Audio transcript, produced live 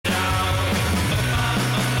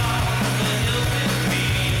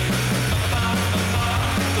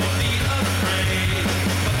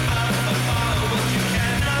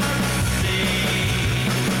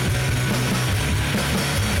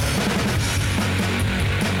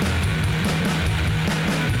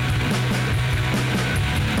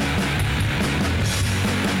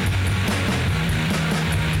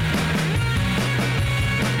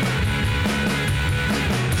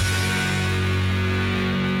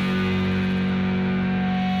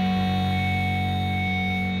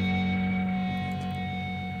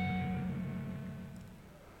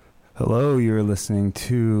Hello, you're listening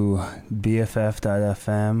to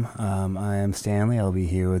BFF.FM. I am Stanley. I'll be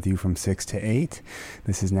here with you from 6 to 8.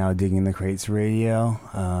 This is now Digging the Crates Radio.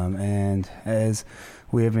 And as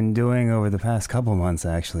we have been doing over the past couple months,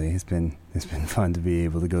 actually, it's been fun to be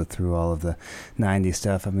able to go through all of the 90s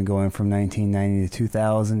stuff. I've been going from 1990 to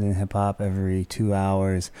 2000 in hip-hop every 2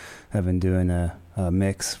 hours. I've been doing a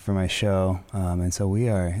mix for my show. And so we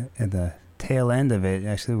are at the tail end of it.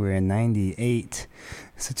 Actually, we're in 98.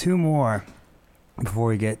 So two more before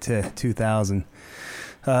we get to 2000.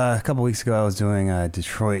 A couple weeks ago, I was doing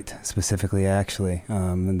Detroit specifically, actually,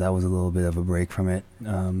 and that was a little bit of a break from it,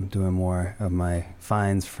 doing more of my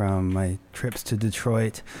finds from my trips to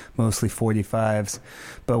Detroit, mostly 45s.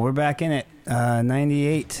 But we're back in it.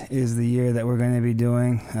 98 is the year that we're going to be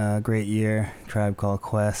doing. Great year. Tribe Called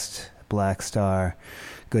Quest, Black Star,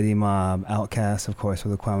 Goody Mob, Outkast, of course,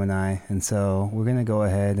 with Aquemini. And so we're going to go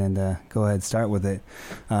ahead and start with it.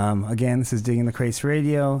 Again, this is Digging the Crates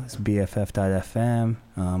Radio. It's BFF.FM.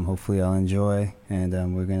 Hopefully y'all enjoy.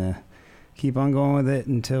 And we're going to keep on going with it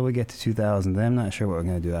until we get to 2000. I'm not sure what we're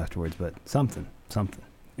going to do afterwards, but something.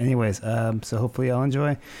 Anyways, so hopefully y'all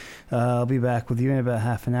enjoy. I'll be back with you in about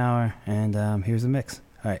half an hour. And here's the mix.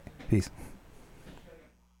 All right, peace.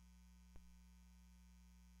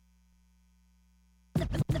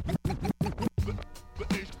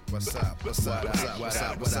 What's up?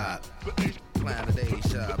 Planet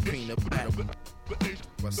Asia, peanut butter.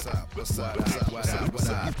 What's up?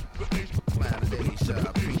 Planet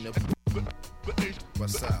Asia, peanut butter.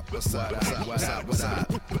 What's up? Planet Asia.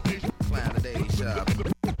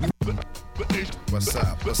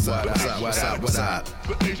 What's up?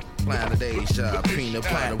 Planet Asia, peanut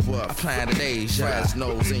butter woof. Planet Asia,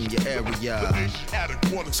 Fresno's in your area.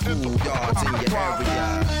 Schoolyards in your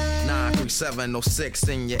area. 93706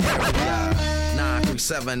 in your area.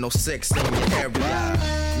 93706 in your area.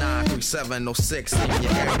 93706 in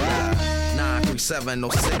your area.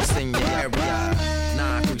 93706 in your area.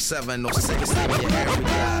 93706 in your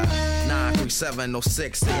area.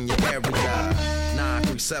 93706 in your area.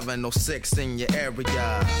 93706 in your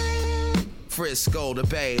area. Frisco, the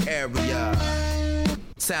Bay Area.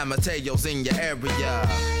 San Mateo's in your area.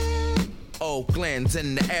 Oakland's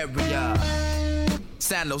in the area.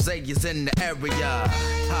 San Jose is in the area.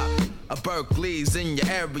 Berkeley's in your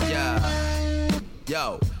area.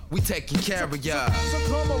 Yo, we taking care of ya. So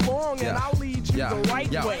come along and I'll lead you the right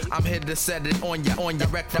way. I'm here to set it on ya,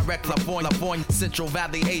 direct California, Central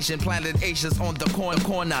Valley, Asian, Planet Asia's on the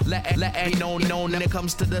corner. Let it be known when it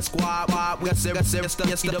comes to the squad. We're serious to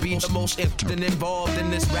be the most involved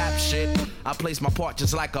in this rap shit. I place my part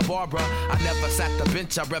just like a barber. I never sat the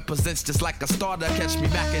bench, I represents just like a starter. Catch me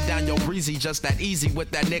backing down your breezy, just that easy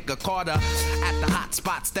with that nigga Carter. At the hot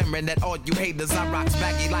spot, staring at all you haters. I rock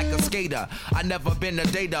baggy like a skater. I never been a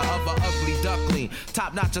data of a ugly duckling.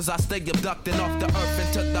 Top notch as I stay abducting off the earth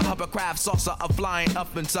into the hovercraft saucer of flying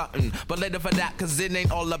up in something. But later for that, cause it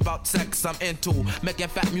ain't all about sex I'm into. Making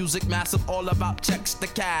fat music massive, all about checks to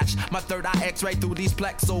cash. My third eye x-ray through these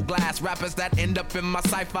plexiglass. Rappers that end up in my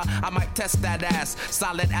cipher, I might test that ass.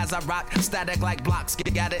 Solid as I rock, static like blocks.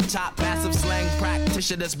 Got it chopped. Massive slang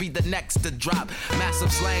practitioners be the next to drop.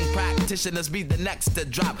 Massive slang practitioners be the next to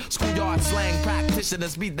drop. Schoolyard slang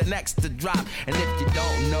practitioners be the next to drop. And if you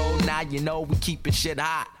don't know, now you know we keepin' shit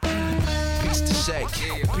hot. Piece to shake,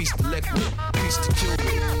 piece to liquid, piece to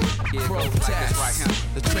Cuban. Protest,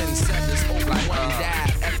 the trendsetters over one dab.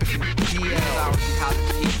 FPL.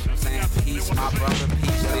 Peace, my brother,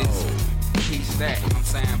 peace this, peace that, you know what I'm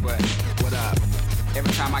saying? But What up?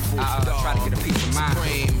 every time I try to get a piece of mind,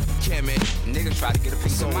 Supreme, Kemet, niggas try to get a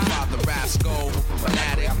piece Soul of mind. Father, Rascal,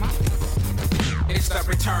 Fanatic. It's the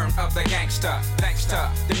return of the gangster.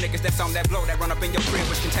 Them niggas that's on that blow that run up in your crib,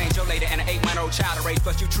 which contains your lady and an 8-month-old child to raise.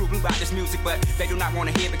 Plus you true blue about this music, but they do not want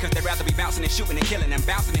to hear because they'd rather be bouncing and shooting and killing and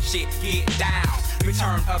bouncing and shit. Get down.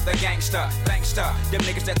 Return of the gangster. Them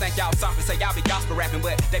niggas that think y'all something, say y'all be gospel rapping,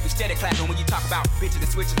 but they be steady clapping when you talk about bitches and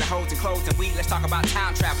switches and hoes and clothes and weed. Let's talk about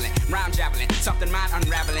time traveling, rhyme javelin, something mind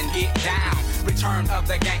unraveling. Get down. Return of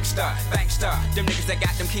the gangster. Them niggas that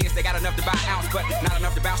got them kids, they got enough to buy an ounce, but not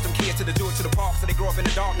enough to bounce them kids to the do it to the park. So they grow up in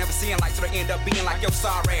the dark, never seeing light, so they end up being like your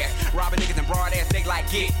sorry ass. Robbing niggas and broad ass, they like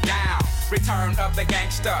get down. Return of the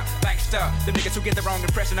gangster. Them niggas who get the wrong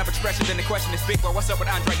impression of expression, then the question is big, well, what's up with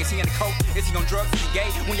Andre? Is he in the coke? Is he on drugs? Is he gay?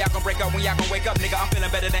 When y'all gon' break up? When y'all gon' wake up? Nigga, I'm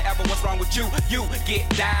feeling better than ever. What's wrong with you? You get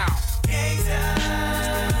down.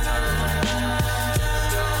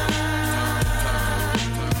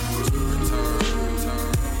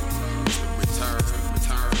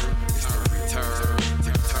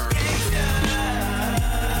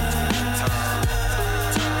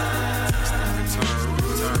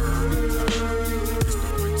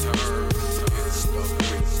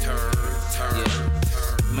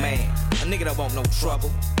 nigga don't want no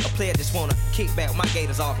trouble. A player just wanna kick back my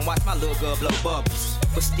gators off and watch my little girl blow bubbles.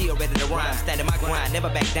 But still ready to rhyme, standing my grind, never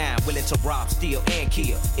back down, willing to rob, steal, and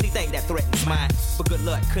kill anything that threatens mine. But good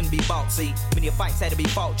luck couldn't be bought, see. Many fights had to be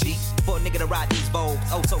fought, G. For a nigga to ride these Vogues,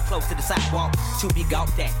 oh so close to the sidewalk, to be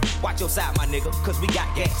gawked at. Watch your side, my nigga, cause we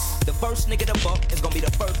got gas. The first nigga to buck is gonna be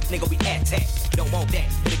the first nigga we attack. Don't want that,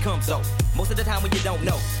 but it comes though. Most of the time when you don't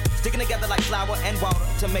know. Sticking together like flour and water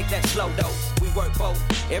to make that slow dough. We work both.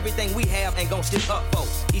 Everything we have ain't gon' stick up for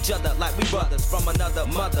each other like we brothers from another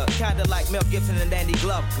mother. Kinda like Mel Gibson and Danny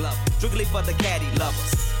Glover. Strictly for the caddy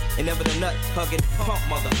lovers. And never the nut hugging punk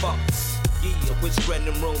motherfuckers. Yeah, so quit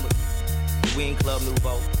spreading them rumors. We in Club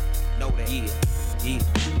Nouveau. Know that. Yeah.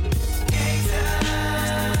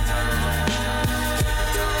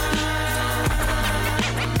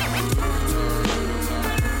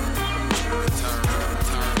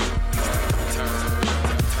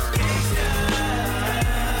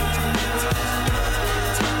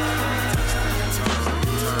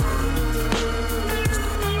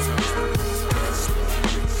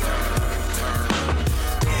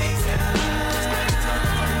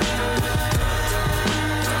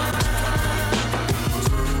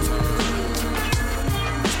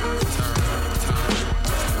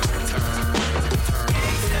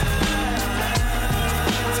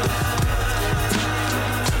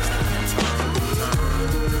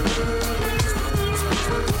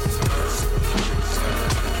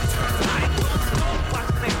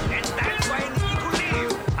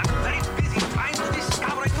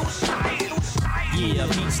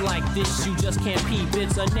 Like this, you just can't peep.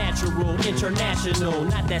 It's a natural, international,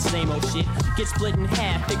 not that same old shit. Get split in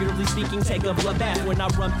half, figuratively speaking, take a blood bath when I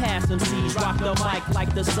run past them C's. Rock the mic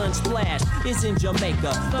like the sun splash. It's in Jamaica,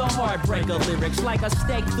 the heartbreaker lyrics like a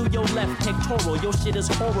stake through your left pectoral. Your shit is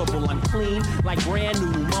horrible, I'm clean like brand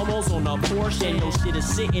new momos on a Porsche, and your shit is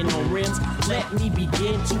sitting on rims. Let me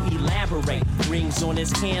begin to elaborate. Rings on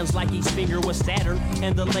his hands like each finger was Saturn,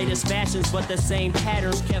 and the latest fashions, but the same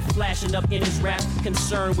patterns kept flashing up in his rap.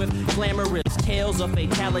 Concerned with glamorous tales of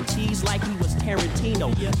fatalities like he was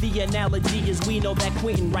Tarantino. The analogy is we know that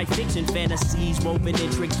Quentin write fiction fantasies woven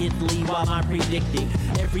intricately while I'm predicting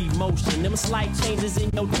every motion. Them slight changes in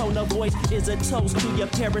your tone of voice is a toast to your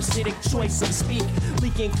parasitic choice of speak.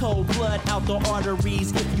 Leaking cold blood out the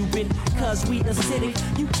arteries if you been, cause we acidic.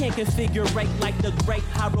 You can't configure like the great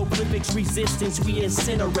hieroglyphics resistance we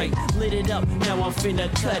incinerate. Lit it up, now I'm finna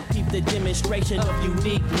cut. Peep the demonstration of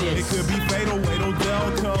uniqueness. It could be fatal, wait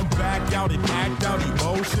Odell, come back out and act out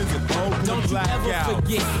emotions and hope. Don't you ever out.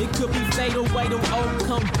 forget, it could be fatal, wait till Oak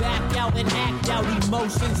come back out and act out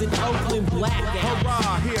emotions in Oakland blackout.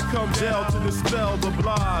 Hurrah, here comes Dell to dispel the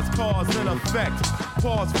blahs, cause and effect.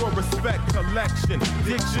 Pause for respect, collection,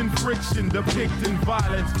 diction, friction, depicting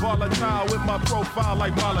violence, volatile with my profile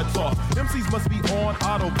like Molotov. MCs must be on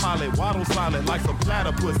autopilot, waddle silent like some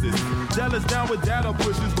platypuses. Dell is down with data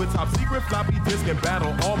pushes with top secret floppy disk and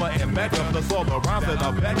battle armor and mecha. Plus all the rhymes that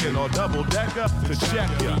I'm becking or double decker to check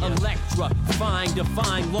ya. Electra,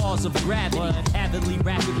 defying laws of gravity. Avidly,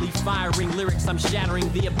 rapidly firing lyrics, I'm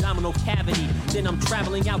shattering the abdominal cavity. Then I'm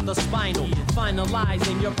traveling out the spinal,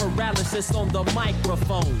 finalizing your paralysis on the microphone.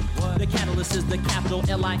 The catalyst is the capital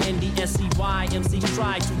L-I-N-D-S-C-Y. MCs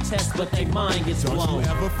try to test, but they mind gets blown. Don't you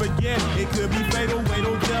ever forget, it could be fatal. Wait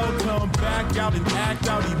Odell, come back out and act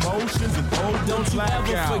out emotions and don't you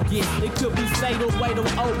ever forget, it could be fatal. Wait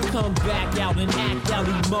till Oak come back out and act out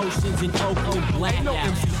emotions in Oakland blackout. Ain't no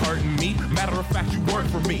MCs hurting me. Matter of fact, you work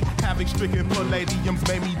for me. Having stricken palladiums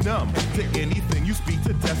made me numb to anything you speak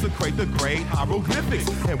to desecrate the great hieroglyphics.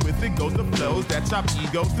 And with it goes the flows that chop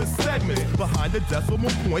egos to segments. Behind the decimal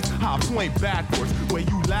points, I point backwards. Where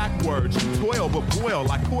you lack words, you toil but boil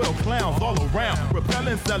like coil clowns all around.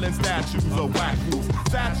 Repelling, selling statues of whack fools.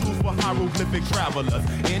 Statues for hieroglyphic travelers.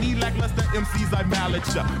 Any lackluster MCs I mallet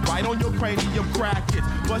ya. Right on your cranium, crack it.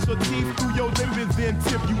 Bust your teeth through your limbs, then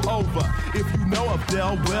tip you over. If you know of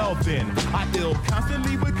Dell, well then. I ill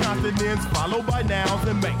constantly with consonants, followed by nouns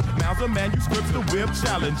and make nouns and manuscripts to whip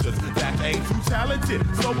challengers. That ain't too talented.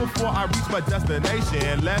 So before I reach my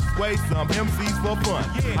destination, let's waste some MCs for fun.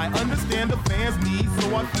 I understand the fans' needs,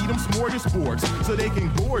 so I feed them smorgasbords so they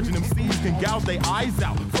can gorge and MCs can gouge their eyes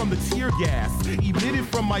out from the tear gas emitted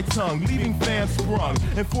from my tongue, leaving fans sprung.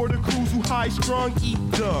 And for the crews who high-strung, eat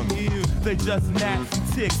dung. They just gnats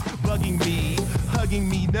and ticks bugging me, hugging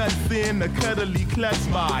me nuts in the cuddly clutch.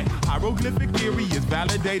 My hieroglyphic theory is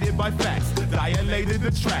validated by facts. Dilated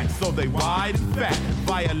the tracks so they wide and fat.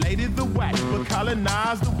 Violated the whack, but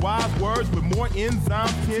colonized the wise words with more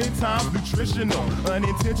enzymes, 10 times nutritional.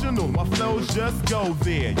 Unintentional, my flows just go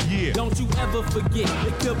there, yeah. Don't you ever forget,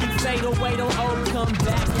 it could be fatal. Wait till Oak come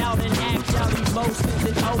back out and act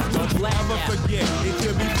blackout. Never forget, it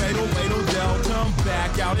could be fatal, they'll come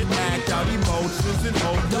back out and act out emotions and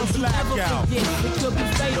hope to blackout. Don't you ever forget, it could be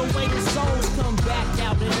fatal, souls come back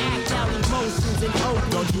out and act out emotions and hope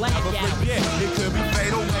to blackout. Don't you ever forget, it could be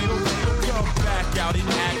fatal, come back out and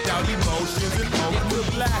act out emotions and hope to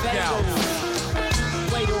blackout.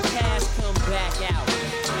 Fatal cast come back out.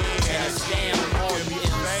 Yeah, and it's damn all the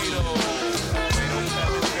fatal.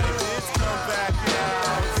 It's come back out.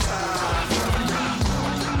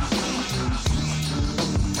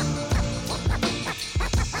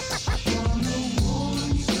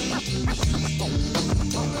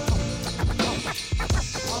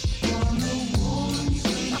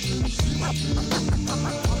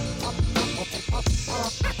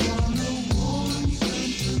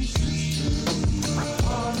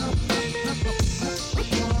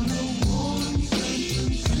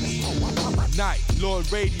 Night,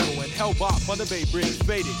 Lord Radio and Hellbop on the Bay Bridge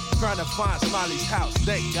faded. Trying to find Smiley's house,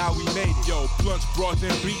 thank God we made it. Yo, blunts, broads,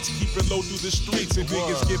 and beats, keep it low through the streets. And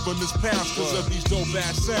niggas give them this pounds cause of these dope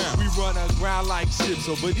ass sounds. We run aground like ships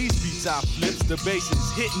over these beats I flips. The bass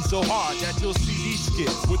is hitting so hard that you'll see these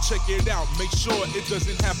skips. Well, check it out, make sure it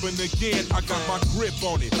doesn't happen again. I got my grip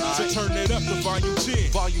on it, so turn it up to volume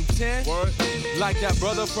 10. Volume 10? Word. Like that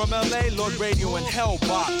brother from LA, Lord Radio and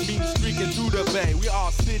Hellbop. Beam streaking through the bay, we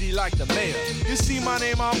all city like the mayor. You see my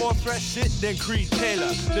name, I'm more fresh shit than Creed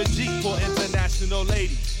Taylor. The Jeep for international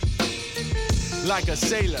ladies. Like a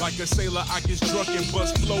sailor, I get drunk and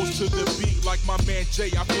bust flows to the beat. Like my man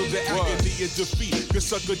Jay, I feel the agony of defeat. Cause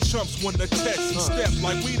sucker chumps wanna test and step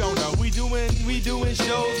like we don't know. We doing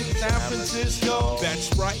shows in San Francisco. That's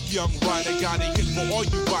right, young rider, got a hit for all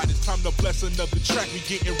you riders. Time to bless another track, we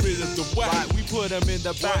getting rid of the whack. Right, we put them in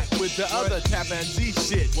the back with the other Tap and Z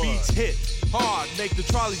shit. Beats hit hard, make the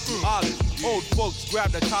trolleys do ollies. Old folks grab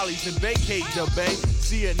the collies and vacate the bay.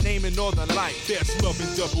 See a name in Northern Light. There's love in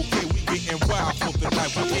Double K. We getting wild for the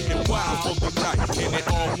night. We getting wild for the night. And it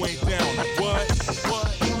all went down. What?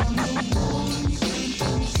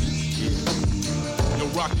 Yeah. Yo,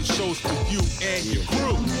 rockin' shows for you and your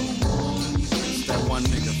crew. It's that one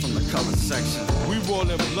nigga from the color section. We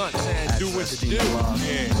rollin' blunts and do what you do.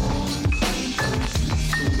 Yeah.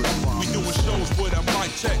 We doing shows with a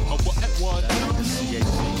mic check. What?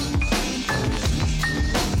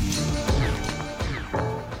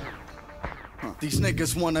 These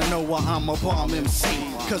niggas wanna know why I'm a bomb MC.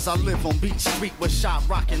 Cause I live on Beach Street with Shot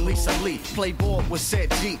Rock and Lisa Lee. Play ball with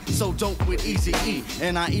Said G, so dope with Easy E.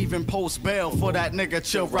 And I even post bail for that nigga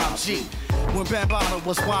Chill Rob G. When Bambaataa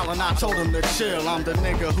was wildin', I told him to chill. I'm the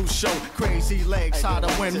nigga who showed crazy legs how to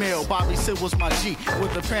windmill. Bobby Sid was my G.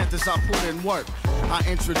 With the Panthers, I put in work. I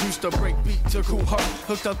introduced the break beat to Cool Herc.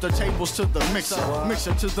 Hooked up the tables to the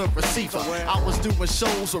mixer to the receiver. I was doing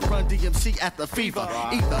shows with Run DMC at the Fever.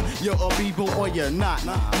 Either you're a B-boy or you're not.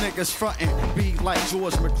 Niggas frontin', be like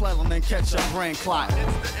George McClellan and catch a brain clot.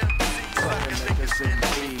 It's the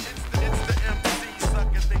MC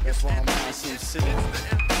suckin' niggas in me. MC.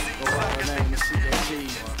 Go by the name of CAG.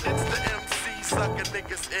 It's the MC suckin'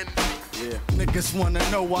 niggas in me. Yeah. Niggas wanna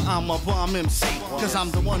know why I'm a bomb MC. Cause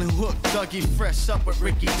I'm the one who hooked Dougie Fresh up with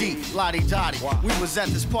Ricky D. Lottie Dottie. We was at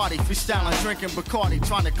this party, freestyling, drinking Bacardi,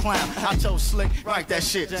 trying to clown. I told Slick, write that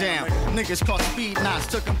shit down. Niggas caught speed knots,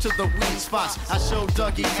 took him to the weed spots. I showed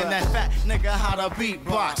Dougie and that fat nigga how to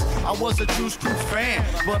beatbox. I was a Juice Crew fan,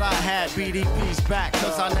 but I had BDP's back.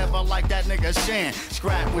 Cause I never liked that nigga Shan.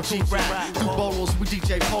 Scrap with G-Rap, through bolos with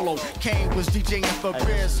DJ Polo. Kane was DJing for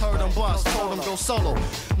Biz, heard him bust, told him go solo.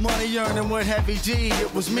 Money earning with Heavy D,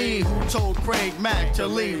 it was me who told Craig Mack to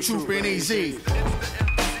leave Troopin' Easy. It's the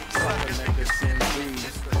MC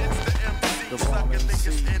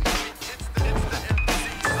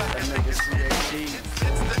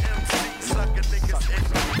suckin' niggas in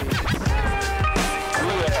me.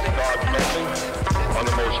 We have God's blessing on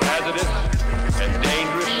the most hazardous and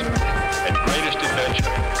dangerous and greatest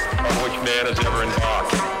adventure on which man has ever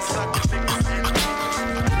embarked.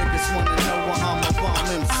 Niggas wanna know why I'm a bomb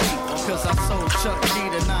MC. Cause I sold Chuck D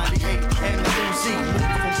to 98 and the Uzi. Moved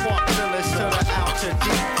from Park Village to the Outer D.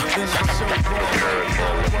 Then I showed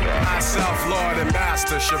Myself, Lord and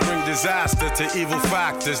Master, shall bring disaster to evil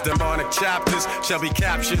factors. Demonic chapters shall be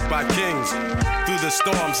captured by kings through the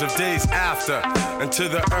storms of days after, and to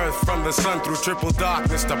the earth from the sun through triple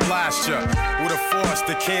darkness to blast you with a force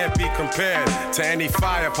that can't be compared to any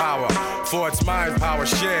firepower, for its mind power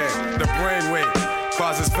shared. The brainwave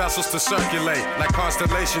causes vessels to circulate like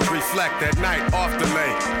constellations reflect at night off the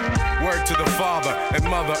lake. Word to the Father and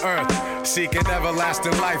Mother Earth, seeking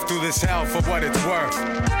everlasting life through this hell for what it's worth.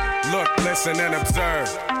 Look, listen, and observe.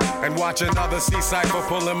 and watch another C-Cypher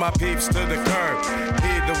pulling my peeps to the curb.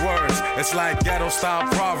 Heed the words, it's like ghetto-style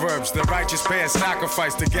proverbs. The righteous pay a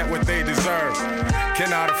sacrifice to get what they deserve.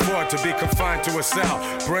 Cannot afford to be confined to a cell.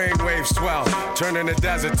 Brainwaves swell, turning the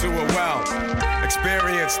desert to a well.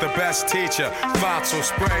 Experience the best teacher. Thoughts will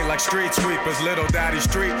spray like street sweepers. Little daddy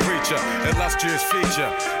street preacher. Illustrious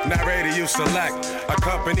feature. Narrator you select.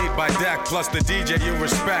 Accompanied by deck plus the DJ you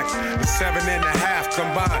respect. The 7.5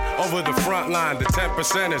 combined over the front line. The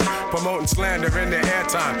 10%ers promoting slander in their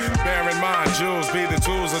airtime. Bear in mind, jewels be the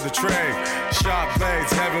tools of the trade. Sharp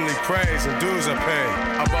blades, heavenly praise, and dues are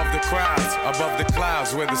paid. Above the crowds, above the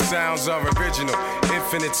clouds, where the sounds are original.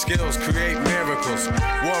 Infinite skills create miracles.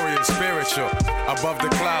 Warrior spiritual. Above the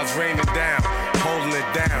clouds, raining down, holding it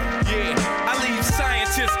down. Yeah, I leave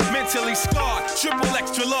scientists mentally scarred. Triple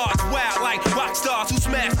extra large, wild like rock stars who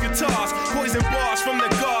smash guitars. Poison bars from the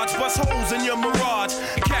guards, bust holes in your mirage.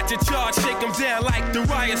 Catch a charge, shake them down like the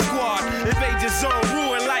riot squad. Invade your zone,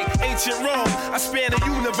 ruin like ancient Rome. I span the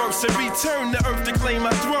universe and return to earth to claim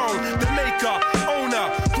my throne. The maker, owner,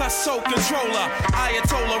 plus soul controller.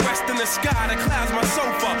 Ayatollah, rest in the sky, the clouds my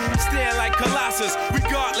sofa. Stand like Colossus,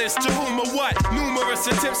 regardless to whom or what. Numerous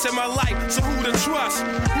attempts in my life, so who to trust?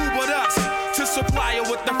 Who but us? To supply her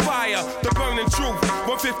with the fire, the burning truth.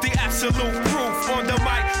 150 absolute proof on the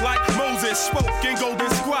mic like Moses spoke in Golden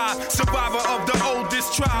Scribe. Survivor of the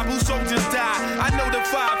oldest tribe whose soldiers died. I know the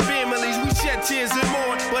 5 families, we shed tears and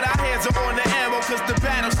mourn, but our hands are on the ammo cause the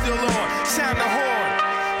battle's still on. Sound the horn.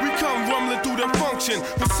 We come rumbling through the function.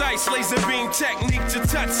 Precise laser beam technique to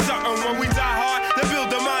touch something. When we die hard, they build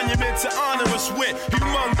a monument to honor us with.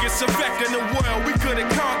 Humongous effect in the world, we couldn't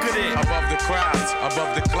conquer it. Above the crowds,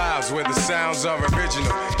 above the clouds, where the sounds are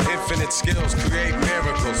original. Infinite skills create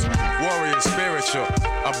miracles. Warrior spiritual.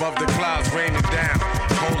 Above the clouds, raining down,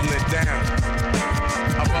 holding it down.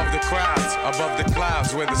 Above the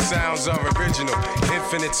clouds, where the sounds are original.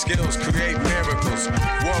 Infinite skills create miracles.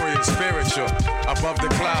 Warrior spiritual. Above the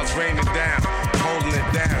clouds, raining down, holding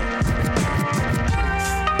it down.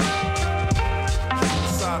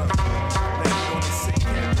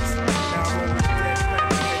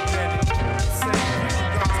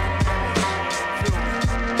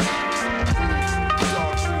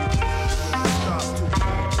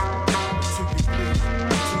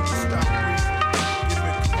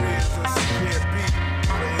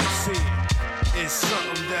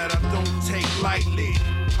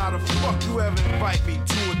 How the fuck you ever invite me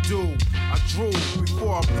to a duel? I drool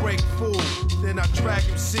before I break fool. Then I drag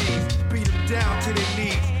MCs, beat them down to their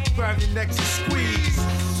knees, grab their necks and squeeze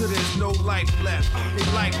till there's no life left.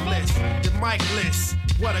 They lifeless, they're micless.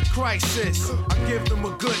 What a crisis. I give them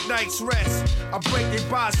a good night's rest. I break their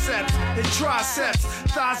biceps, their triceps,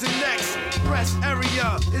 thighs and necks. Breast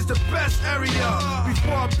area is the best area.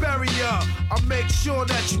 Before I bury ya, I make sure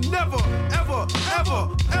that you never, ever, ever,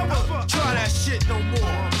 ever try that shit no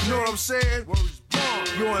more. You know what I'm saying?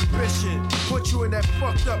 Your ambition put you in that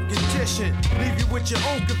fucked up condition. Leave you with your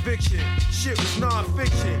own conviction. Shit was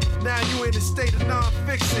non-fiction. Now you in a state of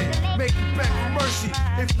non-fiction. Make you beg for mercy.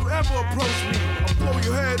 If you ever approach me, I'll blow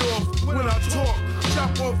your head off when I talk.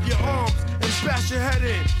 Chop off your arms and bash your head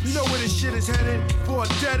in. You know where this shit is headed? For a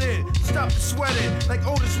dead end. Stop the sweating like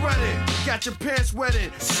Otis Redding. Got your pants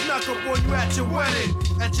wetted. Snuck up on you at your wedding.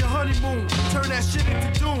 At your honeymoon. Turn that shit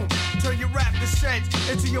into doom. Turn your rap cassettes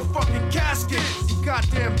into your fucking casket. You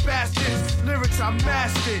goddamn bastards. Lyrics I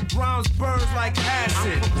mastered. Rhymes burns like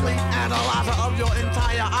acid. I'm complete analyzer of your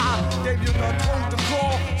entire eye. Gave you the code to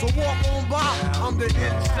crawl, so walk on by. I'm the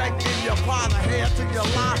insect in your pie, the hair to your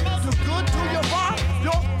line. Too good to your vibe,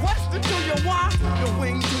 your question to your why. Your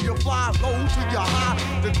wing to your fly, low to your high.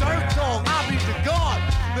 The dirt song, I be the god.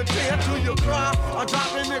 The tear to your cry. I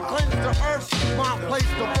drop in and cleanse the earth. My place,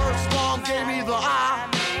 the first storm gave me the eye.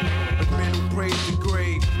 The men who praise the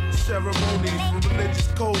grave. Ceremonies from religious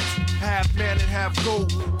codes, half man and half goat.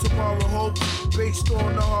 Tomorrow hope, based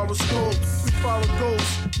on the horoscopes. We follow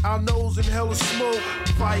ghosts, our nose in hell of smoke.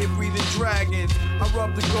 Fire breathing dragons, I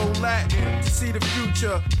rub the gold Latin to see the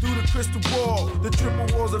future through the crystal ball. The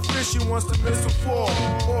triple walls of fishing once the missile fall.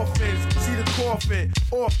 Orphans, see the coffin.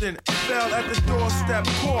 Often I fell at the doorstep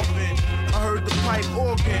coughing. I heard the pipe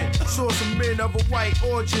organ, saw some men of a white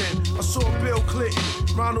origin. I saw Bill Clinton,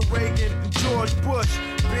 Ronald Reagan, and George Bush.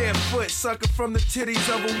 Barefoot, sucking from the titties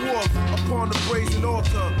of a wolf upon the brazen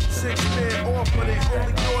altar. 6 men off, but they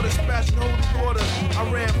only daughter, splashing holy water. I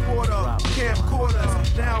ran for the camp quarters,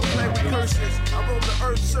 now I play with curses. I roam the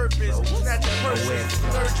earth's surface, snatching purses.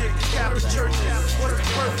 Allergic, Catholic churches. What is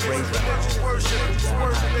purpose? Religious worship, it's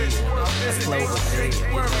worthless. I visit ancient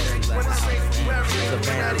sanctuaries when the saints were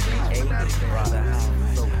buried.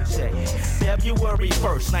 check. February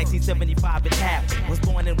 1st, 1975 it happened. Was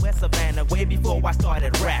born in West Savannah way before I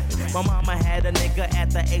started rapping. My mama had a nigga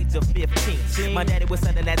at the age of 15. My daddy was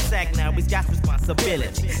sending that sack, now he's got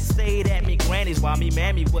responsibility. Stayed at me granny's while me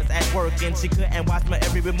mammy was at work, and she couldn't watch my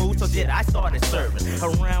every move, so shit, I started serving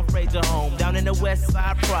around Fraser home, down in the West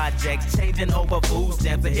Side projects, changing over food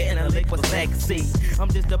stamps and hitting a lick was sexy. I'm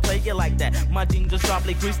just a player like that. My jeans are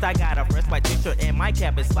sharply creased, I got a fresh white t-shirt and my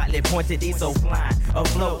cap is slightly pointed. He's so flying,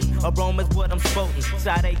 afloating. Aroma's what I'm sporting.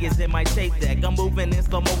 Sade is in my tape deck. I'm moving in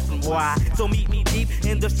slow motion. Why? So meet me deep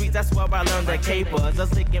in the streets. That's where I learned the capers. I'm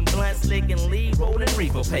slicking blunt, slicking lead, rolling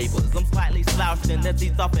reefer papers. I'm slightly slouched and the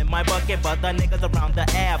teeth off in my bucket, but the niggas around the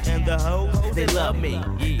Ave and the hoes, they love me.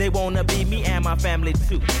 They wanna be me and my family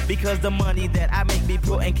too, because the money that I make be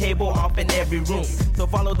putting cable off in every room. So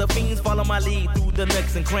follow the fiends, follow my lead through the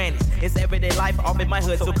nooks and crannies. It's everyday life off in my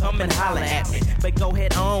hood, so come and holler at me. But go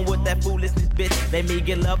head on with that foolishness, bitch. Let me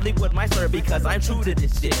get lovely with my sir, because I'm true to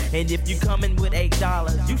this shit. And if you coming with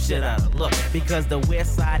 $8, you should have look, because the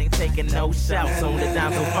West Side ain't taking no shouts on the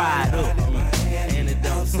down so fired up. And it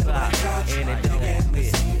don't stop, and it don't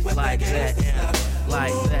quit. Like that, and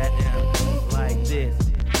like that, and like this.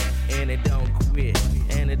 And it don't quit,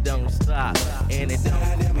 and it don't stop, and it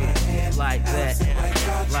don't quit. Like that,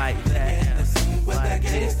 and like that, and like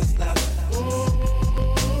this.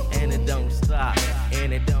 And it don't stop,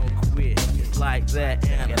 and it don't quit. Like that,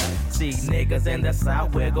 and see niggas in the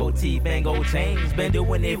South wear gold teeth and gold chains. Been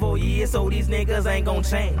doing it for years, so these niggas ain't gon'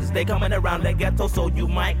 change. They coming around the ghetto, so you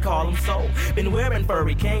might call them so. Been wearing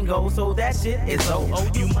furry Kango, so that shit is so.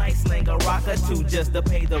 You might sling a rock or two just to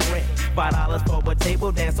pay the rent. $5 for a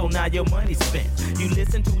table dance, so now your money's spent. You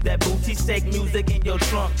listen to that booty shake music in your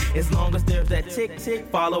trunk, as long as there's that tick tick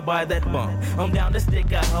followed by that bump. I'm down to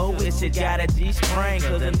stick a hoe if shit got a G-string,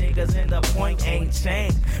 cause the niggas in the point ain't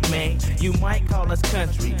changed, man. You might call us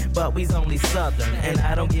country, but we's only southern, and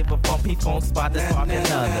I don't give a funky phone spot that's sparking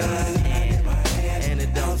others. And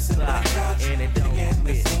it don't stop, and it don't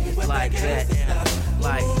quit. Like that, and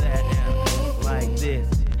like that, and like this.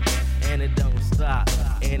 And it don't stop,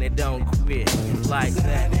 and it don't quit. Like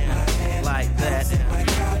that, and like that,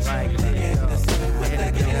 and like this. And it don't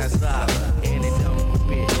stop, and it don't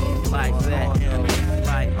quit. Like that, and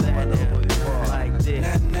like that, and like this.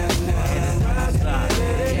 And it don't stop,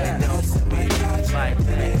 and it don't quit. Like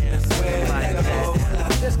that, and like that,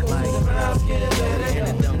 and like that. And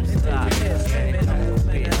it don't stop, and it don't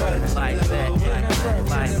quit. Like that, and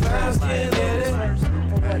like that.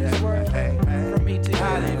 From me to you,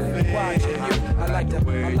 watching you. I like the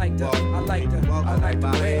way, I like the way,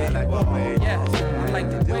 yes, I like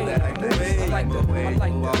the way,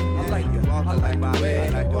 I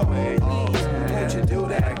like the way, please, won't you do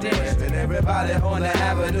that dance? And everybody on the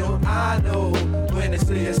avenue, I know when they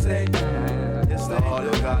see you say, yes, Lord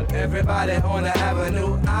of God. Everybody on the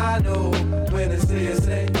avenue, I know when they see you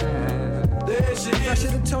say, there she is. Fresher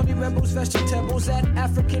than Tony Rebels, vegetables at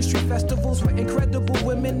African street festivals where incredible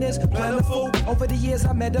women is plentiful. Over the years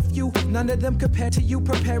I met a few, none of them compared to you,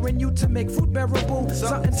 preparing you to make fruit bearable.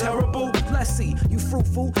 Something terrible, let's see, you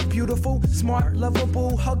fruitful, beautiful, smart,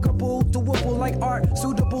 lovable, huggable, doable like art,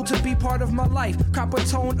 suitable to be part of my life. Copper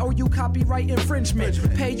tone, oh you copyright infringement.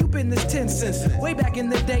 Pay, you been this 10 cents. Way back in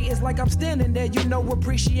the day, it's like I'm standing there, you know,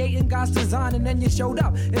 appreciating God's design, and then you showed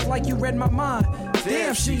up. It's like you read my mind.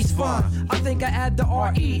 Damn, she's fine. I think I add the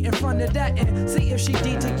R-E in front of that and see if she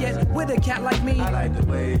D to get with a cat like me. I like the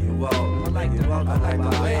way you walk. I like the walk. I like the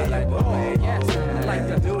way you walk. Yes. I like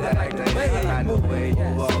to do that. I like the way you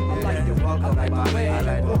walk. I like the walk. I like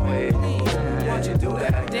the way you walk. Won't you do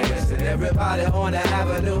that? Dance. And everybody on the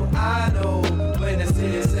avenue, I know when the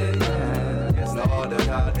city say, yes, Lord of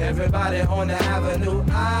God. Everybody on the avenue,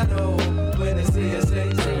 I know when the city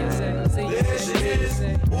say, there she is.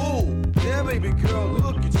 Ooh. Yeah, baby girl,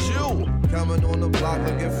 look at you. Coming on the block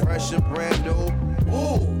looking fresh and brand new.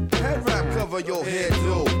 Ooh, head wrap cover your head,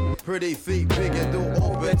 too. Pretty feet big and do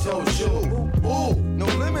open toe shoe. Ooh, no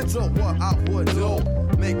limit to what I would do.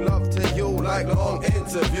 Make love to you like long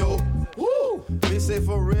interview. Woo, me say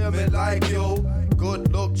for real, me like you.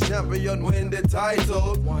 Good look champion, win the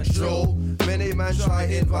title. True, many man try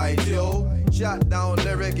invite you. Shot down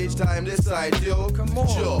lyric each time they side you. Come on,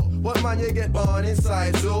 sure, what man you get born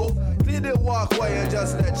inside you? Clear the walkway and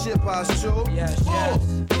just let shit pass through. Yes, yes.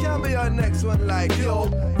 Can't be your next one like you.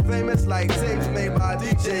 Famous like tapes made by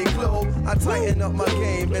DJ Clue. I tighten up my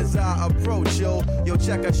game as I approach you. Yo,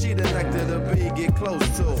 check a sheet of neck to the beat, get close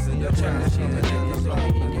to. Yo, check a sheet of neck to the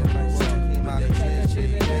beat, get close to.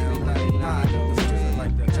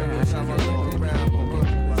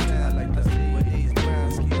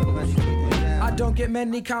 I don't get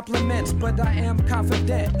many compliments, but I am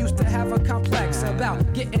confident. Used to have a complex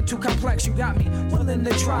about getting too complex. You got me willing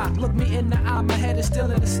to try. Look me in the eye, my head is still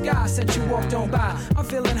in the sky since you walked on by. I'm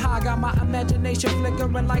feeling high, got my imagination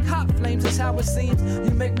flickering like hot flames. That's how it seems.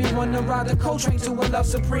 You make me wanna ride the coal train to a love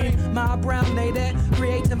supreme. My brown lady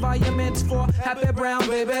creates environments for happy brown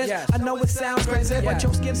babies. Yes. I know it sounds crazy, but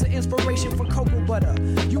your skin's an inspiration for cocoa butter.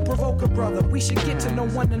 You provoke a brother. We should get to know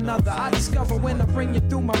one another. I discover when I bring you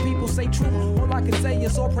through. My people say true. All I can say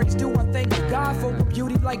is all praise due. I thank God for a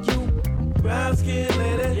beauty like you. Brown skin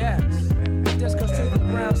lady. Yes. Just cause to the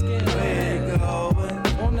brown skin lady. Where you going?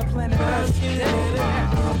 On the planet brown skin lady.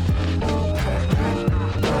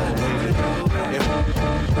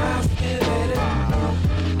 Brown skin lady.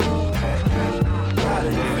 How do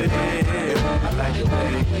you feel? I like the way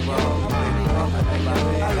you roll.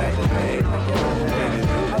 I like the way you roll.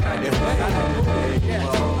 I like the way you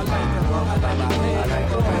roll. I like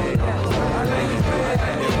the way you roll.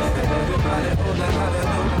 Everybody hold that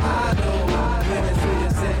I know when it's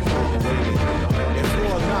if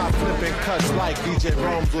you're not flipping cuts like DJ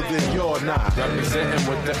Rome's, well then you're not representing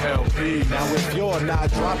with the LP. Now if you're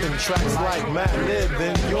not dropping tracks like Matt Lib,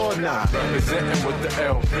 then you're not representing with the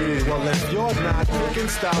LP. Well if you're not kicking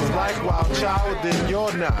styles like Wild Child, then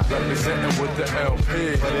you're not representing with the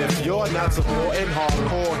LP. But if you're not supporting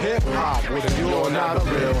hardcore hip hop, well then you're not a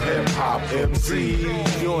real hip hop MC.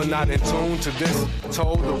 You're not in tune to this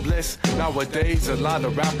total bliss. Nowadays a lot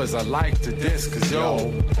of rappers I like to diss, cause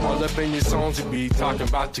yo, all up in your songs you be talking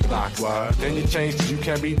about your clocks. What? Then you change to you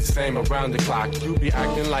can't be the same around the clock. You be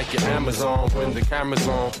acting like you're Amazon when the camera's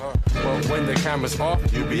on. But when the camera's off,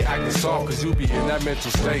 you be acting soft, cause you be in that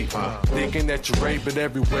mental state. Thinking that you're right, but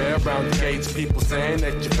everywhere around the gates, people saying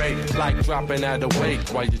that you're fake. Like dropping out of weight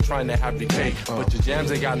while you're trying to have your cake. But your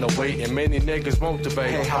jams ain't got no weight, and many niggas won't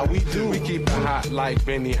debate. Hey, how we do? We keep it hot like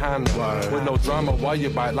Benny Hanna. With no drama while you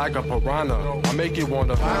bite like a piranha. I make you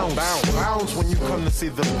wanna bounce when you come to see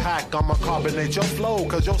the pack. I'ma carbonate your flow,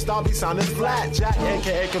 cause your style be sounding flat. Jack,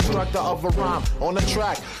 aka constructor of a rhyme on the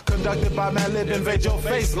track. Conducted by Mad Lib, invade your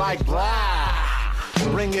face like blah.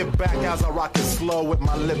 Bring it back as I rock it slow with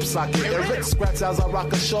my lip socket. Eric scratch as I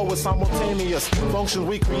rock a show with simultaneous functions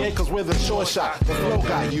we create cause we're the short shot. The flow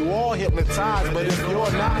got you all hypnotized, but if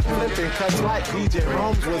you're not flipping cuts like DJ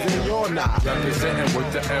Rome's, well then you're not representing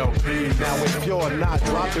with the LP. Now if you're not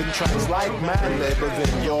dropping tracks like Mad Lib,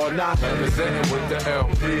 then you're not representing with the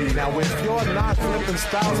LP. Now if you're not flipping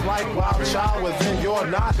styles like Wild Child, well then you're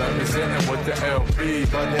not representing with the LP.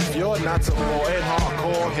 But if you're not supporting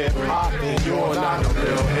hardcore hip hop, then you're not a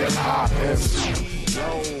real hip hop MC.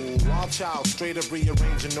 Yo, Wild Child, straight up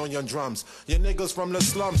rearranging on your drums. Your niggas from the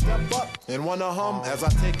slum step up and wanna hum as I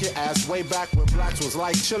take your ass way back when blacks was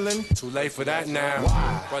like chillin'. Too late for that now.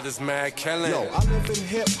 Why? Brothers mad killing. Yo, I live in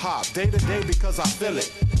hip hop day to day because I feel it.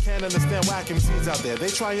 Can't understand whack MCs out there. They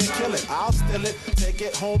try and kill it. I'll steal it, take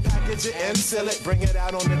it home, package it and seal it. Bring it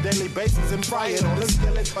out on a daily basis and fry it on the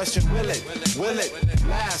skillet. Question, will it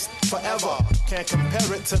last forever? Can't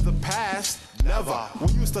compare it to the past. Never.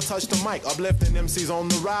 We used to touch the mic, uplifting MCs on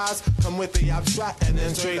the rise. Come with the abstract and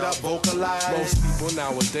then straight up vocalize. Most people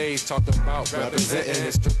nowadays talking about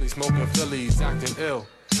representing, strictly smoking Phillies, acting ill.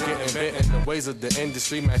 Getting bent in the ways of the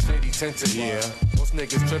industry, man, shady tinted. Yeah. Most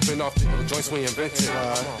niggas tripping off the ill joints we invented.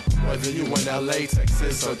 Whether you in LA,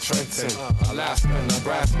 Texas, or Trenton, Alaska,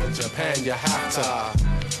 Nebraska, Japan, you have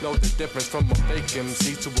to know the difference from a fake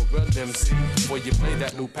MC to a real MC before you play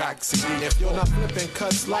that new pack CD. If you're not flipping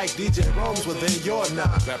cuts like DJ Rome's, well then you're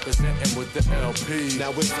not representing with the LP.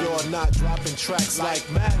 Now if you're not dropping tracks like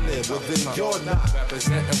Mad Lib, well then you're not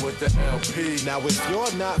representing with the LP. Now if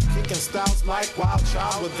you're not kicking styles like Wild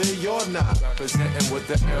Child, well then you're not representing with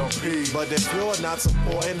the LP. But if you're not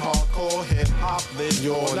supporting hardcore hip hop, then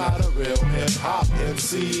you're not a real hip hop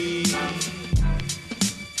MC.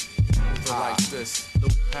 Like this,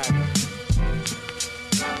 Luke Pack.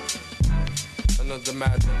 Another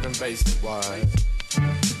mad and basic. Why?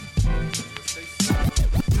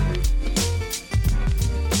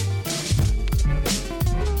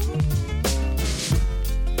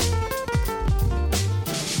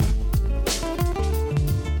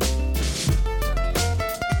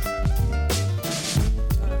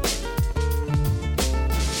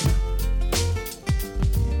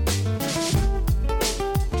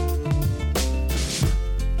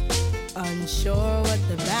 Unsure what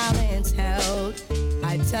the balance held,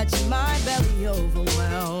 I touched my belly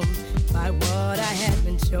overwhelmed by what I had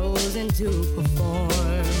been chosen to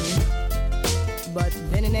perform. But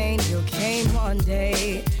then an angel came one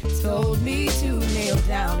day, told me to kneel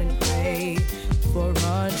down and pray, for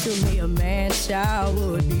unto me a man child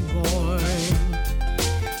would be born.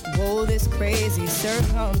 Woe Oh, this crazy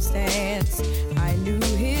circumstance. I knew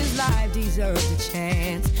his life deserved a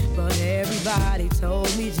chance, but everybody told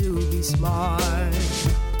me to be smart.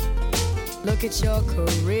 Look at your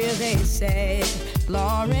career, they said.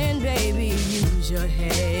 Lauren, baby, use your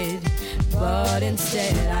head. But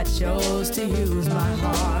instead I chose to use my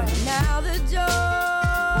heart. Now the joy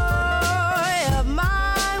of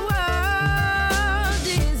my world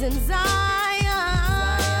is in Zion.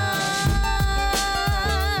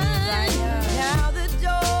 Now the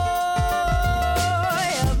joy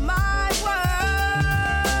of my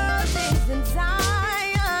world is in Zion.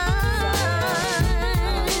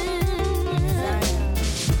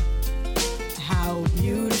 How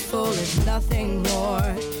beautiful is nothing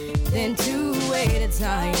more than to wait at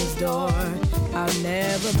Zion's door. I've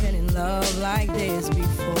never been in love like this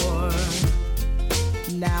before.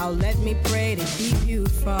 Now let me pray to keep you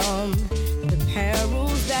from the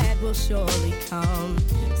perils that will surely come.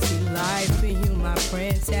 See, life for you, my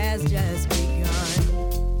prince, has just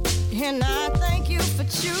begun. And I thank you for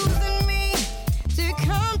choosing me to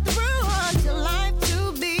come through unto life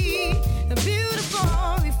to be a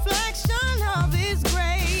beautiful reflection of his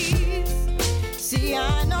grace. See,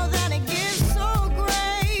 I know that it gives so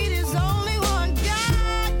great is only one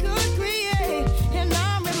God could create. And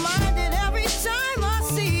I'm reminded every time I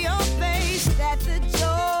see your face that the joy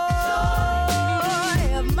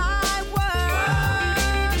of my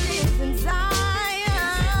world is in Zion.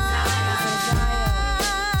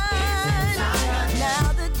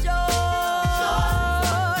 Now the joy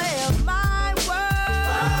of my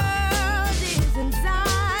world is in Zion.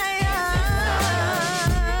 Now the joy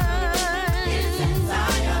of my world is in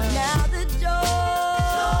Zion. Now the joy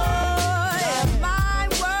of my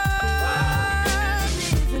world is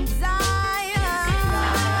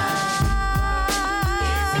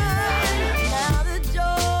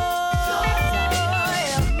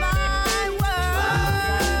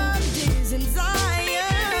in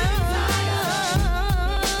Beautiful, beautiful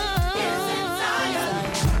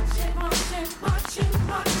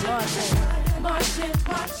Zion. Marching,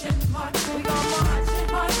 marching, marching,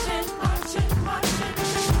 marching, marching, marching, marching,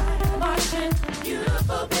 marching, marching, marching,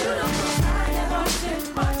 beautiful, beautiful Zion. Marching,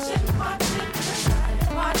 marching,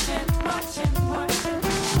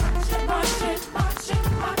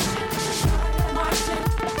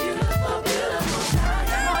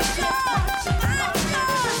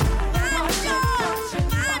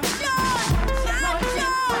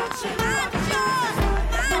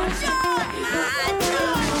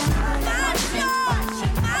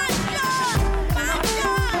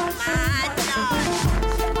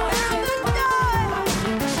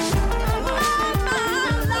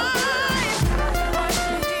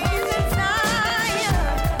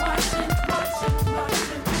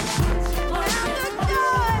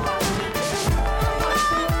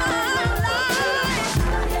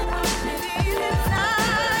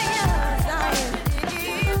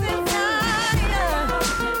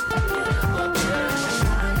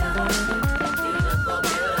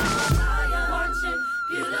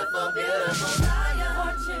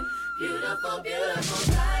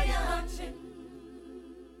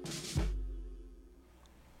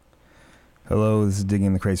 Hello, this is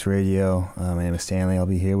Digging the Crates Radio. My name is Stanley. I'll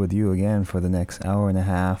be here with you again for the next hour and a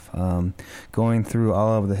half, going through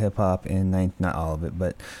all of the hip-hop in, not all of it,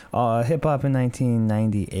 but hip-hop in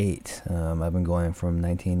 1998. I've been going from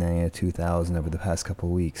 1990 to 2000 over the past couple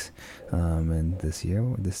of weeks, and this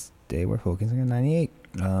day we're focusing on 98.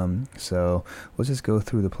 So we'll just go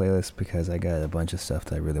through the playlist because I got a bunch of stuff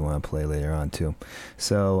that I really want to play later on too.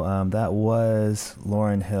 So that was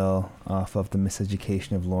Lauryn Hill off of The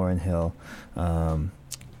Miseducation of Lauryn Hill.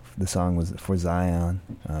 The song was For Zion.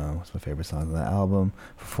 It's my favorite song on that album.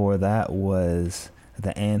 Before that was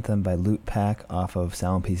The Anthem by Loot Pack off of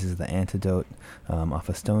Sound Pieces of the Antidote, off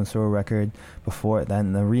a Stone Throw record. Before that,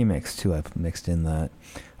 and the remix too, I mixed in that.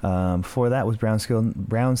 Before that was Brown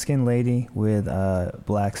Skin Lady with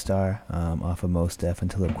Black Star off of Mos Def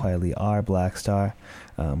Until It Quietly Are Black Star,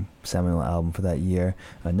 seminal album for that year.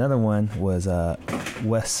 Another one was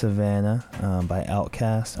West Savannah by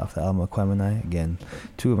Outkast off the album Aquemini. Again,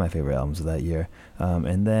 two of my favorite albums of that year.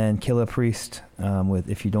 And then Killer Priest with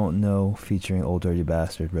If You Don't Know featuring Old Dirty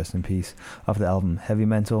Bastard, rest in peace, off the album Heavy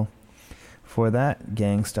Mental. For that,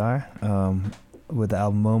 Gangstar with the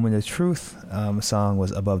album Moment of Truth. The song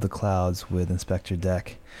was Above the Clouds with Inspector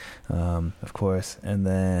Deck, of course. And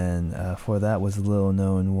then for that was a little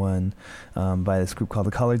known one by this group called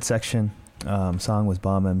The Colored Section. Song was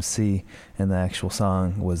Bomb MC, and the actual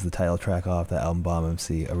song was the title track off the album Bomb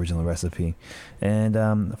MC, Original Recipe. And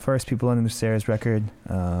the first People Under the Stairs record,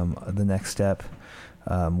 The Next Step,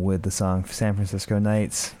 with the song San Francisco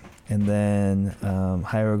Nights. And then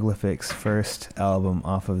Hieroglyphics' first album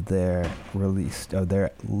off of their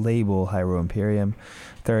label Hyro Imperium,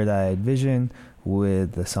 Third Eye Vision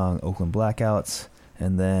with the song Oakland Blackouts.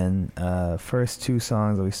 And then first two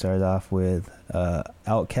songs that we started off with,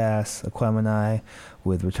 Outkast, Aquemini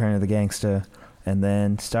with Return of the Gangsta, and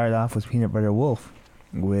then started off with Peanut Butter Wolf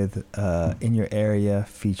with In Your Area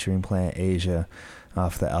featuring Planet Asia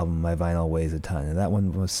off the album My Vinyl Weighs a Ton, and that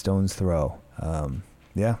one was Stone's Throw.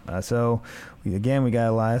 So we got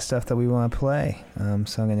a lot of stuff that we want to play, so I'm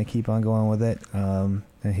going to keep on going with it. I'm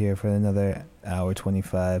here for another hour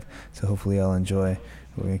 25, so hopefully I'll enjoy.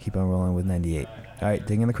 We're going to keep on rolling with 98. All right,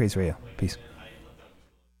 Digging the Crates Radio. Peace.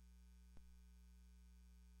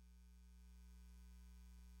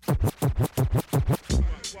 The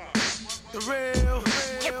real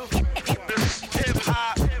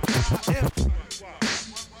hip-hop.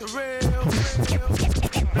 The real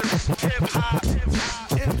hip-hop.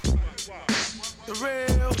 The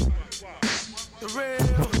real hip-hop.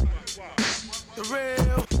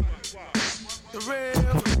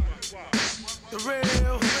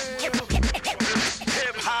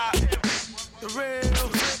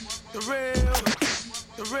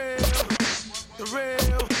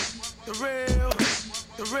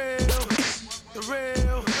 The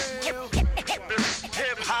real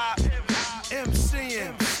hip-hop.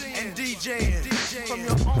 MCing and DJing from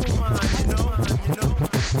your own mind, you know.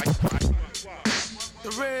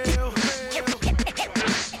 The real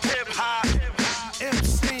hip-hop.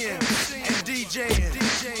 MCing and DJing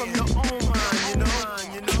from your own mind,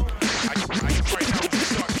 you know.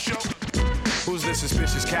 Who's this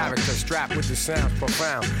suspicious character strapped with the sound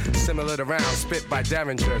profound? Similar to rounds spit by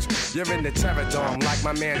derringers. You're in the terror dome like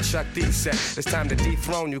my man Chuck D said. It's time to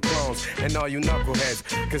dethrone you clones and all you knuckleheads.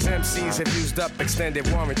 Cause MCs have used up extended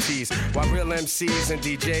warranties, while real MCs and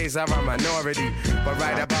DJs are a minority. But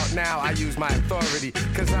right about now I use my authority,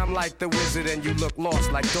 cause I'm like the wizard and you look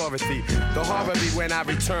lost like Dorothy. The horror be when I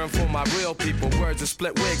return for my real people. Words of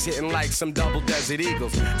split wigs hitting like some double desert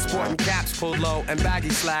eagles. Sporting caps pulled low and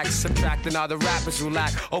baggy slacks, subtracting all the rappers who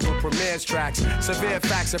lack over premieres tracks. Severe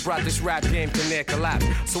facts have brought this rap game to near collapse.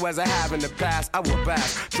 So as I have in the past, I will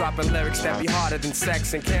bash, dropping lyrics that be harder than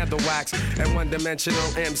sex and candle wax. And one-dimensional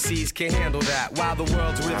MCs can't handle that. While the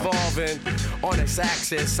world's revolving on its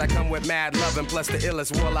axis, I come with mad loving plus the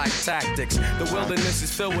illest warlike tactics. The wilderness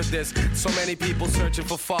is filled with this, so many people searching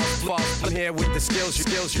for false. I'm here with the skills you.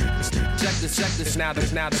 Check this. Now the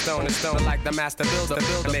stone is stone like the master builder.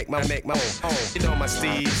 Make my own. You know my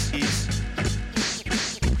steez.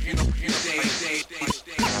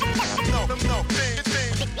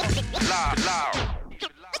 Loud.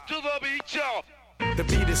 To the beat, y'all. The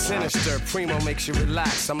beat is sinister, Primo makes you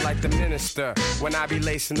relax. I'm like the minister, when I be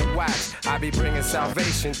lacing the wax, I be bringing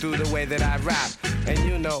salvation through the way that I rap. And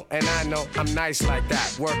you know, and I know, I'm nice like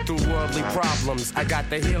that. Work through worldly problems, I got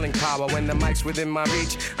the healing power. When the mic's within my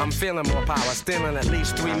reach, I'm feeling more power. Stealing at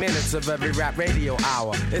least 3 minutes of every rap radio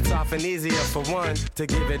hour. It's often easier for one to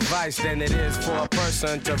give advice than it is for a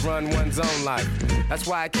person to run one's own life. That's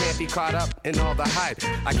why I can't be caught up in all the hype.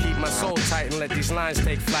 I keep my soul tight and let these lines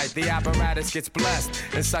take flight. The apparatus gets blessed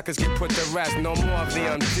and suckers get put to rest. No more of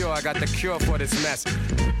the impure, I got the cure for this mess.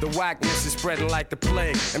 The whackness is spreading like the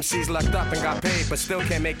plague. MCs lucked up and got paid, but still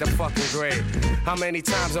can't make the fucking grade. How many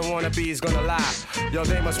times a wannabe's gonna lie? Yo,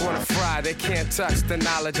 they must wanna fry, they can't touch the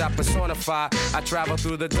knowledge I personify. I travel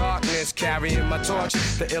through the darkness, carrying my torch,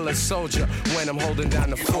 the illest soldier when I'm holding down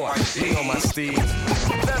the fort. You know my steeds.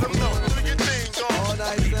 Let them know, do your thing, all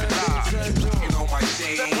night, you know my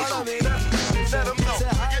steeds. Let them know, do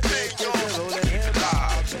your thing,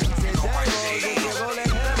 you know my steeds.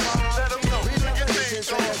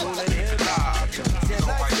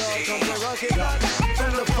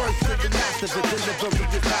 From the first to the last of it, delivery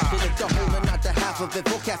is passionate, the whole and not the half of it.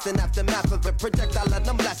 Forecasting aftermath of it, projectile let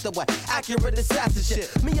them blast away. Accurate assassin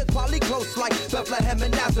shit. Me and Quali close like Bethlehem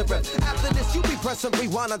and Nazareth. After this, you be pressing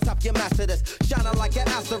rewind on top your master this. Shining like an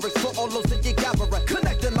asterisk for all those that you gather.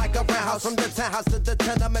 Connecting like a roundhouse from the townhouse to the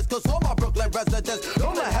tenements. Cause all my Brooklyn residents,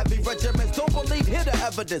 on the heavy regiments, don't believe, hear the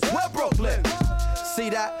evidence. We're Brooklyn. See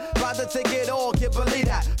that? Buy the ticket, all can believe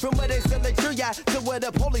that. From where they send the tree at to where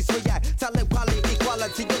the police react. Telling quality,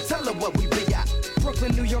 equality, you tell them what we be at.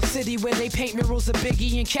 Brooklyn, New York City, where they paint murals of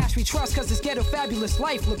Biggie and cash we trust, cause this ghetto fabulous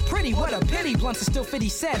life look pretty. What a pity, blunts are still 50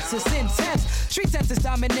 cents, it's intense. Street sense is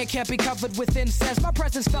dominant, can't be covered with incense. My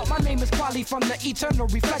presence felt, my name is Quali from the eternal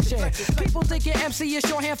reflection. People thinking MC is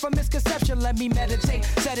shorthand for misconception. Let me meditate,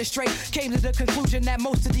 set it straight. Came to the conclusion that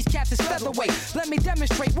most of these cats is featherweight. Let me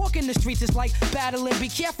demonstrate, walking the streets is like battling. Be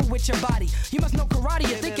careful with your body. You must know karate,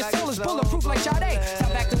 you think your soul is bulletproof like Sade.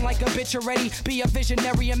 Stop acting feeling like a bitch already. Be a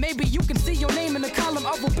visionary, and maybe you can see your name in the column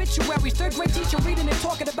of obituaries. Third grade teacher reading and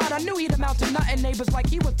talking about I knew he'd amount to nothing. Neighbors like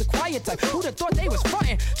he was the quiet type. Who'd have thought they was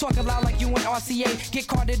frontin'? Talking loud like you and RCA. Get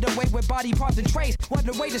carted away with body parts and trays. What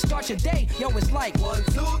a way to start your day. Yo, it's like 1,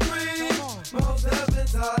 2, 3. Most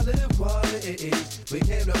heavens I live one. We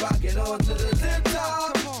came to rock it on to the tip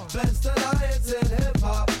top. Best alliance in hip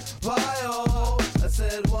hop. Why oh? I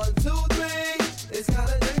said 1, 2, 3. It's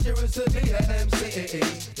kinda dangerous to be an MC.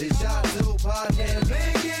 It's shot Tupac and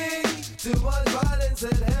Biggie. Too much violence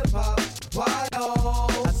in hip hop. Why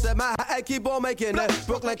oh? I said my head keep on making it.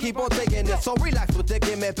 Brooklyn keep on taking it. So relax with the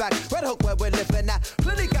give me back. Red Hook where we're living at.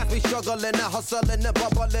 Plenty got me struggling, hustling and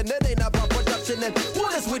bubbling. It ain't about production and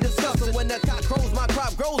what is we discussing? When the cock crows, my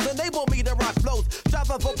crop grows and they want me to rock flows.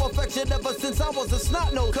 Striving for perfection ever since I was a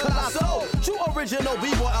snot nose. Colossal, true original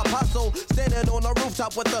B-boy apostle. Standing on the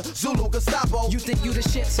rooftop with the Zulu Gestapo. You think you the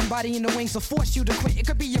shit, somebody in the wings will force you to quit. It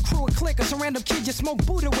could be your crew, a clique, or some random kid you smoke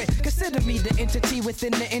Buddha with. Consider me the entity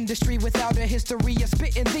within the industry without a history of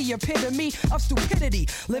spitting the epitome of stupidity.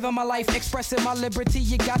 Living my life, expressing my liberty.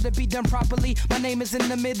 You gotta be done properly. My name is in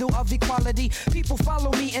the middle of equality. People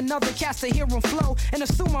follow me and other cats to hear them flow and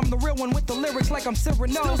assume I'm the real one with the lyrics like I'm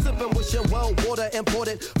Cyrano. Still sipping with your well water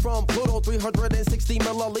imported from Pluto. 360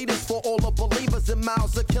 milliliters for all the believers in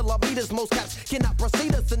miles of kilometers. Most cats cannot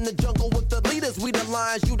proceed us in the jungle with the leaders. We the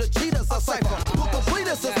lions, you the cheaters. A cipher who complete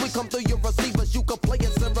us as we come through your receivers. You can play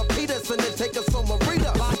us and repeat us and then take us on a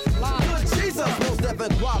reader. Good Jesus, most never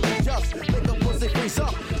quality. Just make a pussy freeze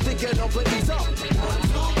up. Thinking of it, ease up. 1,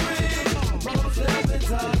 2, 3. Most never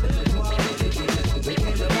quality. We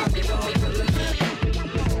came to rock it on to the tip.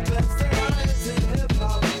 Best alliance in hip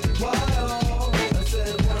hop. Why oh? I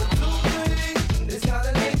said 1, 2, 3. It's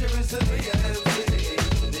kinda dangerous to be an MC.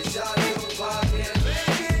 This shot Tupac and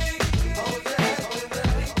Biggie. Hold your head with the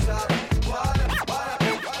heat top. Why?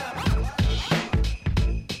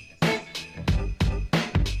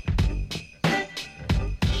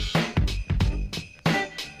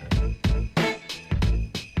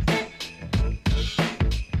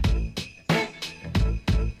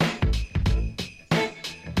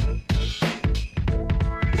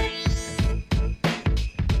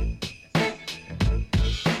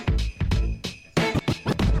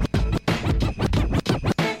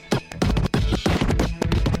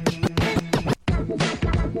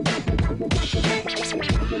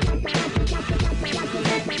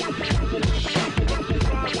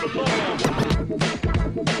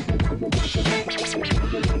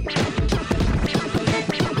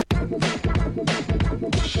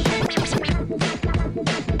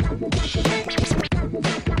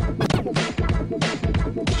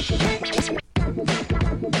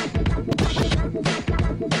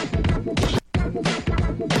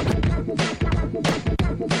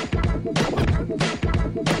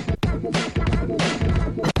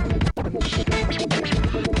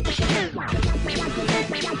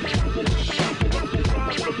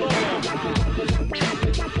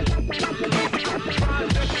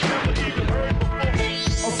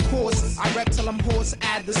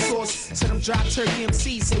 Drop turkey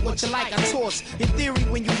MCs, say what you like, I toss. In theory,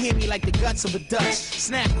 when you hear me like the guts of a Dutch,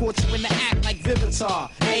 snap caught you in the act like Vivitar.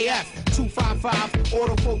 AF 255,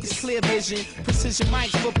 autofocus, clear vision, precision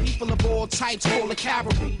mics for people of all types, call the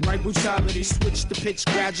cavalry. Right brutality, switch the pitch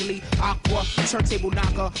gradually. Aqua, turntable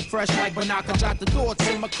knocker, fresh like Banaka. Jot the thoughts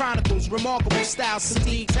in my chronicles, remarkable style,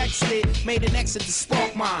 fatigue, texted, made an exit to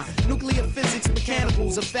spark mine. Nuclear physics,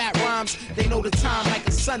 mechanicals, of fat rhymes, they know the time like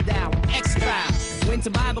a sundown. X-Files. Went to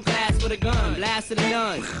Bible class with a gun, blasted a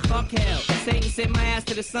nun. Fuck hell, Satan sent my ass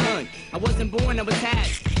to the sun. I wasn't born, I was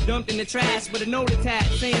hatched, dumped in the trash with a note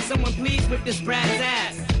attached, saying someone please whip this brat's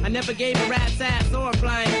ass. I never gave a rat's ass or a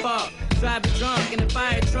flying fuck. Driving drunk in a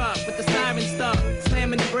fire truck with the siren stuck.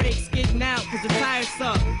 Slamming the brakes, getting out cause the tires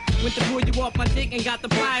suck. Went to pull you off my dick and got the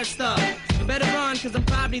pliers stuck. You better run cause I'm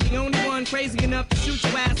probably the only one crazy enough to shoot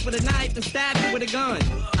your ass with a knife and stab you with a gun.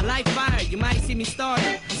 I like fire, you might see me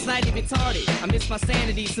started. I'm slightly retarded, I miss my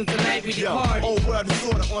sanity since the night we departed. Old world is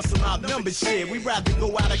sorta on some outnumbered shit. We rather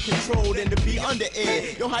go out of control than to be under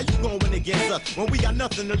air. Yo, how you gon' win against us when we got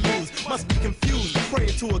nothing to lose? Must be confused,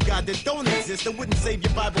 praying to a God that don't exist. That wouldn't save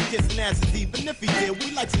your Bible kissing asses even if he did.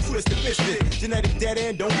 We like some twisted misfit. Genetic dead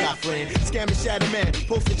end, don't got friend. Scamming shadow man,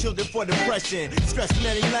 posting children for depression. Stressing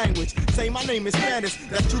any language, say my name is Spanish.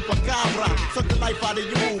 That's chupacabra. Suck the life out of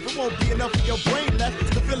your move. It won't be enough of your brain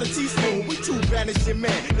left to fill a teaspoon. We too vanishing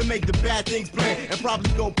men to make the bad things blend and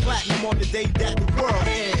probably go platinum on the day that the world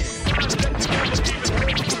ends.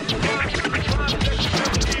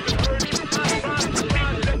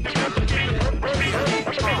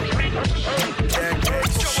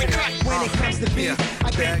 When it comes to beat, I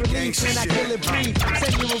I get relief when I kill it breathe.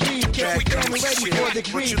 Send you a read, get your family ready for the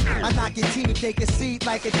grief. I knock your teeth, take a seat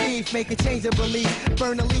like a thief, make a change of belief.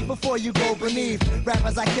 Burn a leaf before you go beneath.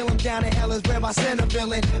 Rappers, I kill them down in hell is where I send a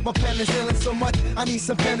villain. My penicillin so much, I need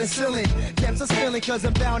some penicillin. Camps are spilling cause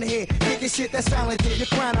I'm down here. Kicking shit that's talented. Your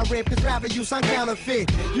crown I rip cause rapper use on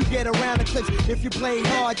counterfeit. You get around the clips if you play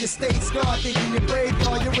hard. You stay scarred thinking you're brave,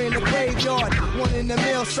 y'all. You're in the graveyard. One in the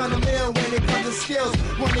mill, son of mill when it comes to skills.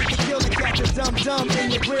 One nigga kill the catch a dumb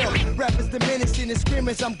in your grill. Rappers diminishing the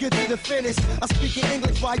scrimmage, I'm good to the finish. I speak in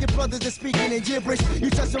English while your brothers are speaking in gibberish. You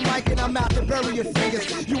touch a mic and I'm out to bury your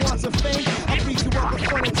fingers. You want some fame? I'll beat you up in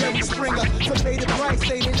front of Jerry Springer. So pay the price,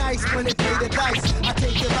 say the nice when they play the dice. I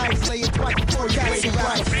take your life, slay it twice before you pay the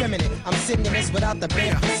right. Feminine, I'm sitting in this without the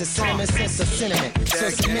benefits of cinnamon, sense of cinnamon. So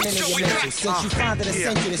it's a minute in your mental. Since you find that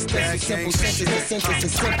essential, it's stencil, simple sentence, the sentence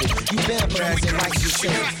is simple. You've been abusing like you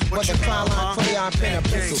sentence. What the fine line, crayon, pen, or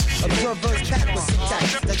pencil. Observe verse backwards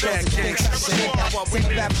syntax. That goes against action impact. Sing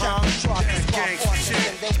rap down, sharp, spark, force,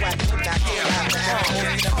 and then whack, back,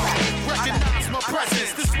 recognize my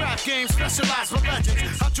presence. This rap game specialized for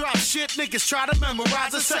legends. I drop shit, niggas try to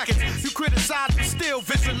memorize in seconds. You criticize but still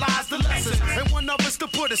visualize the lessons. And one of us to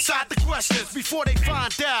put aside the questions before they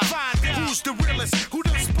find out who's the realest, who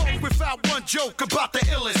done spoke without one joke about the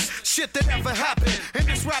illest shit that ever happened. And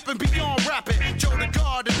this rapping beyond rapping. Joe the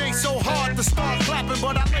God, it ain't so hard to start clapping,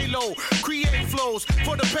 but I lay low, create flows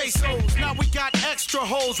for the pesos. Now we got extra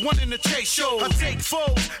hoes, one in the chase shows. I take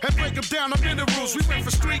foes and break them down to minerals. We went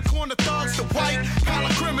from street corner thugs to white collar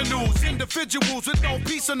criminals, individuals with no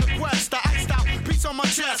peace on the quest. I iced out peace on my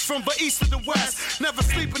chest from the east to the west. Never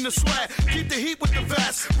sleep in the sweat, keep the heat with the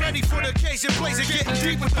vest. Ready for the occasion, blazing, getting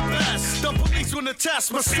deep with the best. The police wanna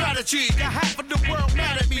test my strategy. Got half of the world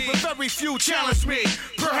mad at me, but very few challenge me.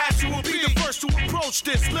 Perhaps you will be the first to approach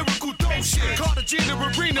this lyrical dope shit. Cartagena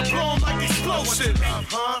arena blow 'em like explosive.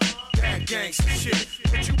 Huh? That gangsta shit.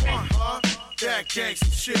 What you want, huh? That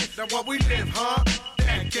gangsta shit. Now what we live, huh?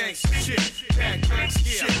 That gangsta shit. That gangsta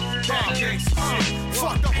shit. That gangsta shit.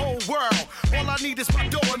 Fuck the whole world. All I need is my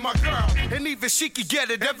dough and my girl. And even she can get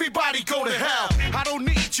it. Everybody go to hell. I don't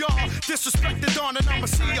need y'all. Disrespect the dawn and I'ma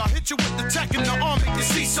see y'all. Hit you with the tech in the arm, make you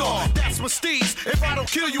seesaw. That's my steez. If I don't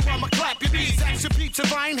kill you, I'ma clap your knees. Action peeps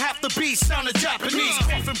if I ain't half the beast. Sounding Japanese.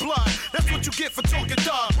 Coughing blood. That's what you get for talking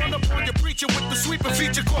dog. Run up on your preacher with the sweeper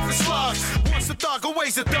feature coughing slugs. Once a thug,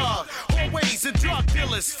 always a dog. Always in drug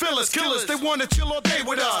dealers, fillers, killers. They wanna chill all day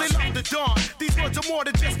with us. They love the dawn. These words are more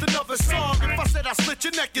than just another song. If I said I slit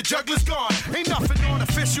your neck, your juggler's gone. Ain't nothing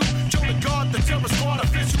artificial. Joe the God, the terror squad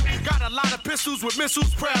official. Got a lot of pistols with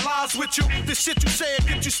missiles, prayer lives with you. The shit you say it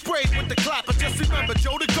get you sprayed with the clapper. Just remember,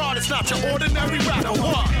 Joe the God is not your ordinary rapper.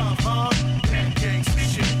 What? That gangsta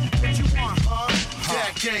shit. What you want, huh?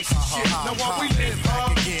 That gangsta shit. Now what we live, huh?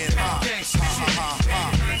 That gangsta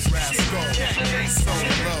shit. Rascal,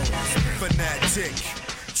 Solo, Fanatic.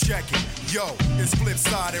 Check it, yo, it's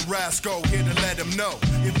Flipside and Rasco here to let them know.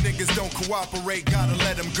 If niggas don't cooperate, gotta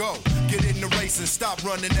let them go. Get in the race and stop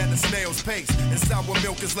running at a snail's pace. And sour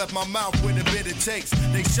milk has left my mouth with a bitter taste.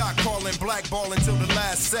 They shot calling, blackballing till the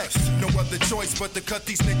last sex. No other choice but to cut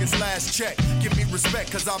these niggas last check. Give me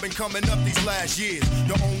respect, cause I've been coming up these last years.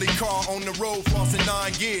 The only car on the road flossing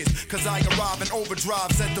 9 years. Cause I arrive in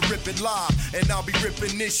overdrive, set to rip it live. And I'll be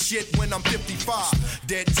ripping this shit when I'm 55.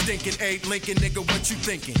 Dead and stinking, Abe Lincoln, nigga, what you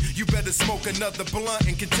thinking? You better smoke another blunt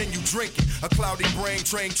and continue drinking. A cloudy brain,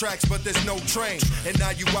 train tracks, but there's no train. And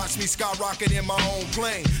now you watch me skyrocket in my own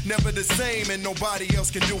plane. Never the same and nobody else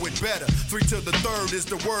can do it better. 3 to the 3rd is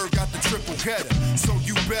the word, got the triple header. So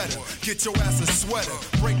you better get your ass a sweater.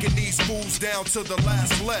 Breaking these fools down to the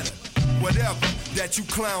last letter. Whatever that you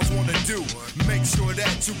clowns wanna do, make sure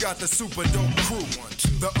that you got the super dope crew.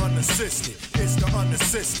 The unassisted, it's the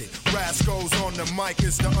unassisted. Rascals on the mic,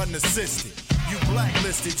 it's the unassisted. You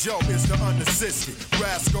blacklisted, yo, it's the unassisted.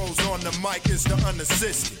 Rascals on the mic, it's the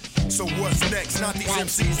unassisted. So what's next? Not these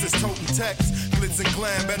MCs that's toting text. Glitz and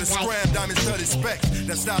glam, better scram, diamond studded specs.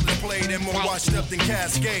 That style is played and more washed up than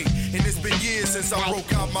Cascade. And it's been years since I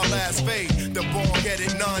broke out my last fade. The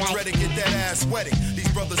ball-headed, non-dreaded, get that ass wetted. These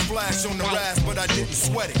brothers flash on the rise, but I didn't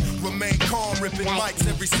sweat it. Remain calm, ripping mics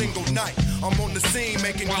every single night. I'm on the scene,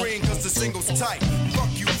 making green cause the single's tight. Fuck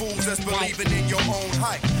you fools that's believing in your own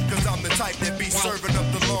hype. Cause I'm the type that be serving up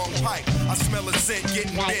the long pipe. I smell a scent,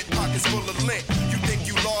 getting bit, pockets full of lint. You think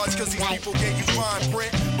you large cause these people gave you fine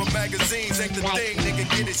print. But magazines ain't the thing, nigga,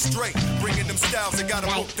 get it straight. Bringing them styles that got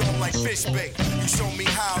them hooked on like fish bait. You show me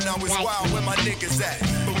how, now it's wild where my niggas at.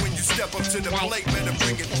 But when you step up to the plate, better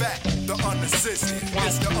bring it back. The unassisted,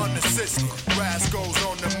 it's the unassisted. Rascals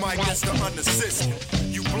on the mic, it's the unassisted.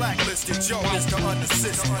 You blacklisted, yo, it's the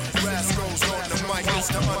unassisted. Rascals on the mic, it's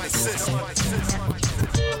the unassisted.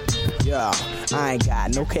 Yeah, I ain't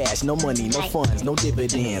got no cash, no money, no funds, no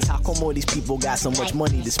dividends. How come all these people got so much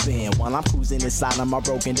money to spend? While I'm cruising inside of my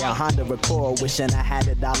broken down Honda Accord, wishing I had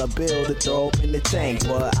 $1 bill to throw up in the tank.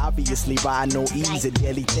 But obviously by no ease a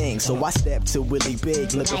daily thing. So I stepped to Willie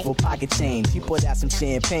Big looking for pocket change. He put out some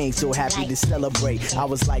champagne, so happy to celebrate. I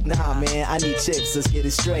was like, nah man, I need chips, let's get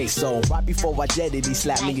it straight. So right before I jetted, he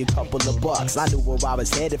slapped me a couple of bucks. I knew where I was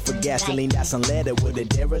headed for gasoline, that's unleaded. Would a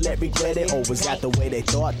derelict regret it, or was that the way they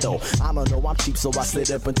thought though? I don't know, I'm cheap, so I slid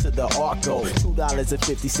up into the Arco.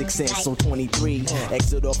 $2.56 on 23.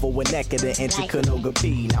 Exit off of Winnetka to enter Canoga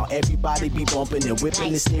P. Now everybody be bumping and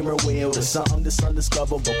whipping the steering wheel. There's something that's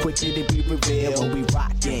undiscovered, but quickly to be revealed. When we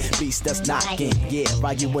rockin', beats that's knockin'. Yeah,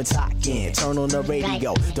 right, you and talkin'. Turn on the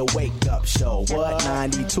radio, the wake up show. What?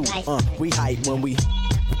 92, we hype when we...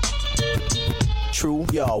 True,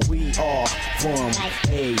 yo, we are from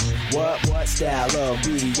a what style of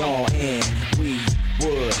we on, and we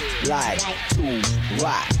would like to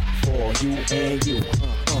rock for you and you.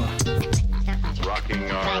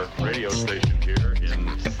 Rocking our radio station here in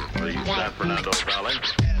the San Fernando Valley.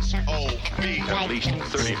 At least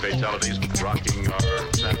 30 fatalities rocking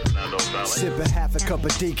our San Fernando Valley. Sipping half a cup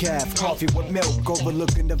of decaf, coffee with milk,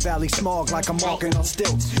 overlooking the valley smog like I'm walking on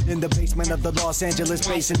stilts. In the basement of the Los Angeles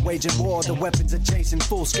basin, waging war. The weapons are chasing,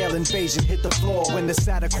 full-scale invasion hit the floor. When the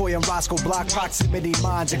Satakoy and Roscoe block proximity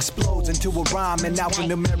mines explodes into a rhyme and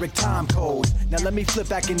alphanumeric time codes. Now let me flip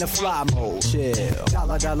back into fly mode. Chill.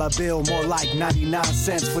 Dollar bill, more like 99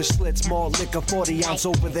 cents for Schlitz. More liquor, 40 ounce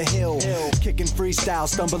over the hill. Kicking freestyle,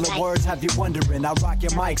 stumbling words, have you wondering. I rock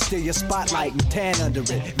your mic, steal your spotlight and tan under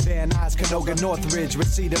it. Van Nuys, Canoga, Northridge,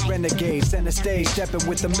 receipt of renegades. Center stage, stepping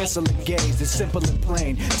with the missile and gaze. It's simple and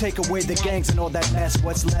plain. Take away the gangs and all that mess.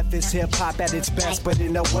 What's left is hip hop at its best, but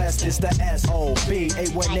in the West it's the SOB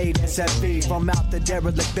 818 SFB. From out the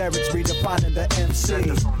derelict barracks, redefining the MC. Set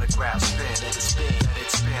this on the ground, spin, let it spin, let it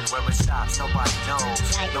spin. Where it stops, nobody knows.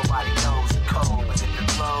 Nobody knows the code, but if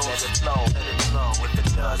it flows, let it flow, let it flow. If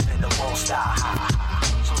it does, then it won't stop.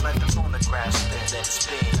 So let the phonograph spin, let it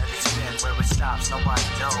spin, let it spin. Where it stops, nobody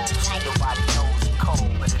knows. Nobody knows the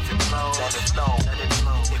code, but if it flows, let it flow, let it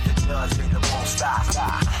flow. If it does, then it won't stop.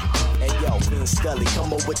 Hey yo, Vin Scully,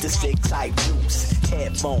 come up with the sick type juice.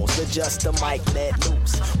 Headphones, adjust the mic, let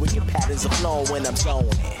loose. Wicked patterns of flow when I'm zoning.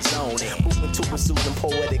 Moving to pursuit and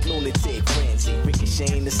poetic lunatic frenzy.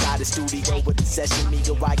 Ricocheting inside the studio with the session. Me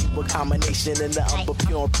and Rocky with combination and the upper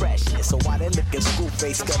pure impression. So why they looking screw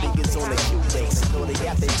face, Scully gets on the Q-base. I know they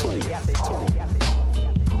got their tool.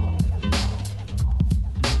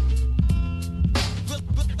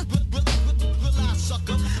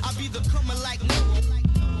 I'll be the comer like no.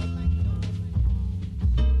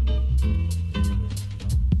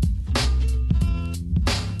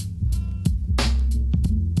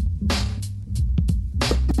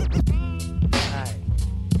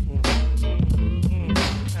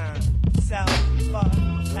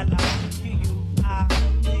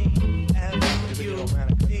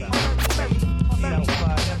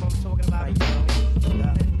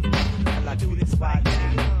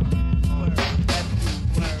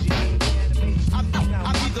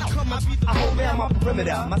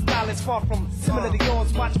 My style is far from similar to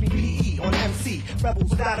yours. Watch me PE on MC. Rebels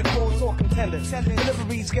without a cause or contenders.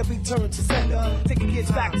 Deliveries get returned to sender. Taking kids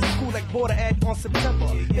back to school like Border Ed on September.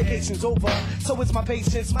 Vacation's over, so is my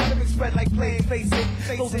patience. My lyrics spread like plague, face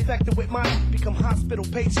it. Those infected with mine become hospital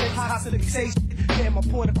patients. Hostility say shit. Get my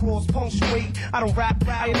point across, punctuate. I don't rap,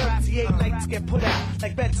 I enunciate like to get put out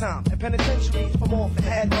like bedtime. And penitentiaries from off the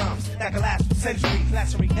head rhymes that can last for centuries.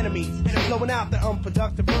 Lacerate enemies. Blowing out the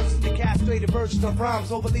unproductive verses. The castrated versions of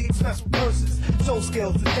rhymes overly expressed with verses. Soul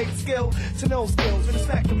skills, it takes skill to know skills.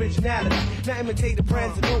 Respect originality. Now imitate the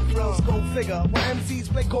brands and no frills. Go figure. While MCs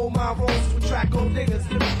play gold mine roles with track gold diggers.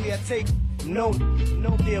 Lyrically I take no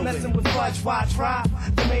deal. Messing with fudge, why try?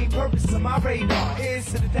 The main purpose of my radar is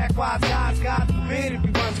to detect wise guys. God forbid if he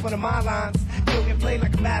runs one of my lines. He'll get played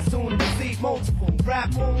like a bassoon and receive multiple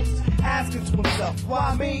rap wounds. Asking to himself,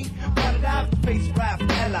 why me? Why did I have to face rap?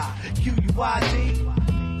 L-I-Q-U-I-D?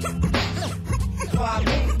 Why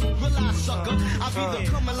me? Realize, sucker, I'll be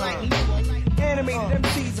the comer like no. Animated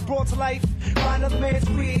MCs are brought to life by another man's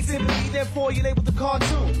creativity, therefore you're labeled the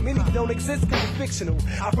cartoon. Many don't exist because it's fictional.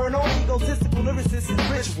 I burn all egotistical lyricists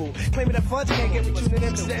as ritual. Claiming that fudge can't get me tuning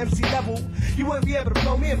into the MC level. You wouldn't be able to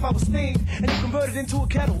blow me if I was Sting and you converted into a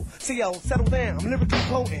kettle. So yo, settle down, I'm lyrically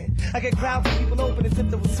potent. I get crowds of people open as if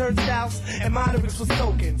there was turnstiles and my lyrics was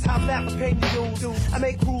tokens. How's that for paying your dues? I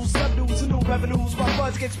make rules, subdues, and new revenues while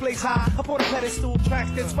fudge gets placed high up on a pedestal.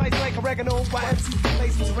 Tracks get spiced like oregano while MCs get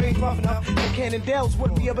placed into range rough enough that Cannondales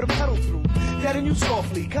wouldn't be able to pedal through. Deading you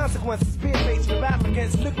softly, consequences being faced with battle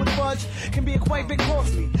against liquid fudge can be a quite big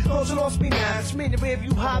costly. Those who lost me now, it's me in the rear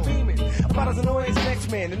view high beaming. About as annoying as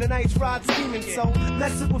next man in the night's ride scheming. So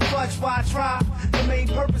messing with fudge, why try? The main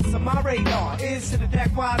purpose of my radar is to the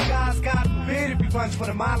deck wise guys. God forbid if you punch one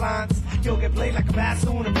of my lines, you'll get played like a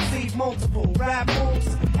bassoon and receive multiple rap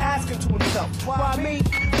moves. Asking to himself, why me?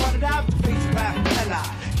 Why did I have to face rap?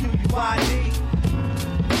 L-I-Q-U-I-D.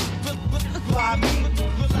 Why me?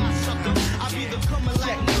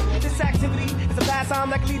 This activity is a pastime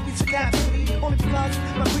that can lead me to captivity. Only because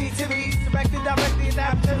my creativity is directed directly at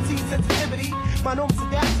adaptive sensitivity. My normal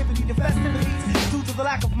adaptivity to festivities due to the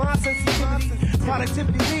lack of my sensitivity.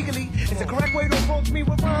 Productivity legally is the correct way to approach me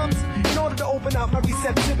with rhymes in order to open up my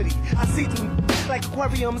receptivity. I see through like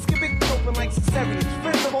aquariums, give it open like cesareans.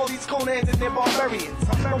 Friends of all these Conans and their barbarians.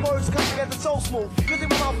 My words come together so smooth, using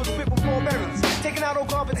my mouth for spit with berries. Taking out old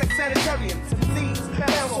garbage like sanitarians. Disease,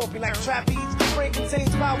 bounce off me like trapeze. Brain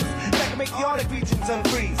contains powers that can make the Arctic regions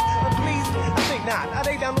unfreeze. But please, I think not. I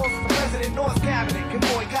lay down laws for the president, North cabinet can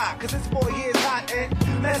boycott. Cause this boy here is hot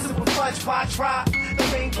and messing with fudge, why try? The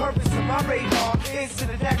main purpose of my radar is to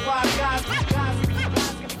the deck wise guys.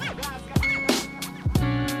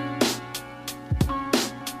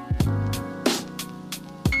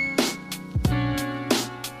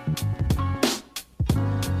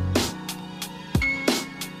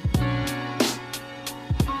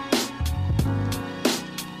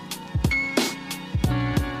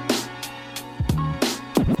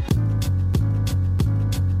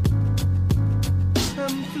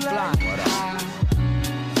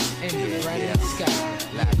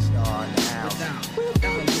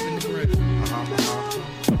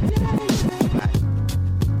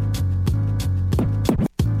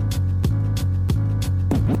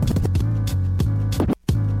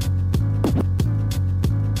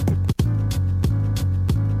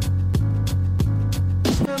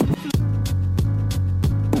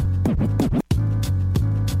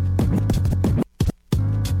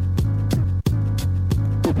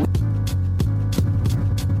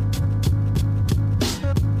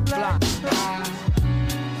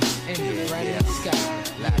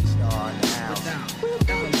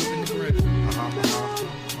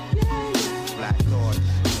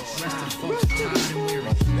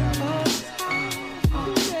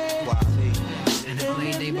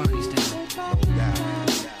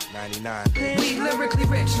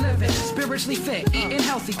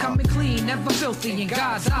 In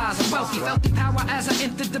God's eyes, I'm wealthy, wealthy power as I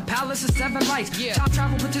entered the palace of seven lights. Time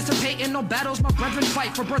travel, participate in no battles. My brethren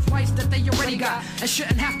fight for birthrights that they already got and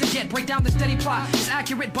shouldn't have to get. Break down the steady plot. It's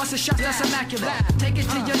accurate, bust a shot that's immaculate. Take it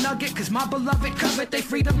to your nugget, cause my beloved covet. They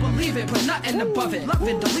freedom, believe it, put nothing above it. Love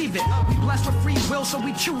it, believe it. We blessed with free will, so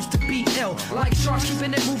we choose to be ill. Like sharks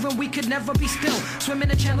keeping it moving, we could never be still. Swimming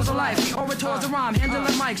in channels of life, the orators of rhyme,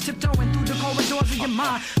 handling mics, tiptoeing through the corridors of your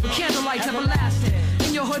mind. With candlelights everlasting.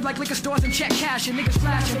 In your hood like liquor stores and check cash and niggas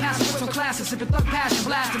flashing, passing with some classes, sipping thug passion,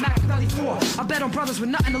 blasting Machiavelli 4. I bet on brothers with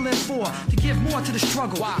nothing to live for, to give more to the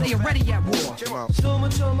struggle. They already at war. So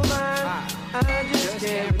much on my mind, I just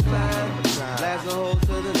can't recline. Blast the hole to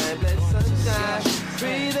the night, let sunshine.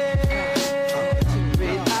 Breathe in,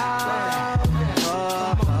 breathe out.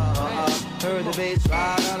 Heard the bass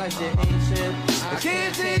ride like shit ancient. I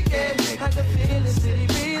can't take it, I can feel the city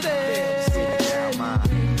breathing.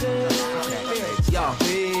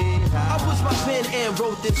 I pushed my pen and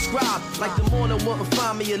wrote this scribe. Like the morning wouldn't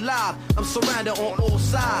find me alive. I'm surrounded on all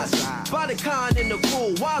sides by the kind and the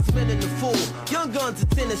cool, wise men and the fool. Young guns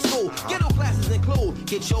attending school. Ghetto classes include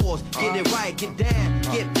get yours, get it right, get down,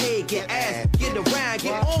 get paid, get ass, get around,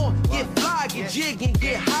 get on, get fly, get jig and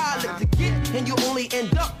get high. Let the get and you only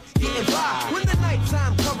end up getting by. When the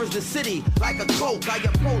nighttime covers the city like a cloak, I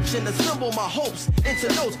approach and assemble my hopes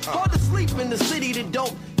into notes. Hard to sleep in the city that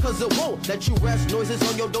don't, cause it won't let you rest. Noises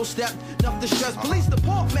on your doorstep, enough to stress. Police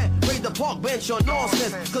department, raid the park bench on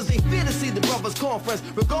nonsense, cause they fear to see the brothers conference.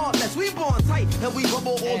 Regardless, we born tight and we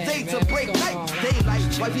bubble all day to break night.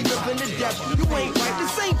 Daylight, wifey living to death. You ain't right.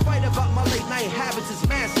 This ain't fight about my late night habits. It's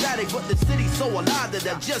man static, but the city's so alive that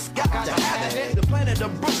I just got to have it. The planet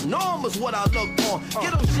of Brook Norm is what I look on.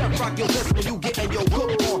 Get on chef, rock your best when you getting your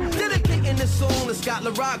cook on. Dedicating writing this song to Scott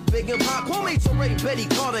LaRock, Big and Pop. Homies to Ray, Betty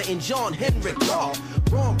Carter, and John Henrik Clark.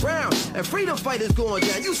 Ron Brown and freedom fighters going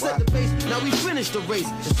down. You set the pace, now we finished the race.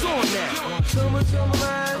 It's on now. Summer,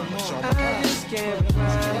 I just can't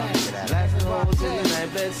reply. Life and holes in the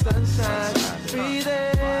night, bed sunshine. Breathe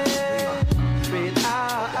in, breathe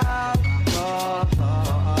out.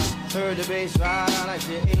 Heard the bass ride like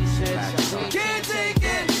the ancient. Can't take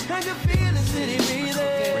it, I can feel the city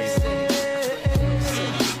breathing.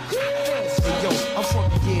 I'm from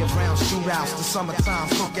the year-round shootouts, the summertime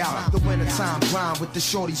cookout, the wintertime grind with the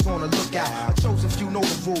shorties on the lookout. I chose a few know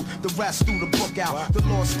the rule, the rest threw the book out. The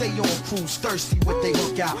Lord stay on cruise, thirsty what they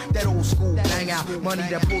hook out. That old school bang out, money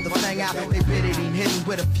that pulled the fang out. They bid it, hit him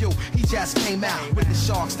with a few. He just came out with the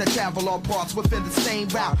sharks that travel all parts within the same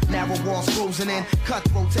route. Narrow walls closing in,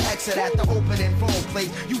 cutthroat to exit at the opening. Wrong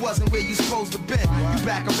place, you wasn't where you supposed to been. You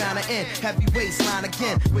back around the end, heavy waistline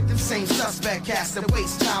again with them same suspect cast that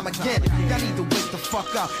waste time again. Y'all need to wake the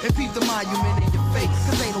fuck up and peep the monument in your face,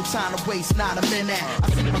 cause ain't no time to waste, not a minute. I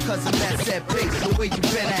see my cousin Matt said, "Base, where you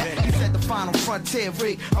been at?" You said the final frontier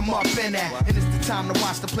rig, I'm up in that. And it's the time to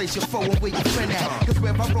watch the place you're forward where you been at. Cause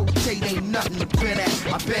where I rotate ain't nothing to grin at.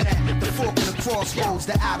 I've been at the fork of the crossroads,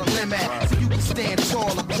 the outer limit. So you can stand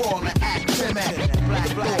tall or crawl and act timid.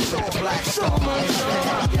 Black star.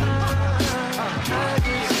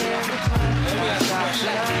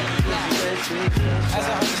 As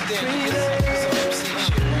I understand it, some MC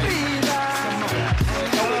shit,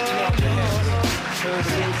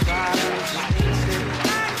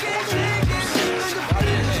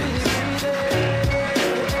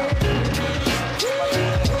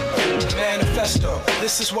 Manifesto,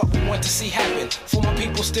 this is what we want to see happen. For my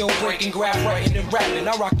people still breaking, grab, writing, and rapping.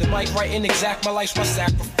 I rock the mic, writing exact, my life's my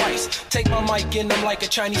sacrifice. Take my mic in, I'm like a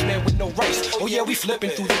Chinese man with no rice. Oh yeah, we flipping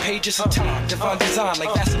through the pages of time. Divine design,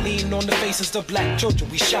 like Vaseline on the faces of black children,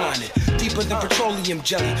 we shining. Deeper than petroleum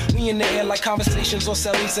jelly. We in the air like conversations on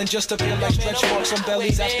cellies, and just appear like stretch marks on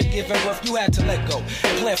bellies. After giving birth, you had to let go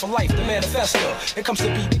and plan for life, the manifesto. It comes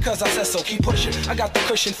to be because I said so, keep pushing. I got the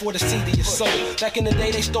cushion for the seed of your soul. Back in the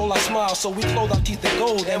day, they stole our smile, so we clothe our teeth in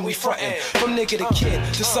gold and we frontin'. From nigga to kid,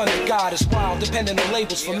 to son to God is wild, depending on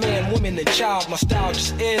labels for man, woman, and child. My style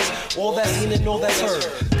just is all that's seen and all that's heard.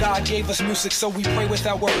 God gave us music, so we pray with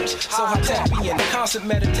our words. So I tap me in constant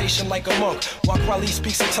meditation like a monk, while Kweli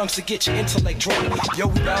speaks in tongues to get your intellect drunk. Yo,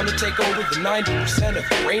 we bound to take over the 90% of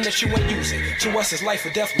the brain that you ain't using. To us, it's life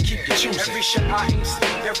or death, we keep you choosing. Every shot I ain't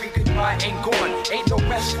sleep, every goodbye ain't gone. Ain't no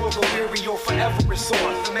rest for the weary or forever is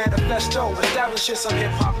on. The manifesto establishes some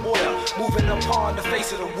hip-hop order, moving upon the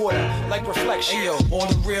face of the water like reflection. Hey, yo, all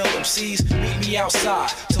the real MCs, meet me outside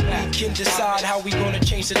so we can decide how we gonna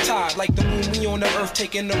change the tide. Like the moon, we on the earth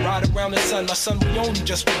taking a ride around the sun. My son, we only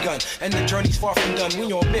just begun, and the journey's far from done.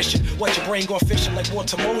 We on mission. What, your brain going fishing like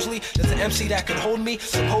Walter Mosley? There's an MC that could hold me.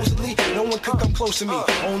 Supposedly, no one could come close to me.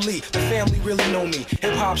 Only the family really know me.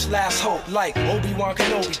 Hip-hop's last hope, like Obi-Wan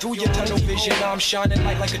Kenobi. Through your tunnel vision, I'm shining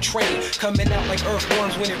like a train, coming out like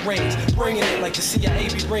earthworms when it rains. Bringing it like the CIA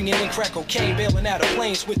be bringing in crack cocaine, bailing out of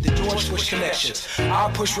planes with the George Bush connections. I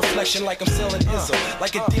push reflection like I'm selling ism,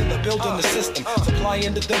 like a dealer building the system,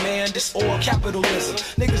 supplying the demand. It's all capitalism.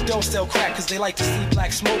 Niggas don't sell crack cause they like to see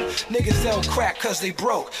black smoke. Niggas sell crack cause they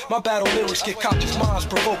broke. My battle lyrics get conscious minds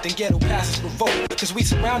provoked and ghetto passes revoked. Cause we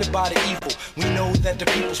surrounded by the evil. We know that the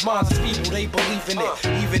people's minds is feeble. They believe in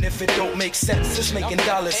it, even if it don't make sense. It's making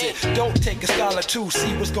dollars it. Don't take a scholar to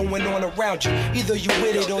see what's going on around you. Either you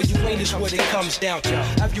with it or you ain't is what it comes down to.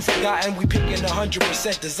 Have you forgotten we picking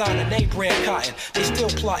 100% designer name brand cotton? They still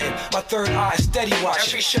plotting. My third eye is steady watching.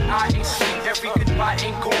 Every shit I ain't sleep, every goodbye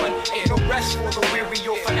ain't gone. Ain't no rest for the weary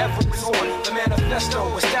or forever is on. The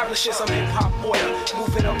manifesto establishes some hip-hop order,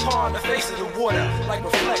 moving upon the face of the water like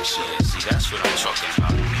reflection. See, that's what I'm talking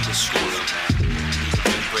about. The school, man.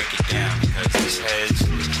 We break it down because these heads,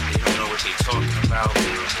 they don't know what they talking about.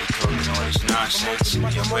 They talking all this nonsense.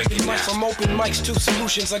 You break it down. From open mics to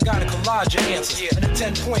solutions, I got a collage of answers. And a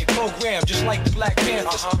 10-point program, just like the Black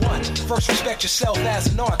Panthers. 1. First, respect yourself as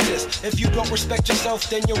an artist. If you don't respect yourself,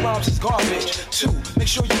 then your rhymes is garbage. 2. Make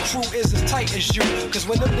sure your crew is as tight as you. Cause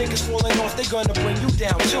when them niggas falling off, they gonna bring you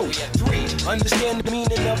down too. 3. Understand the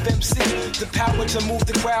meaning of MC. The power to move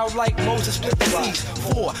the crowd like Moses split the seas.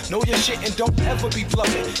 4. Know your shit and don't ever be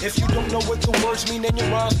bluffing. If you don't know what the words mean, then your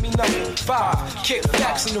rhymes mean nothing. 5. Kick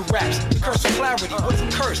facts in the raps. The curse of clarity. What's a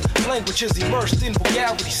curse? Language is immersed in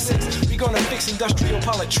vulgarity. 6. We gonna fix industrial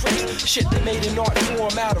politics. Shit they made an art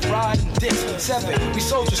form out of riding dicks. 7. We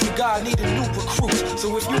soldiers for God needing new recruits.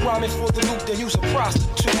 So if you rhyming for the loot, then you's a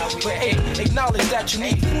prostitute. But 8, acknowledge that you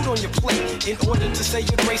need food on your plate. In order to say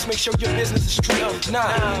your grace, make sure your business is straight.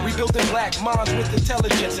 9, we building black minds with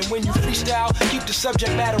intelligence. And when you freestyle, keep the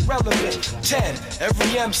subject matter relevant. 10,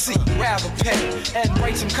 every MC grab a pen and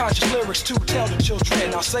write some conscious lyrics to tell the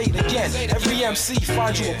children. I'll say it again, every MC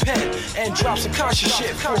find you a pen and drop some conscious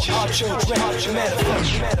shit for our children.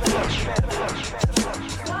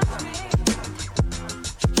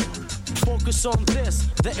 Focus on this,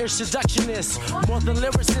 the introductionist. More than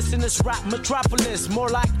lyricist in this rap metropolis. More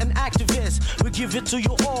like an activist, we give it to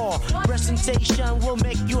you all. Presentation will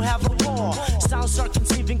make you have a ball. Sounds are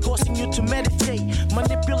conceiving, causing you to meditate.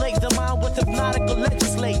 Manipulate the mind with hypnotical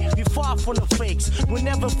legislate. We far from the fakes, we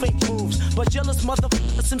never fake moves. But jealous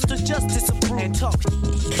motherfucker seems to just disapprove and talk.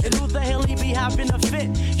 And who the hell he be having a fit?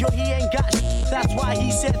 Yo, he ain't got shit, that's why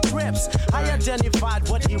he said trips. I identified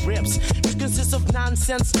what he rips. It consists of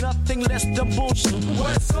nonsense, nothing less than bullshit.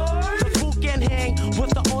 The fool can hang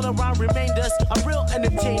with the all around remainders. A real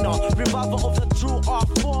entertainer, revival of the true art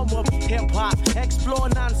form of hip hop. Explore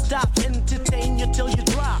non-stop, entertain you till you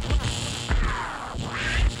drop.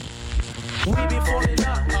 We be falling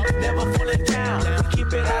up, never falling down. Keep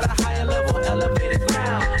it at a higher level, elevated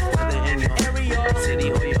ground. Whether in your area,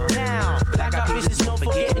 city, or your town. Black out bitches, no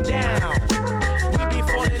forgetting down. We be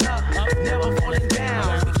falling up, never falling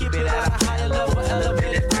down. We keep it at a higher level,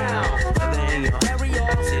 elevated ground. Whether in your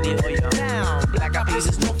area, city, or your town. Black out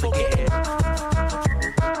bitches, no forgetting.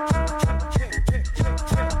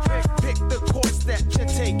 Pick the course that you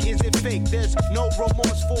take. Is it fake? There's no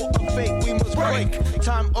remorse for a fake. We must break.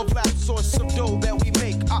 Time of lapse, source of dough that we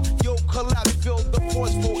make. Yo, collapse, fill the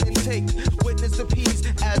forceful intake. Witness the peace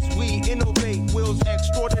as we innovate. Wills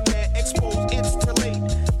extraordinaire, expose, it's too late.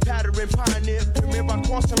 Pattern pioneer, premier by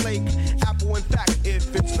Crossing Lake. Apple, in fact,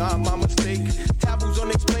 if it's not my mistake. Taboos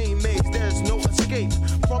unexplained maze, there's no escape.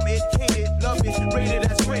 From it, hate it, love it,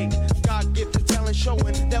 rated as great. God gifted talent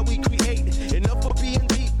showing that we create. Enough of being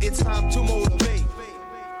deep, it's time to motivate.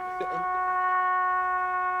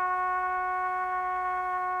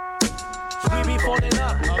 We be falling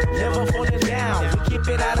up, never falling down. We keep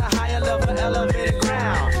it at a higher level, elevated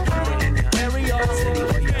ground. Area, city,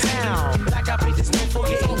 or town. Black out bitches, no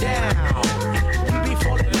forgetting down. We be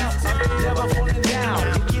falling up, never falling down.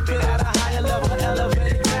 We keep it at a higher level,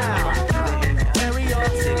 elevated ground. Area,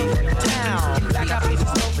 city, or town. Black out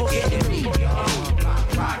bitches, no forgetting down.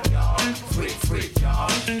 Freak, y'all.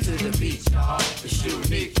 To the beach, y'all. It's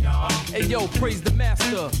unique, y'all. Hey yo, praise the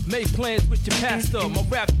master. Make plans with your pastor. My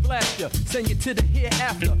rap blaster, send you to the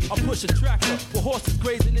hereafter. I push a tractor with horses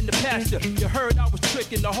grazing in the pasture. You heard I was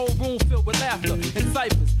tricking the whole room filled with laughter. In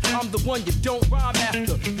ciphers, I'm the one you don't rhyme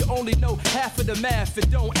after. You only know half of the math, it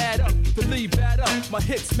don't add up. Believe bad up, my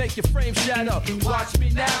hits make your frame shatter. Watch me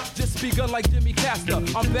now, just begun like Jimmy Castor.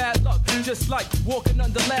 I'm bad luck, just like walking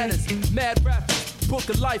under ladders. Mad rappers. Book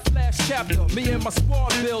of life, last chapter. Me and my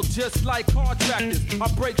squad build just like contractors. I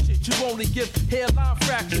break shit, you only give hairline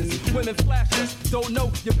fractures. Women flash us, don't know,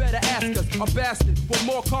 you better ask us. I'm bastard with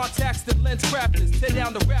more contacts than lens crafters. Tear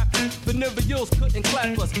down the rappers, the Niveau's couldn't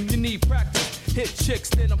clap us. You need practice. Hit chicks,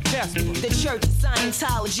 then I'm Casper. The church of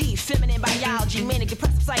Scientology, feminine biology, manic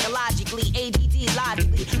depressive psychologically, ADD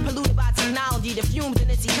logically, polluted by technology, the fumes in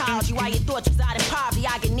its ecology. While you thought you was out in poverty,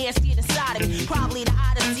 I get nastier inside of me. Probably the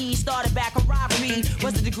Odyssey started back on robbery.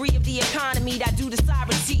 Was the degree of the economy that due to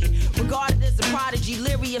sovereignty? Regarded as a prodigy,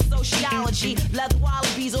 leery of sociology. Leather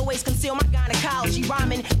wallabies always conceal my gynecology.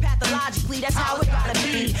 Rhyming pathologically, that's how it gotta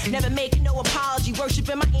be. Never making no apology,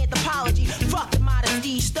 worshiping my anthropology. Fuck the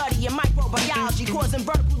modesty, studying microbiology. Causing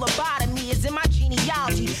vertical lobotomy is in my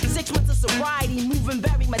genealogy. 6 months of sobriety, moving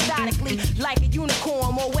very methodically. Like a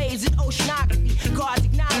unicorn, more waves in oceanography. Guards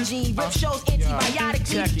acknowledging, rip shows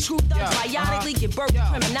antibiotically. Truth does biotically give birth to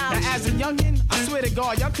criminology. Now as a youngin', I swear to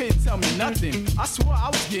God, y'all couldn't tell me nothing. I swore I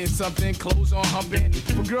was getting something, clothes on humping.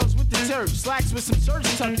 For girls with the church, slacks with some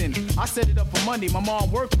shirts tucked in. I set it up for Monday, my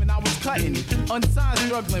mom worked when I was cutting. Unsigned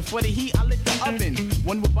struggling, for the heat I lit the oven.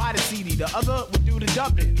 One would buy the CD, the other would do the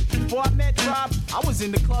dubbing. Before I met Rob, I was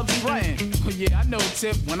in the clubs frontin'. Oh yeah, I know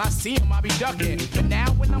Tip, when I see him I be ducking. But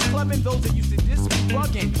now when I'm clubbing, those that used to diss be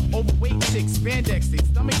bugging. Overweight chicks, spandex, they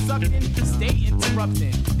stomach sucking, stay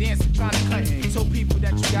interrupting. Dancing, trying to cut in. Told people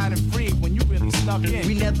that you got them free when you really stuck in.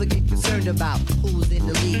 We never get concerned about who's in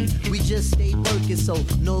the lead. We just stay working so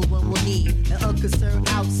no one will need an unconcerned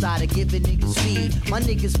outsider giving niggas feed. My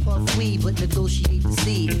niggas puff weed but negotiate the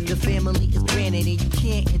seed. The family is granted and you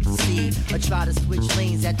can't intercede or try to switch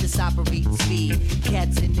lanes at this operating speed.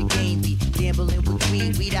 Cats in the game be gambling with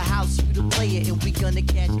greed. We the house, you the player, and we gonna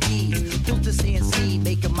catch these. Who's the CNC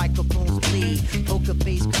making microphones bleed?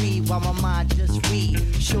 while my mind just read.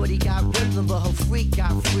 Shorty got rhythm, but her freak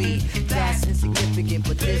got free. That's insignificant,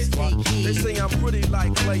 but this take heed. They say I'm pretty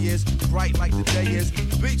like clay is, bright like the day is.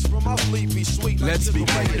 Beats from my sleep be sweet like Let's begin.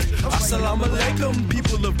 Assalamu alaikum,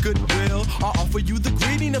 people of goodwill. I offer you the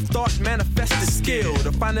greeting of thought, manifested skill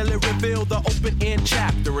to finally reveal the open-end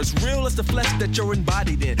chapter, as real as the flesh that you're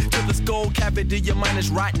embodied in. To the skull cavity your mind is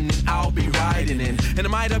writing and I'll be riding in. And it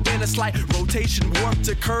might have been a slight rotation warp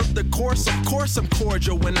to curve the course. Of course I'm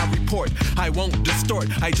cordial when I report. I won't distort,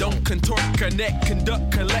 I don't contort, connect,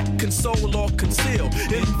 conduct, collect, console, or conceal.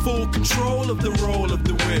 In full control of the role of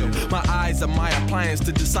the will. My eyes are my appliance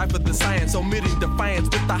to decipher the science, omitting defiance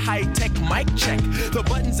with the high-tech mic check. The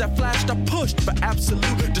buttons that flashed are pushed for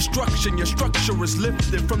absolute destruction. Your structure is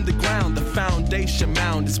lifted from the ground. The foundation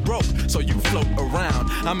mound is broke, so you float around.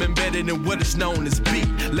 I'm embedded in what is known as beat.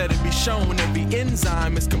 Let it be shown every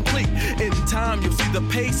enzyme is complete. In time, you'll see the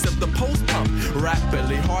pace of the post pump.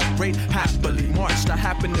 Rapidly, heart rate happily marched. I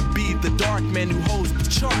happen to be the dark man who holds the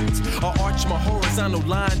charts. I arch my horizontal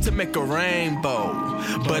line to make a rainbow,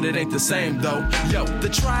 but it ain't the same though. Yo, the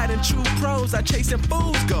tried and true pros are chasing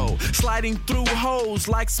fools go, sliding through holes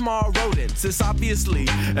like small rodents. It's obviously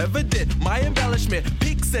evident my embellishment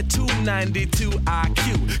peaks at 292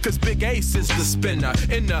 IQ, cause Big Ace is the spinner,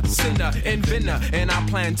 inner sinner, inventor, and I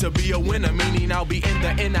plan to be a winner, meaning I'll be in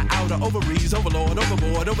the inner, outer ovaries, overlord,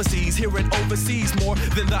 overboard, overseas, here and overseas, more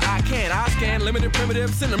than the I can. I scan limited,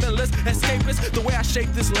 primitive, sentimentalist, escapist. The way I shape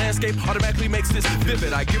this landscape automatically makes this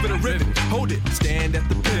vivid. I give it a rivet, hold it, stand at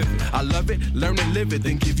the pivot. I love it, learn and live it,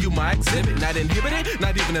 then give you my exhibit. Not inhibited,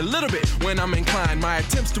 not even a little bit. When I'm inclined, my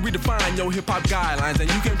attempts to redefine your hip-hop guidelines, and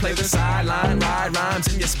you can play the sideline, ride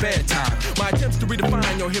rhymes in your spare time. My attempts to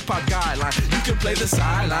redefine your hip-hop guideline, you can play the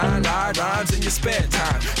sideline, ride rhymes in your spare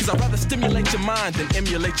time. Cause I'd rather stimulate your mind than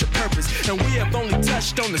emulate your purpose, and we have only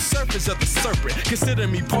touched on the surface of the serpent. Consider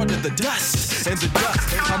me part of the dust, and the dust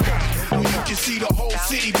I'm on. You can see the whole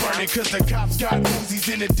city burning, cause the cops got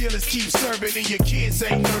Uzis and the dealers keep serving, and your kids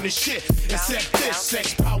ain't learning shit except this,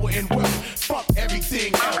 sex, power, and wealth. Fuck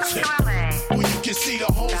everything else. Well, you can see the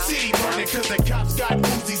whole city burning, cause the cops got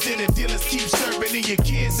Uzis and the dealers keep serving, and your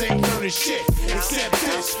kids ain't learning shit except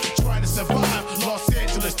this, trying to survive Los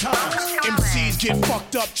Angeles times. MCs get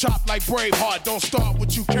fucked up, chopped like Braveheart. Don't start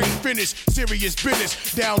what you can't finish. Serious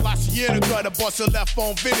business. Down La Cienega, the bus left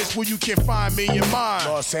on Venice, where you can find me in mine.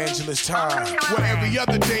 Los Angeles time. Where every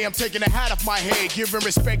other day I'm taking a hat off my head, giving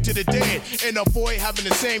respect to the dead, and avoid having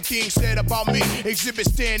the same thing said about me. Exhibit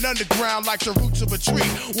stand underground like the roots of a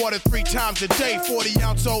tree. Water 3 times a day, 40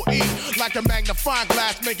 ounce OE. Like a magnifying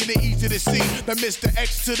glass, making it easy to see. The Mr.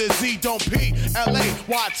 X to the Z, don't P. LA,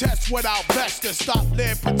 why test without best to stop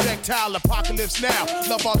lead projectile apocalypse now.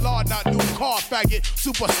 Love our Lord, not new car, faggot.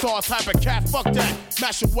 Superstar type of cat, fuck that.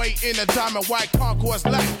 Mash your weight in a diamond white concourse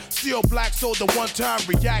lack. Still black, so the one time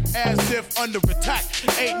react as if under attack.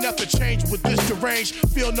 Ain't nothing changed with this deranged.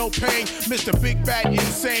 Feel no pain. Mr. Big Bad,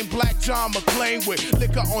 insane Black John McClane with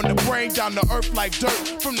liquor on the brain, down to earth like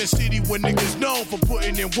dirt. From the city where niggas known for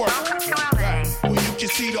putting in work. Well, you can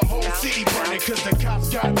see the whole city burning, cause the cops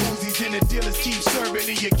got Uzis and the dealers keep serving,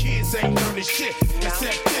 and your kids ain't learning shit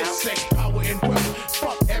except this, sex, power, and wealth.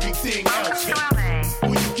 Fuck everything else.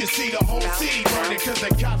 Well, you can see the whole city burning, cause the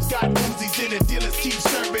cops got Uzis and the dealers keep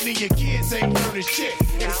serving, and your kids ain't learning shit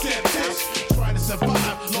except this, trying to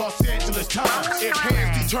survive Los Angeles times. If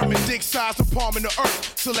hands determine dick size from palming the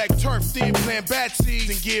earth, select turf, then plant bad seeds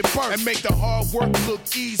and give birth, and make the hard work look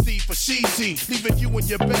easy for cheesy, leaving you and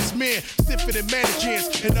your best men stiffer than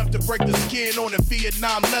mannequins, enough to break the skin on a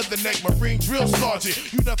Vietnam leatherneck Marine drill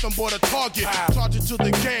sergeant. You nothing but a target, charging to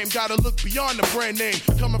the game, gotta look beyond the brand name,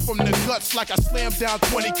 coming from the guts like I slammed down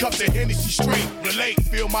 20 cups of Hennessy straight. Relate,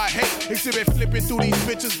 feel my hate, exhibit flipping through these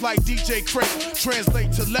bitches like DJ Crate.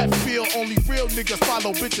 Translate to left field, only real niggas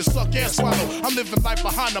follow, bitches suck and swallow. I'm living life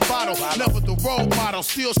behind the bottle, never the role model,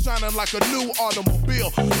 still shining like a new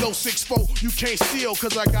automobile. Low 6'4", you can't steal,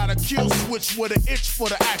 cause I got a kill switch with an itch for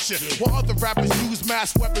the action. While other rappers use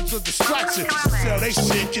mass weapons of distraction, sell they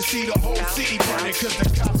shit, you see the whole city burning, cause the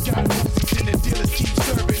cops got Uzis and the dealers keep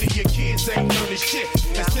serving, and your kids ain't learning shit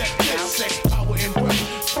except this, sex, power, and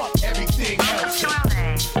wealth. Fuck everything else.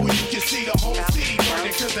 Well, you can see the whole city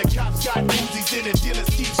burning, cause the cops got Uzis and the dealers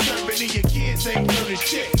keep serving, and your kids ain't learning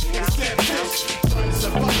shit except this, trying to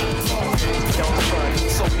survive. Don't run,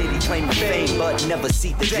 so many claim to fame, but never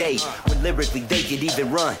see the day when lyrically they could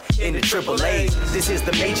even run in the Triple A's. This is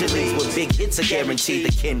the major leagues where big hits are guaranteed.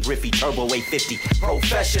 The Ken Griffey Turbo 850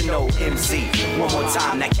 professional MC. One more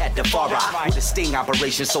time, that cat Defara with a sting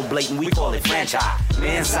operation so blatant we call it franchise.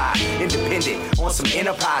 Man-side, independent, on some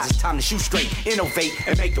enterprise. It's time to shoot straight, innovate,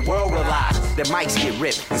 and make the world realize that that mics get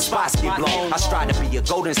ripped and spots get blown. I strive to be a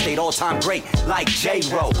Golden State all-time great like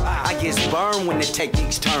J-Ro. I get burned when the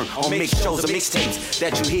techniques turn on mixed shows or mixtapes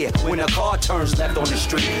that you hear when a car turns left on the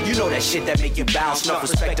street. You know that shit that make you bounce. No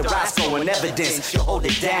respect to Roscoe and evidence. You hold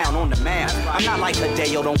it down on the man. I'm not like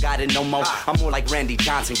Hideo, don't got it no more. I'm more like Randy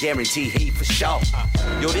Johnson, guarantee he for sure.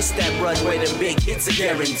 Yo, this that run where the big hits are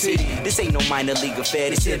guaranteed. This ain't no minor league affair,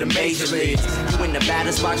 this here the major leagues. You in the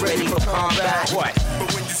batter's box ready for combat. What?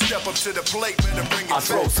 But when you step up to the plate, better bring it I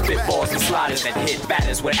throw spitballs and sliders that hit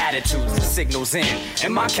batters with attitudes and signals in.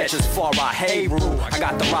 And my catches far out, hey rule. I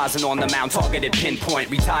got the rising on the mound, targeted pinpoint,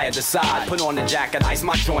 retired the side, put on the jacket, ice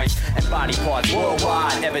my joints and body parts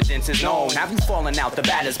worldwide. Evidence is known. Have you fallen out the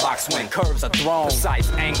batter's box when curves are thrown?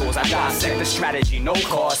 Precise angles, I dissect the strategy, no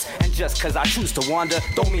cost. And just cause I choose to wander,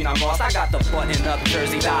 don't mean I'm lost. I got the button up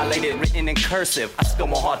jersey dilated, written in cursive. I spill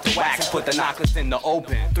my heart to wax, put the knockers in the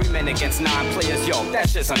open. 3 men against 9 players, yo,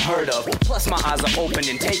 that's just unheard of. Plus my eyes are open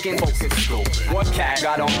and taking focus scope. One cat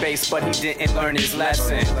got on base, but he didn't learn his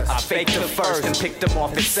lesson. I faked the first and picked him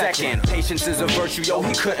off his second. Patience is a virtue, yo,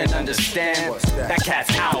 he couldn't understand. That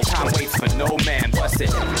cat's out, time waits for no man. Bust it,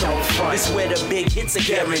 don't front. This where the big hits are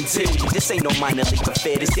guaranteed. This ain't no minor league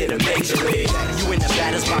affair, this here the major league. You in the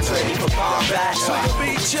batter's box ready for combat.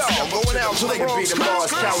 Beat y'all, going out to the Bronx.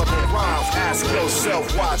 Bars, caliber rhymes. Ask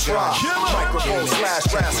yourself why try. Microphone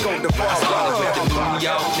slash Rasco New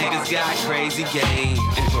York niggas got crazy game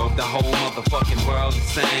and drove the whole motherfucking world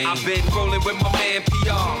insane. I've been rolling with my man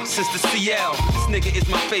PR since the CL. This nigga is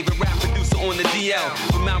my favorite rap producer on the DL.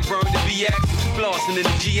 From Mount Vernon to BX, flossing in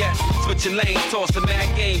the GS. Switching lanes, toss a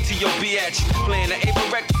mad game to your BH. Playing the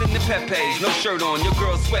Aperex and the Pepe's. No shirt on, your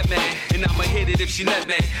girl sweat man. And I'ma hit it if she let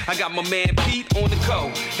me. I got my man Pete on the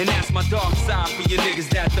co. And that's my dark side for you niggas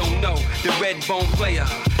that don't know. The red bone player.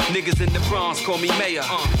 Niggas in the Bronx call me mayor.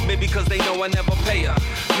 Maybe cause they know I never pay her.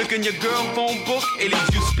 Look in your girl phone book, it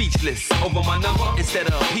leaves you speechless. Over my number instead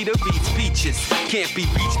of Peter beats peaches. Can't be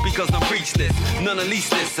reached because I'm breechless. None of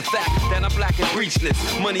least this, the fact that I'm black and breechless.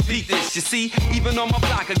 Money beat this, you see? Even on my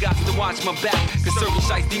block, I got to watch my back. Cause certain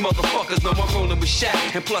shiesty motherfuckers know I'm rolling with Shaq.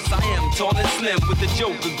 And plus I am tall and slim with the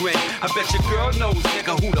Joker grin. I bet your girl knows,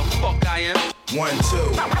 nigga, who the fuck I am. 1, 2,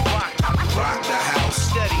 rock the house.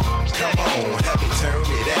 Steady. Come on, help me turn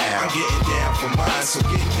it out. I'm getting down for mine, so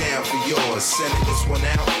get down for yours. Sending this one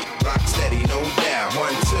out, rock steady, no doubt. 1,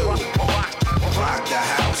 2, rock the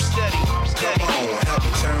house. Steady. Come on, help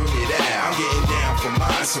me turn it out. I'm getting down for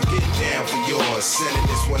mine, so get down for yours. Sending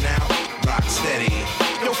this one out, rock steady.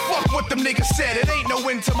 Yo, fuck what them niggas said. It ain't no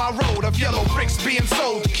end to my road of yellow bricks being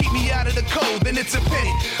sold to keep me out of the cold. Then it's a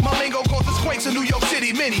pity. My lingo causes quakes in New York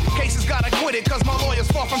City. Many cases got acquitted cause my lawyer's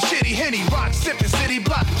far from shitty. Henny, rock, sipping, city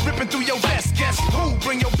block, ripping through your vest. Guess who?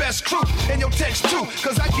 Bring your best crew and your text too.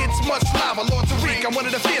 Cause I get much lava. Lord Tariq, I'm one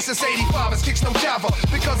of the fiercest 85ers. Kicks no Java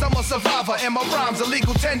because I'm a survivor and my rhymes a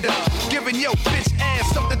legal tender. Giving your bitch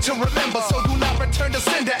ass something to remember. So do not return to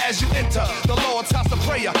sender as you enter the Lord's house of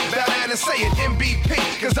prayer. Bow down and say it, MVP.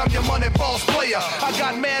 Cause I'm your money boss player. I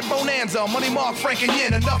got mad bonanza, money mark, Frank and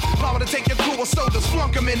Yen. Enough power to take your crew of soldiers,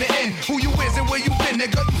 flunk them in the end. Who you is and where you been,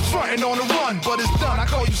 nigga? You frontin' on the run, but it's done. I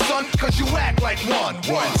call you son, cause you act like one. 1,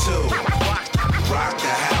 2, rock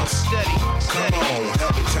the house. Steady. Come on,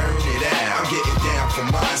 help me turn it out. I'm getting down for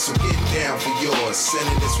mine, so get down for yours.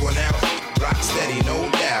 Sending this one out, rock steady, no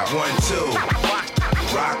doubt. 1, 2,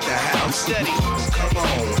 rock the house. Steady. Come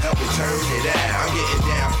on, help me turn it out. I'm getting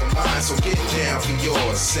down for mine, so get down for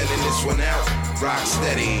yours. Sending this one out, rock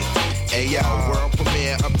steady. Hey yo, world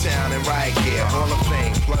premiere, uptown and right here. Hall of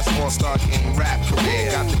Fame, plus all-star game rap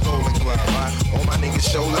career. Got the Golden Glove, all my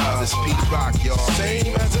niggas show love. It's Pete Rock, y'all.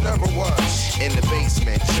 Same as it ever was. In the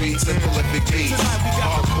basement, streets and prolific beats.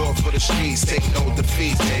 Hardcore for the streets, take no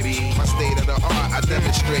defeats, baby. My state of the art, I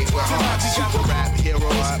demonstrate with heart. Super rap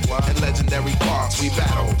heroes and legendary parts. We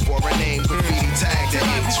battle for a name, graffiti tag the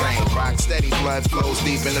A-Train. Rock steady, blood flows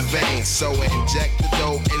deep in the veins. So inject the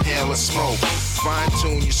dope, inhale a smoke. Fine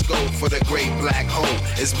tune your scope for the great black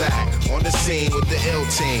hope. Is back on the scene with the ill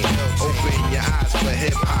team. Open your eyes for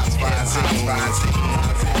hip hop's rising.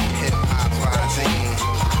 Hip hop's rising.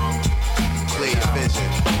 Clear vision.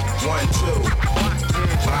 1, 2.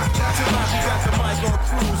 Rock the house. You got the mic on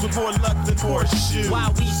cruise with more luck than horseshoe.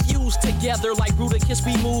 While we fuse together like Rudicus,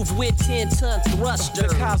 we move with 10-ton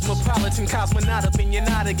thrusters. The cosmopolitan cosmonaut up in your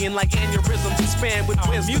noggin like aneurysms expand with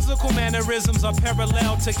wisdom. Musical mannerisms are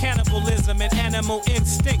parallel to cannibalism and animal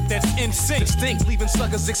instinct that's in sync. Distinct, leaving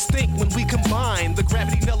suckers extinct when we combine. The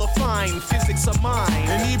gravity nullifying, physics of mind.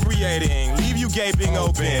 Inebriating, leave you gaping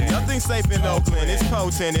open. Nothing safe in Oakland, it's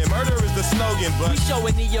potent and murder is the slogan, but we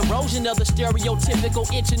showing the erosion of the stereotypical go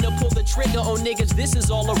itching to pull the trigger on niggas. This is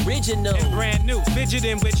all original. And brand new,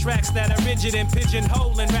 fidgeting with tracks that are rigid and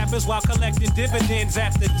pigeonholing rappers while collecting dividends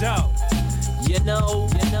at the dough. You know.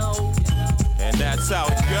 And that's how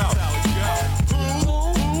it go.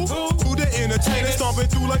 Who the entertainers stomping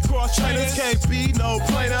through like cross trainers? Can't be no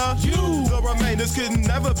plainer. You, the remainers could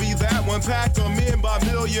never be that one. Pack them in by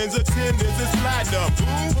millions, attendance is platinum.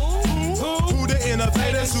 Who the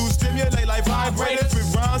innovators who stimulate like vibrators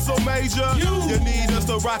with rhymes so major? You need us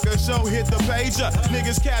to rock a show, hit the pager.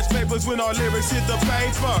 Niggas catch papers when our lyrics hit the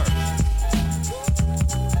paper.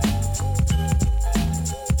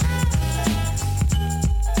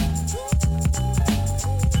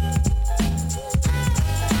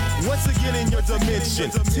 Once again in your dimension,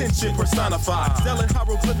 tension personified. Selling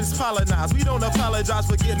hieroglyphics pollinized. We don't apologize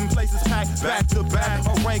for getting places packed back to back.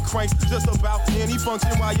 Or rank cranks just about any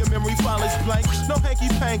function while your memory file is blank. No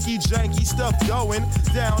hanky-panky, janky stuff going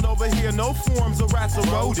down over here. No forms of rats or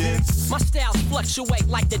rodents. My styles fluctuate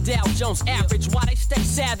like the Dow Jones average. Why they stay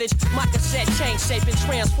savage? My cassette change shape and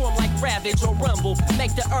transform like Ravage or Rumble.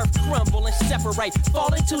 Make the earth crumble and separate.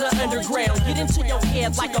 Fall into the underground. Get into your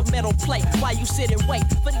head like a metal plate. While you sit and wait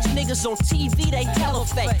for these niggas on TV, they hella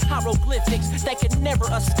fake. Hieroglyphics, they can never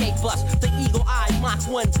escape us. The eagle eye, Mach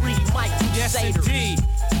 1 breed, Mike Crusader. Yes, indeed.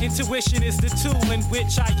 Intuition is the tool in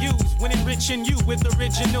which I use when enriching you with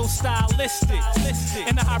original stylistics.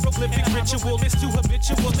 And the hieroglyphic ritual is to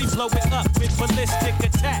habitually blow it up with ballistic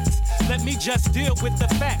attacks. Let me just deal with the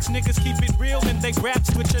facts. Niggas keep it real and they grab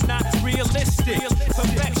which are not realistic.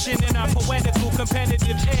 Perfection in our poetical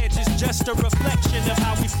competitive edge is just a reflection of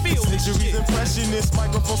how we feel. Centuries impressionist,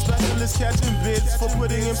 microphone specialist catching bids for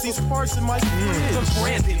putting MC's parts in my From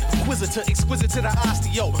branded, inquisitor, exquisite to the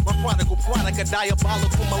osteo. My prodigal product, a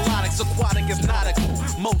diabolical melodics, aquatic, hypnotical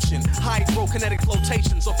motion, hydrokinetic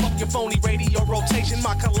flotation. So fuck your phony radio rotation.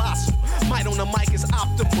 My colossal might on the mic is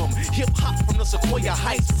optimum. Hip hop from the Sequoia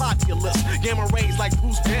Heights populace. Gamma rays like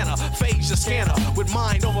Bruce Banner, phase your scanner. With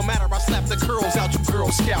mind over matter, I slap the curls out, you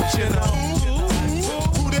Girl Scouts, you know.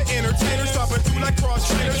 Who the entertainers stopping through like cross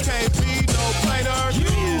trainers? Can't be no plainer.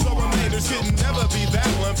 The remainders can never be that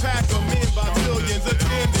one. Pack them in by millions,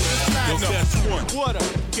 attendance platinum. Yo, that's one. What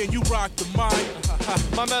up? Can you rock the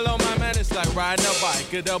mic? My mellow, my man, is like riding a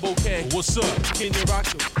bike, a double K. What's up? Can you rock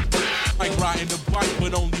the like riding the bike,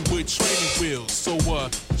 but only with training wheels. So,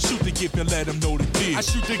 shoot the gift and let them know the deal. I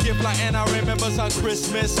shoot the gift like, and I remember on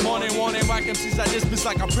Christmas morning, warning, rock MCs I dismiss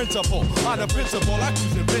like a principal. On the principal, I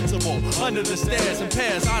cruise invincible. Under the stairs and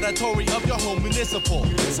pairs, auditory of your home municipal.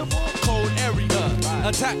 Cold area,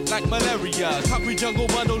 attack like malaria. Concrete jungle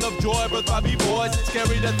bundle of joy, birth by B-boys. It's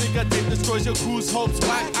scary to think a tape destroys your crew's hopes.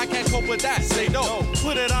 Whack, I can't cope with that, say no.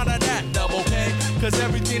 Put it on a that double K. Cause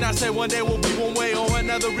everything I say one day will be one way or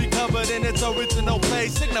another recovered in its original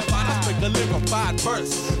place. Signified, I speak a liquefied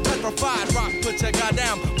verse. Petrified rock, put your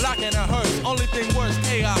goddamn block in a hearse. Only thing worse,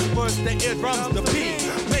 chaos burst the eardrums, the beat.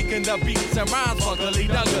 Making the beats and rhymes funkily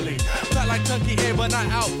duggily. Felt like Chunky A, but not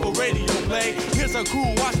out for radio play. Here's a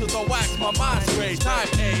cool watch with a wax, my mind's straight.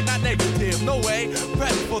 Type A, not negative, no way.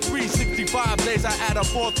 Prep for 365 days, I add a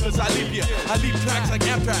fourth cause I leave ya. I leave tracks like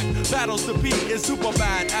Amtrak. Battles to beat is super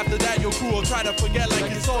bad. After that, your crew will try to forget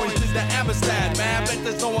like it's orange is the Amistad. Man, bet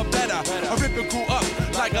there's no one better. I rip your crew up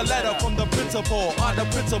like a letter from the principal. On the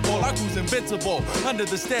principal, I cruise invincible. Under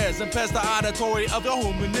the stairs and past the auditory of your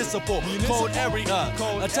home municipal. Cold area,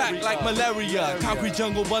 attack like malaria. Concrete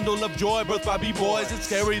jungle bundle of joy, birthed by B-boys. It's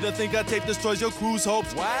scary to think a tape destroys your crew's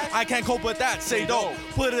hopes. I can't cope with that, say don't.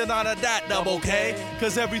 Put it on a that double K.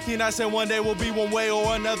 Cause everything I say one day will be one way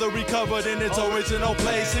or another recovered in its original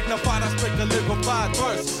place. Signified, I speak a liquefied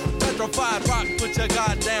verse. Petrified rock, put your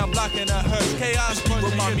goddamn block in a hearse. Chaos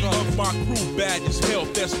remind me of my crew, bad as hell.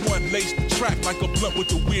 That's one lace the track like a blunt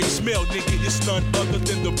with a weird smell. Nigga, it's none other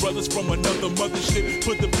than the brothers from another mothership.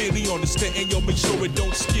 Put the penny on the stand and yo, make sure it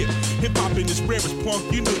don't skip. Hip hop in its rarest punk,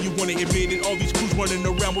 you know you wanna admit it. All these crews running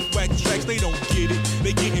around with whack tracks, they don't get it.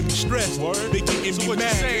 They getting me stressed, they getting me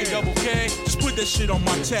mad. Saying, double K? Just put that shit on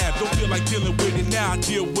my tab. Don't feel like dealing with it now, I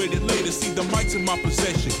deal with it later. See the mic's in my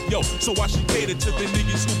possession. Yo, so I should cater to the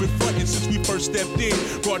niggas who been frontin' since we first stepped in.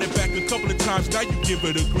 Brought it back a couple of times, now you give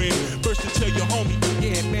it a grin. First to tell your homie,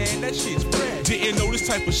 yeah man, that shit's fresh. Didn't know this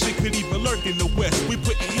type of shit could even lurk in the West. We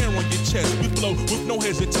putting hair on your chest, we flow with no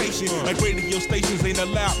hesitation. Like radio stations ain't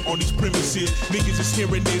allowed on these premises. Niggas is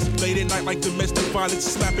hearing this late at night like domestic violence,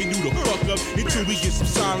 slapping you the fuck up until we get some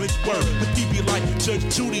silence. Word, the people like Judge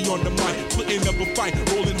Judy on the mic, putting up a fight,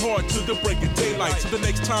 rolling hard till the break of daylight. So the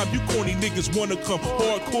next time you corny niggas wanna come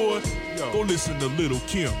hardcore, go listen to Lil'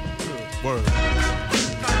 Kim. Word.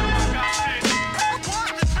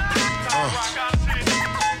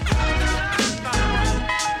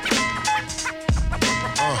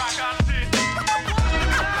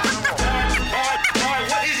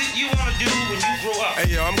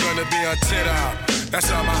 Gonna be on tip-top.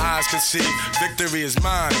 That's all my eyes can see. Victory is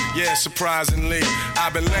mine, yeah, surprisingly.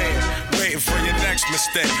 I've been laying, waiting for your next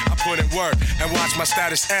mistake. I put in work and watch my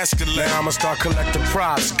status escalate. Now I'ma start collecting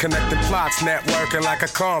props, connecting plots, networking like a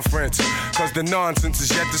conference. Cause the nonsense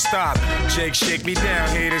is yet to stop. Jake, shake me down.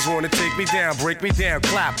 Haters wanna take me down, break me down,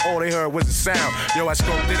 clap. All they heard was a sound. Yo, I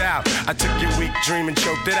scoped it out. I took your weak dream and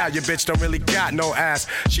choked it out. Your bitch don't really got no ass.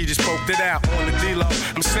 She just poked it out on the D-Lo.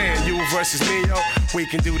 I'm saying you versus me, yo. We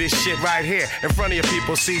can do this shit right here in front of your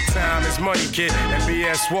people. See, time is money, kid, and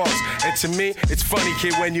BS walks. And to me, it's funny,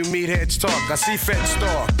 kid, when you meet heads talk. I see feds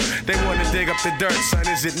talk. They wanna dig up the dirt, son.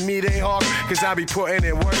 Is it me they hawk? Cause I be putting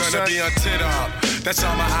in work, son. Gonna be on tit-up. That's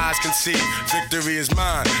all my eyes can see. Victory is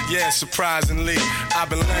mine, yeah, surprisingly. I've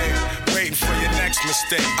been laying, waiting for your next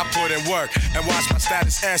mistake. I put in work and watch my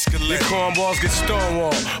status escalate. Your cornballs get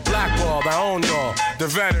stonewalled, blackballed, I own y'all. The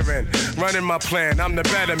veteran, running my plan, I'm the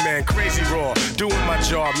better man. Crazy raw, doing my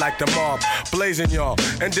job like the mob. Blazing y'all,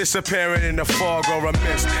 and disappearing in the fog or a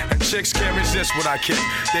mist. And chicks can't resist what I kick.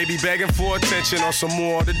 They be begging for attention or some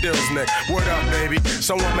more of the deals, Nick. Word up, baby,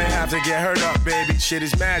 someone may have to get hurt up, baby. Shit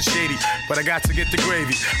is mad shady, but I got to get the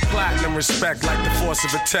gravy. Platinum respect like the force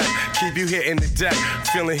of a tech. Keep you hitting the deck,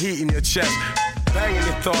 feeling heat in your chest. Banging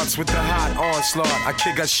your thoughts with the hot onslaught. A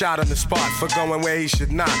kid got shot on the spot for going where he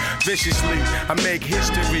should not. Viciously, I make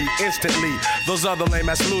history instantly. Those other lame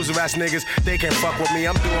ass loser ass niggas, they can't fuck with me.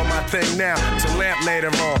 I'm doing my thing now to lamp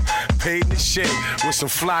later on. Paid in the shit with some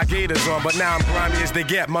fly gators on, but now I'm grimy as they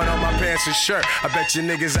get. Mud on my pants and shirt. I bet you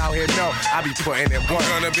niggas out here know I be putting it work.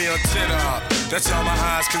 Gonna be on tit-up. That's all my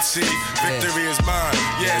eyes can see. Victory is mine,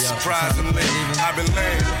 yeah, surprisingly. I've been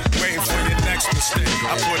laying, waiting for your next mistake.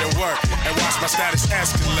 I put in work and watch my status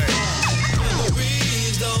escalate.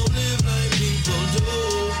 Memories don't live like people do.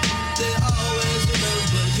 They always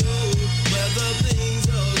remember you, whether things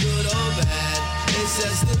are good or bad. It's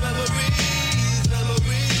just the memories.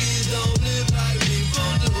 Memories don't live like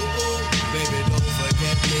people do. Baby, don't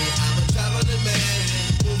forget me. I'm a traveling man,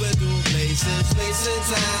 moving through places, space and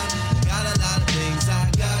time. Got a lot of things I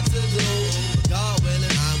got to do. But God willing,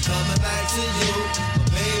 I'm coming back to you. But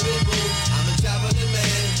baby, boo, I'm a traveling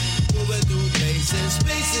man, moving through places,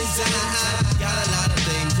 space and time. Got a lot of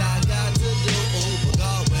things I got to do. But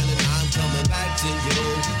God willing, I'm coming back to you.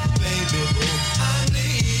 Baby, boo, I'm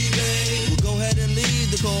leaving. We'll go ahead and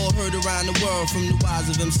leave the call heard around the world from the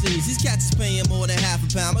wise of MCs. These cats is paying more than half a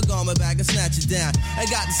pound. My garment back and snatch it down. I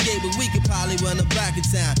got the skate, but we could probably run them back in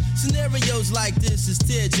town. Scenarios like this is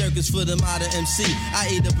tear jerkers for the modern MC.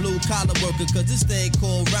 I ain't a blue collar worker, cause this thing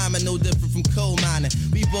called rhyming no different from coal mining.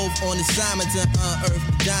 We both on assignment to unearth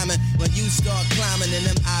the diamond. When you start climbing and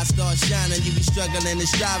them eyes start shining, you be struggling and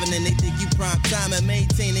striving and they think you prime time and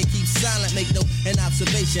maintain and keep silent. Make no an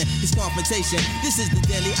observation, it's confrontation. This is the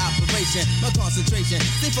daily operation. My concentration,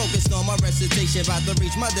 stay focused on my recitation. About to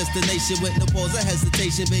reach my destination with no pause or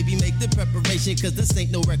hesitation. Baby, make the preparation, cause this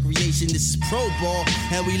ain't no recreation. This is pro ball,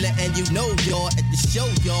 and we letting you know, y'all, at the show,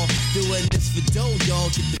 y'all. Doing this for dough, y'all.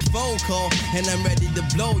 Get the phone call, and I'm ready to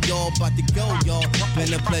blow, y'all. About to go, y'all.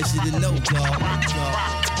 Been a pleasure to know, y'all.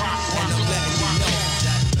 And I'm letting you know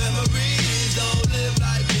that memories don't live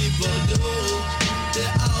like people do. They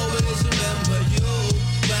always remember you,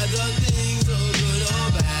 whether things are good or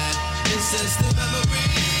bad. It's just the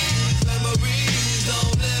memories. Memories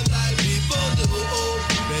don't live like people do.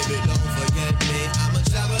 Baby, don't forget me. I'm a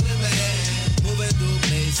traveling man, moving through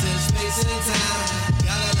places, space and time.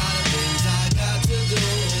 Got a lot of things I got to do.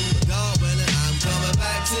 But God willing, I'm coming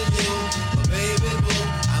back to you. But baby, boo,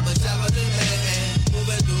 I'm a traveling man,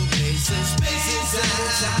 moving through places, space and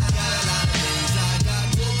time. Got a lot of things I got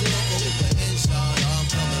to do. But inshallah, I'm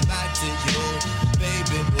coming back to you.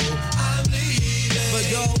 Baby, boo, I'm leaving. But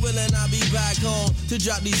God willing, I'll be back home to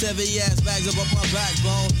drop these heavy ass bags up my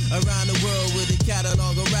backbone. Around the world with a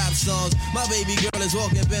catalog of rap songs. My baby girl is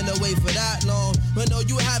walking, been away for that long. But no,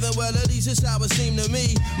 you haven't, well, at least it's how it seemed to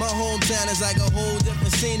me. My hometown is like a whole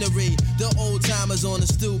different scenery. The old timers on the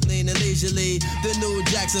stoop, leaning leisurely. The new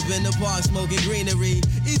jacks up in the park, smoking greenery.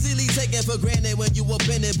 Easily taken for granted when you up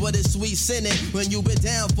in it, but it's sweet sinning. When you been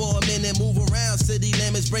down for a minute, move around city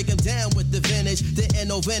limits, break them down with the vintage. The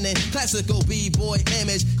innovating, classical B-boy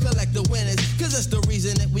image, collect the winners. Cause that's the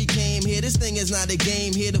reason that we came here. This thing is not a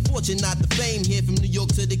game here. The fortune, not the fame here. From New York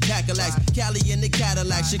to the Cadillacs, Cali and the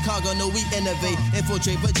Cadillac, Chicago, know we innovate,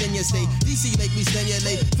 infiltrate Virginia State, DC make we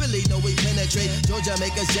stimulate, Philly know we penetrate, Georgia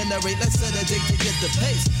make us generate. Let's set a date to get the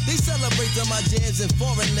pace. They celebrate on my jams in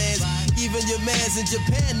foreign lands. Even your mans in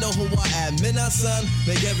Japan know who I am. In our son,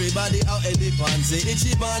 make everybody out in the pond say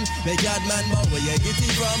Ichiban. Make God man more where you get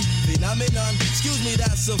it from. phenomenon. Excuse me,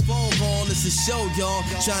 that's a phone call. It's a show, y'all.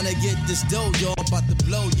 Trying to get this dough, y'all. About to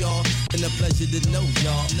blow, y'all. And a pleasure to know,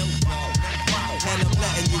 y'all. And I'm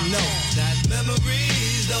letting you know that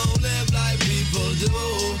memories don't live like people do.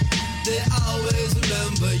 They always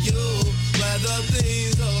remember you, whether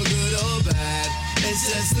things are good or bad. It's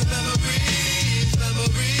just the memories.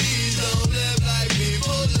 Memories don't live like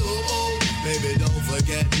people do. Baby, don't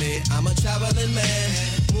forget me. I'm a traveling man,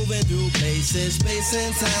 moving through places, space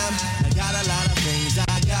and time. I got a lot of things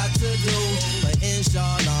I got to do, but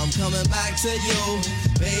inshallah I'm coming back to you.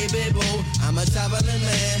 Baby boo, I'm a traveling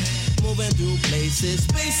man, moving through places,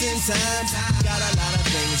 space and time. Got a lot of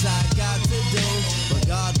things I got to do, but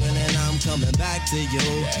God willing I'm coming back to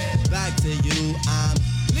you. Back to you, I'm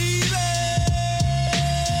leaving.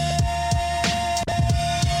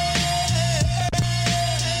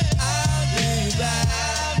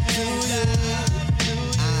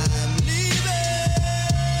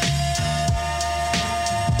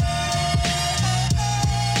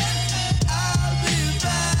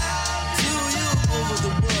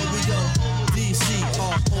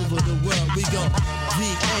 We go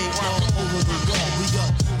VA all over the world. We go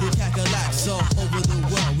the Cadillacs all over the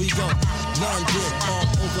world. We go London all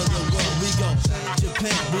over the world. We go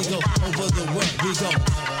Japan. We go over the world. We go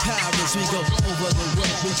Paris. We go over the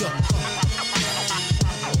world. We go.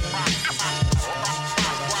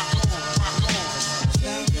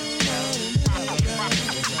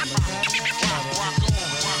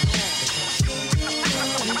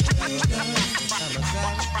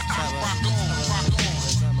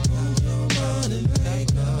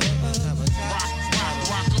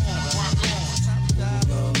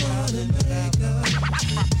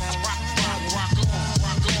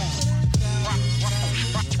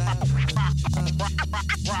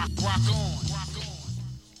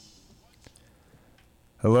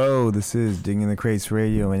 Hello, this is Digging the Crates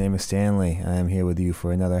Radio. My name is Stanley. I am here with you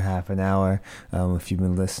for another half an hour. If you've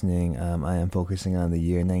been listening, I am focusing on the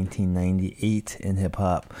year 1998 in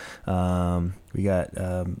hip-hop. We got,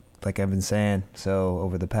 like I've been saying, so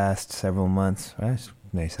over the past several months,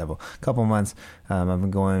 couple months, I've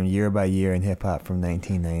been going year by year in hip-hop from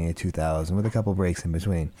 1990 to 2000 with a couple breaks in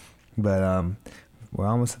between. But we're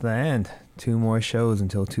almost at the end. 2 more shows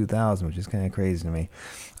until 2000, which is kind of crazy to me.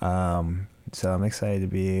 So I'm excited to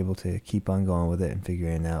be able to keep on going with it and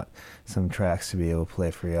figuring out some tracks to be able to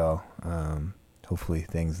play for y'all. Hopefully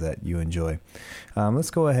things that you enjoy.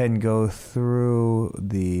 Let's go ahead and go through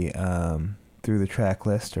the track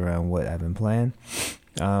list around what I've been playing.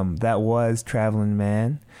 That was Traveling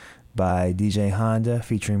Man by DJ Honda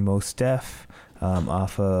featuring Mos Def.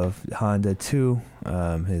 Off of Honda 2,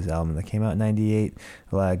 his album that came out in 98.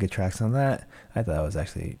 A lot of good tracks on that. I thought it was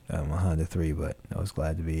actually a Honda 3, but I was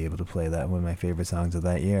glad to be able to play that, one of my favorite songs of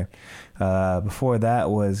that year. Before that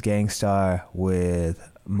was Gangstar with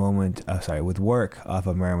Work off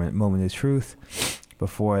of Moment of Truth.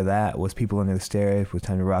 Before that was People Under the Stairs with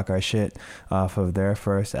Time to Rock Our Shit off of their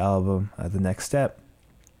first album, The Next Step.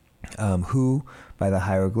 Who by the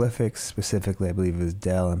Hieroglyphics, specifically I believe it was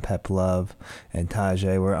Dell and Pep Love and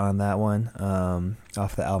Tajay were on that one,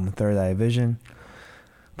 off the album Third Eye Vision.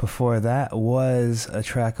 Before that was a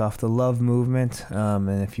track off the Love Movement,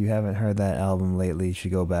 and if you haven't heard that album lately, you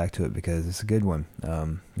should go back to it because it's a good one.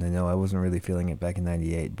 I know I wasn't really feeling it back in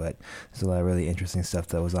 98, but there's a lot of really interesting stuff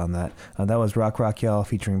that was on that. That was Rock Rock Y'all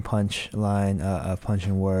featuring Punchline, Punch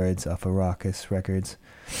and Words off of Raucous Records.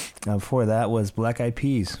 Before that was Black Eyed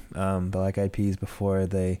Peas. Black Eyed Peas before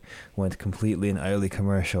they went completely and utterly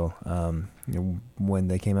commercial. When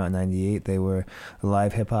they came out in 98, they were a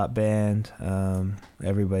live hip-hop band.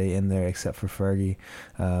 Everybody in there except for Fergie,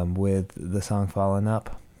 with the song Falling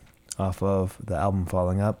Up off of the album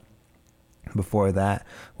Falling Up. Before that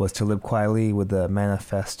was Talib Kweli with the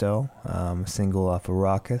Manifesto, single off of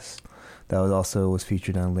Raucous. That was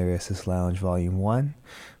featured on Lyricist Lounge Volume 1.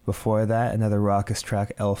 Before that, another Raucous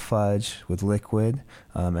track, El Fudge with Liquid,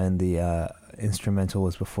 and the instrumental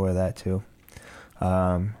was before that too.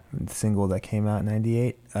 The single that came out in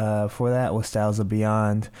 98. Before that was Styles of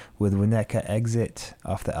Beyond with Winnetka Exit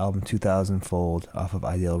off the album 2000 Fold off of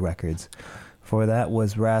Ideal Records. Before that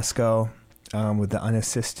was Rasco with The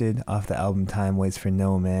Unassisted off the album Time Waits for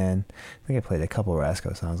No Man. I think I played a couple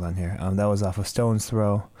Rasco songs on here. That was off of Stone's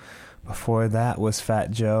Throw. Before that was Fat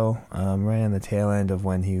Joe, right on the tail end of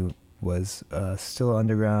when he was still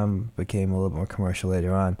underground, became a little more commercial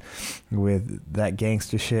later on, with That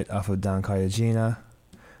Gangster Shit off of Don Cartagena.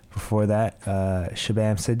 Before that,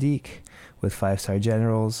 Shabam Sadiq with 5 Star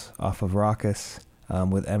Generals off of Raucous,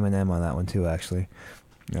 with Eminem on that one too, actually.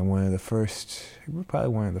 And probably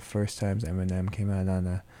one of the first times Eminem came out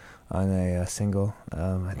on a single.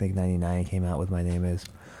 I think 99 came out with My Name Is.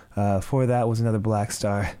 For that was another Black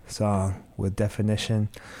Star song with Definition,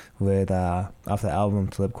 with off the album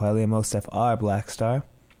Flip Quietly and Most Def are Black Star.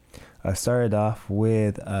 Started off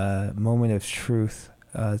with Moment of Truth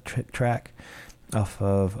track off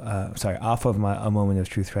of my A Moment of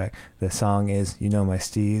Truth track. The song is You Know My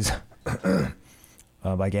Steez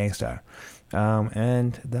by Gangstar.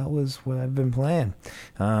 And that was what I've been playing.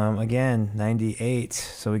 Again, 98.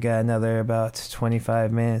 So we got another about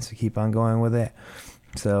 25 minutes to keep on going with it.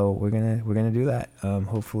 So we're gonna do that.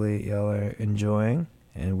 Hopefully y'all are enjoying,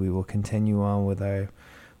 and we will continue on with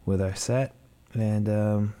our set. And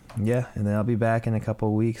and then I'll be back in a couple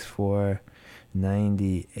of weeks for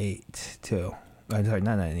 98 too. I'm sorry,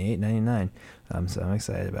 not 98, 99. So I'm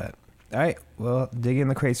excited about it. All right, well, Dig in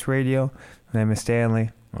the Crates Radio. My name is Stanley.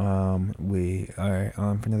 We are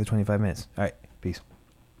on for another 25 minutes. All right, peace.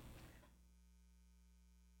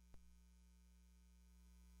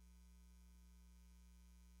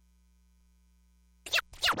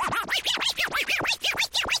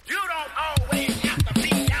 You don't always have to be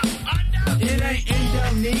out under. It ain't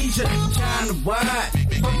Indonesia, China wide.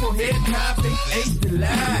 Purple head topic, ain't the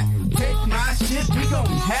lie. Take my shit, we gon'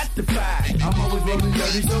 have to fight. I'm always rolling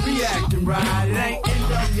dirty, so we acting right. It ain't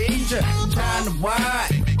Indonesia, China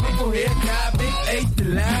wide. Purple head topic, ain't the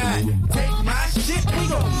lie. Take my shit, we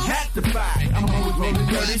gon' have to fight. I'm always rolling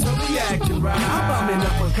dirty, so we acting right. I'm bumming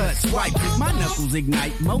uppercut swipes, my knuckles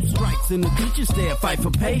ignite. Most strikes in the teacher stare, fight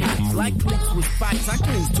for pay hikes. Like clicks with spikes, I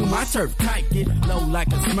cling to my turf tight. Get low like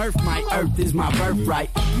a smurf, my earth is my birthright.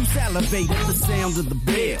 You salivate at the sound of the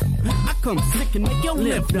bell. I come sick and make your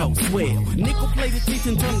lymph nodes swell. Nickel plated teeth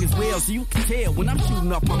and tongue as well, so you can tell. When I'm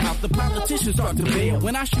shooting off my mouth, the politicians start to bail.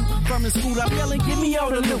 When I shoot from the school, I'm yelling, give me all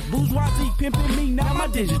the loot. Bourgeoisie pimping me, now my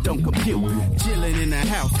digits don't compute. Chilling in the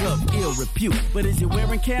house of ill repute. But is you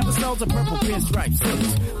wearing canvas soles or purple pinstripe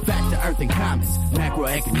suits? Back to earth and comets,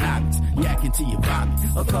 macroeconomics, yakking to your vomit.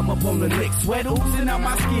 Or come up on the lick, sweat oozing out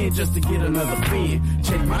my skin just to get another fin.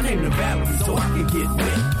 Change my name to Valerie so I can get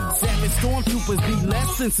wet. Savage stormtroopers be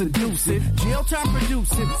less than seducing. Jail time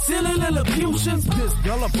producing, silly little abusions. This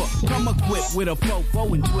gulliver come equipped with a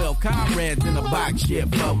fofo and 12 comrades in a box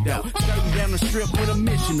shit photo. Skirting down the strip with a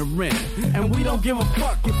mission to rent. And we don't give a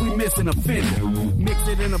fuck if we miss an offender. Mix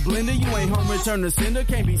it in a blender, you ain't home return to sender.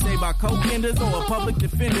 Can't be saved by coke enders or a public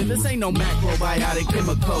defender. This ain't no macrobiotic,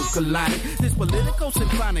 chemical colonic. This political,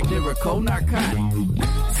 symphonic, lyrical, narcotic.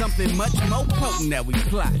 Something much more potent that we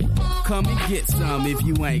plot. Come and get some if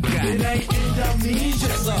you ain't got it. It ain't Indonesia,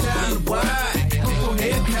 time wide. Go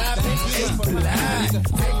ahead, copy, ain't polite.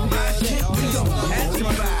 Take my shit, we gon' have to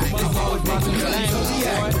buy. I'm always watching the lane, so we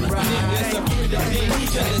actin' right.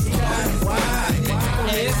 Indonesia, it's time wide. Go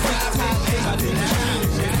ahead, copy, ain't polite.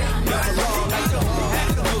 Never wrong, like don't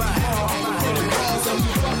have to buy. Put it wrong, so we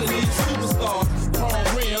fucking these superstars. Chrome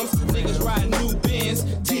rims, niggas riding new Benz.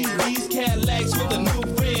 TVs, Cadillacs with the new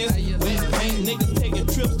friends. Wet paint, niggas taking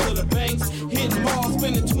trips to the banks. Hitting malls,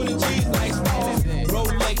 spending 20 G's like stars.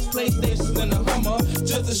 Rolex, PlayStations, and a Hummer.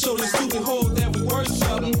 Just to show these stupid hoes that we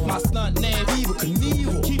worship. My stunt name, Evil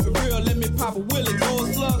Knievel. Keep it real, let me pop a Willie.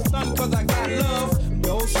 Gold slugs, stuntin' cause I got love.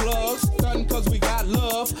 Gold slugs, stuntin' cause we got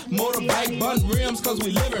love. Motorbike, button rims cause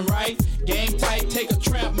we living right. Game tight, take a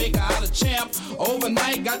tramp, make her out a champ.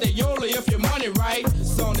 Overnight, got that Yola if your money right.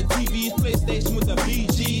 It's on the TV's PlayStation with the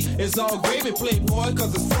BG. It's all gravy, playboy,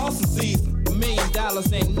 cause it's sauce season. $1 million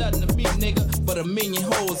ain't nothing to me, nigga, but 1 million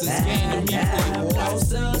hoes is game to me, playboy.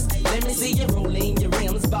 Let me see you rolling your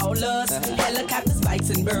rims, ballers. Helicopters, bikes,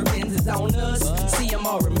 and Birkins is on us. See them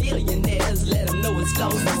all millionaires, let them know it's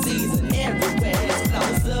closing season. Everywhere it's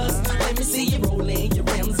closers. Let me see you rolling your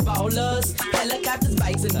rims, ballers. Helicopters,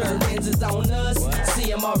 bikes, and Birkins is on us. See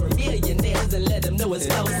them all millionaires and let them know it's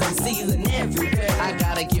closing season everywhere. I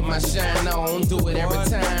gotta get my shine on, do it every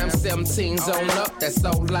time. 17's on up, that's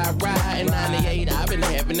all I ride. In 98, I've been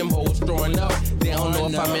having them hoes throwing up. They don't know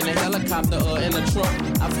if I'm in a helicopter or in a truck.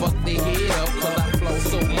 I fuck their head up, cause I flow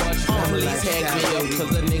so much. Police hack me up,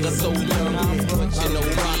 cause a nigga so young. But you know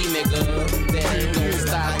me, nigga, that ain't gon'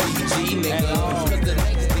 stop DG, nigga. Cause the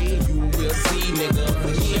next day you will see, nigga.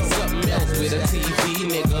 He ain't something else with a TV,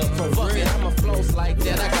 nigga. Fuck it, I'ma flows like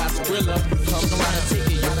that, I got Skrilla. Come try to take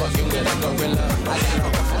it, you fucking with a gorilla. I got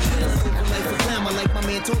a the glamour like my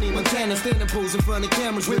man Tony Montana. Standing pose in front of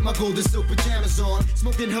cameras with my golden silk pajamas on.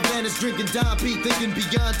 Smoking Havanas, drinking Don P. Thinking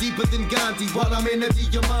beyond deeper than Gandhi. While I'm in a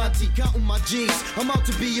Diamante, counting my G's. I'm out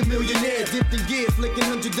to be a millionaire. Dipped in gear, flicking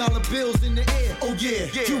 $100 bills in the air. Oh yeah,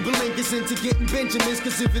 Cuban Link is into getting Benjamins.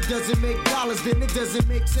 Cause if it doesn't make dollars, then it doesn't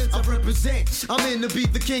make sense. I represent, I'm in to be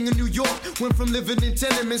the king of New York. Went from living in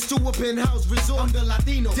tenements to a penthouse resort. I'm the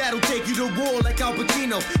Latino that'll take you to war like Al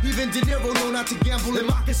Pacino. Even De Niro know not to gamble in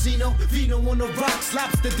my casino. Vino on the rocks,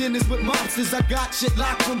 lobster dinners with mobsters. I got shit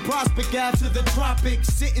locked from Prospect Ave to the tropics.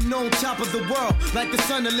 Sitting on top of the world like the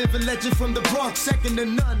son of living legend from the Bronx. Second to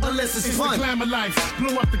none, unless it's fun. The glamour life,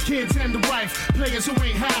 blow up the kids and the wife. Players who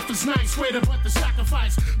ain't half as nice, swear to but the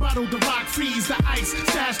sacrifice. Bottle the rock, freeze the ice,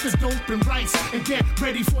 stash the dope and rice, and get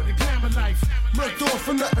ready for the glamour life. Murked off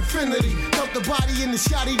from the infinity, dump the body in the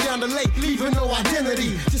shotty down the lake, leaving no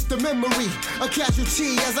identity, just a memory, a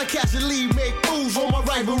casualty as I casually make moves on my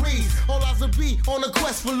rivalries. All eyes will be on a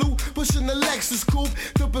quest for loot, pushing the Lexus coupe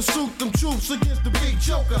to pursue them troops against the big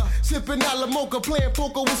joker. Sipping a la mocha, playing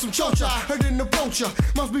poker with some chocha. Heard an approacher,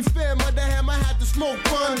 must be fair, mother hammer had to smoke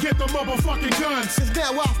fun. Get the motherfucking guns. Since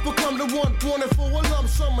now I've become the one wanted for a lump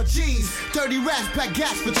sum of G's. Dirty rats pack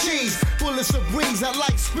gas for cheese, bullets of breeze, I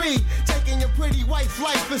like speed. Taking your pretty wife's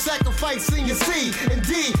life and sacrificing your seed.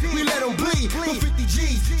 Indeed, we let them bleed for 50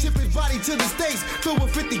 G's. Ship his body to the States, filled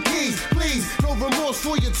with 50 keys. Please, no remorse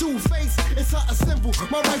for your two-face. It's how I assemble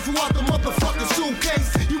my rifle out the motherfucking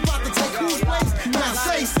suitcase. You about to take whose place? Now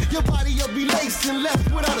say, your body will be laced and left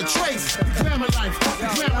without a trace. The glamour life,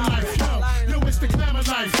 yo, it's the glamour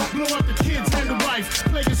life. Blow up the kids and the wife.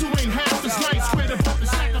 Players who ain't half as nice, swear to but the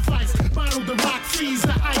sacrifice. Bottle the rock, freeze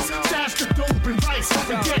the ice, stash the dope and rice,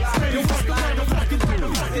 and get ready for the motherfucking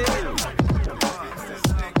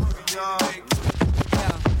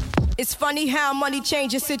It's funny how money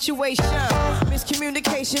changes situation.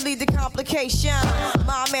 Miscommunication lead to complication.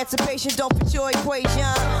 My emancipation don't fit your equation.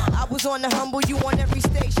 I was on the humble, you on every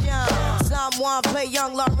station. Someone play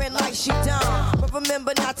young Lauren like she done. But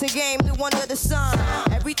remember not to game the one of the sun.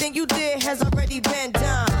 Everything you did has already been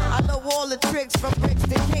done. I know all the tricks from bricks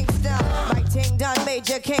to Kingston. Like Ting Dun,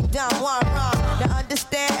 Major Kingdom, one wrong. Now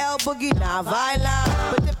understand El Boogie, not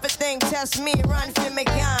violent. But if a thing test me, run for me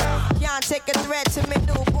gun. Can't take a threat to me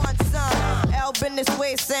newborn son. El been this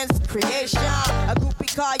way since creation. A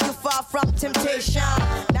groupie call you far from temptation.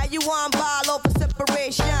 Now you on ball over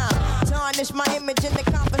separation. Tarnish my image in the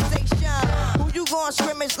conversation. Who you gon'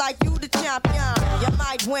 scrimmage like you the champion? You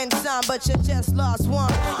might win some, but you just lost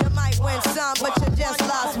one. You might win some, but you just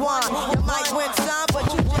lost one. You might win some, but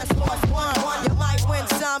you just lost one. You might win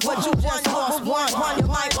some, but you just lost one. You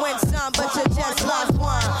might win some, but you just lost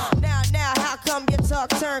one. Now, how come your talk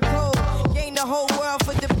turn cold? Gain the whole world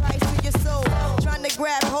for the price of your soul. Trying to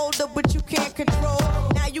grab hold of what you can't control.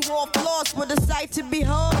 Now you all lost with a sight to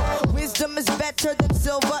behold. Wisdom is better than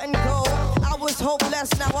silver and gold. I was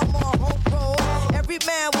hopeless, now I'm on hope roll. Every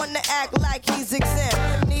man wanna act like he's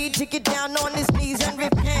exempt. Need to get down on his knees and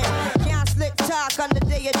repent. Can't slick talk on the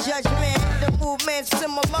day of judgment. The movement's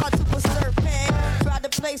similar to a serpent. Try to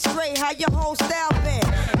play straight, how your whole style been.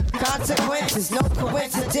 Consequences, no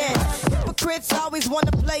coincidence. Hypocrites always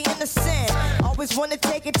wanna play innocent. Always wanna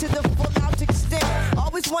take it to the full out extent.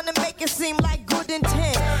 Always wanna make it seem like good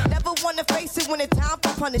intent. Never wanna face it when it's time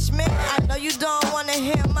for punishment. I know you don't wanna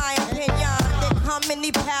hear my opinion. There come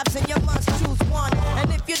many paths and you must choose one.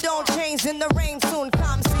 And if you don't change, then the rain soon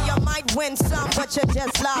comes. See, you might win some, but you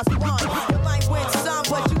just lost one. You might win some,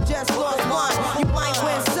 but you just lost one. You might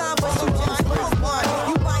win some, but you just lost one.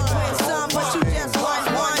 You might win some, but you just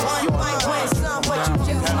lost one. You might win some, but you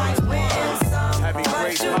just might win some. Having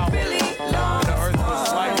great power, and the earth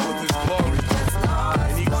was light with his glory.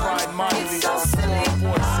 And he cried mightily on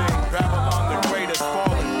 4:4, saying, Babylon the great has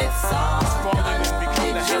fallen. It's fallen and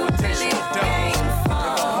became the habitation of devils. And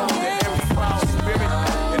the home to every foul spirit,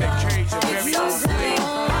 in a cage of every unclean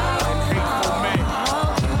and hateful man.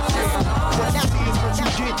 What you see is what you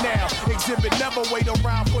get now. Exhibit never wait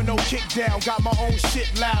around for no kick down. Got my own shit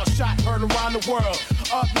loud, shot heard around the world.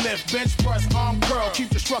 Uplift, bench press, arm curl. Keep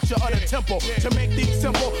the structure of the temple. To make things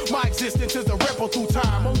simple, my existence is a ripple through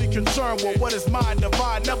time. Only concerned with what is mine,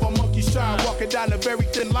 divine. Never monkey shine, walking down a very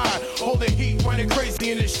thin line. Holding heat, running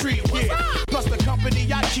crazy in the street, yeah. Plus the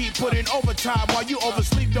company I keep putting overtime. While you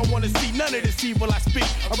oversleep, don't wanna see none of this evil I speak.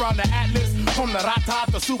 Around the atlas, from the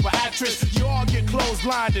rata, the super actress. You all get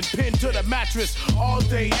clotheslined and pinned to the mattress. All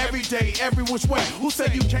day, every which way. Who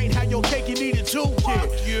said you can't have your cake, you need it too, kid?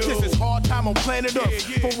 This is hard time on planet Earth.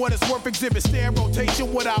 For what it's worth, exhibit stand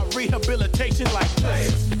rotation without rehabilitation like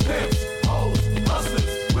this. Pimps, hoes,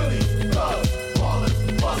 hustlers, willies, thugs,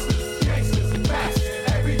 ballers, busters, gangsters, facts.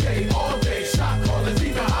 Every day, all day,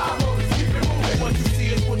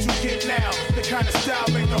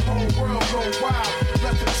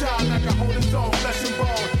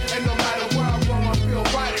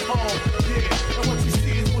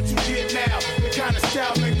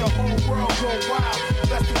 world go wild.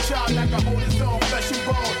 That's the child that can hold his own flesh and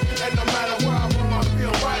bone. And no matter where I roam, I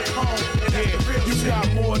feel right at home. Yeah, you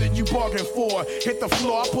got more than you bargained for. Hit the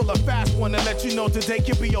floor, I pull a fast one and let you know today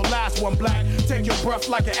can be your last one. Black, take your breath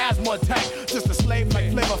like an asthma attack. Just a slave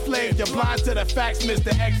like Flavor Flav. You're blind to the facts,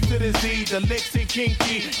 Mr. X to the Z. The licks and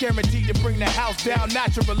kinky, guaranteed to bring the house down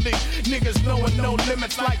naturally. Niggas knowing no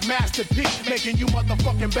limits like Master P, making you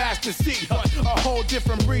motherfucking bastards see a whole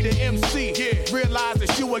different breed of MC. Yeah, realize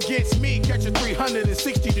that you against me, catch a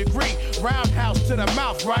 360-degree roundhouse to the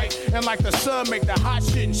mouth, right? And like the sun, make the hot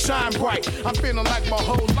shit and shine bright. I'm feeling like my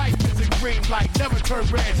whole life is a green light, never turn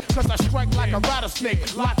red. Cause I strike like a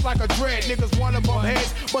rattlesnake, lock like a dread. Niggas wanna bump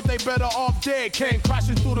heads, but they better off dead. Came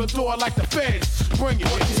crashing through the door like the feds. Bring it.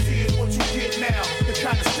 What you see is what you get now. The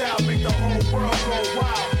kind of style make the whole world go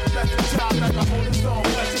wild. That's the child that can hold his own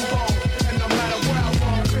flesh and bone. And no matter where I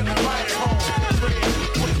roam, feeling right at home. Bring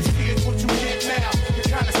it. What you see is what you get now. The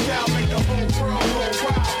kind of style make the whole world go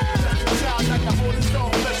wild. That's the child that can hold his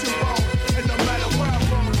own flesh and bone. And no matter where I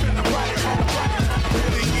roam, feeling right at home.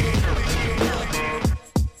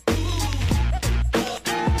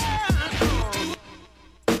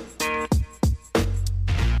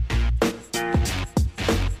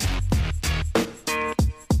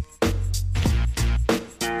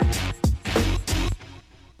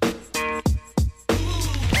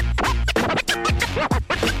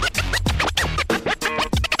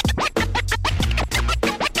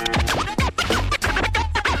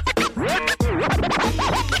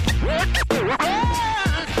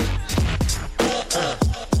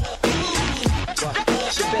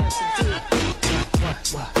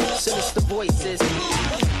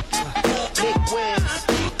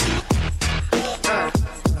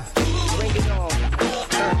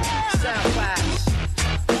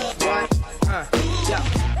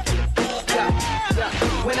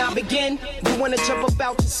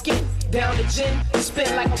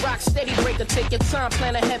 Take your time,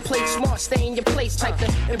 plan ahead, play smart, stay in your place, type to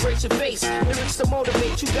embrace your face. Lyrics to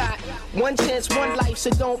motivate, you got one chance, one life, so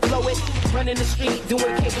don't blow it. Running the street,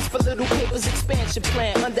 doing capers for little papers, expansion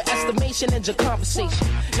plan, underestimation and your conversation.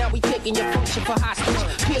 Now we taking your function for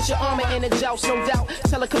hostage. Pierce your armor in a joust, no doubt.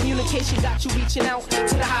 Telecommunication got you reaching out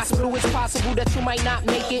to the hospital. It's possible that you might not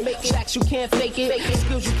make it. Tracks you can't fake it,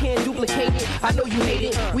 skills you can't duplicate it. I know you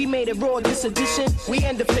hate it. We made it raw, this edition. We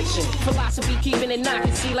end the fiction. Philosophy keeping it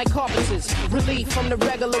knocking, see like carpenters. Relief from the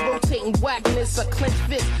regular rotating whackness. A clenched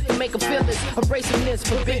fist to make a feel this. Abrasiveness,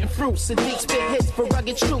 forbidden fruits. Sadiq spit hits for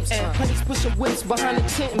rugged troops. And honeys pushing whips behind the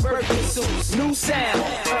tent and bird suits. New sound,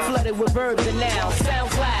 flooded with verbs and nouns.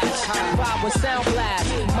 Sound flash, vibe with sound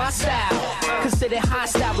blast. My style, considered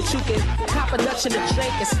hostile, but you can cop production to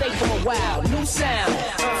drink and stay for a while. New sound,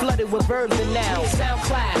 flooded with verbs and nouns. Sound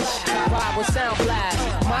clash, vibe with sound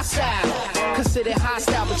blast. My style, considered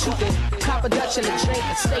hostile, but you can cop production to drink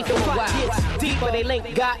and stay for a while. Hits deeper, they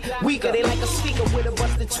link got weaker. They like a speaker with a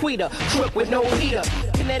busted tweeter. Crook with no leader.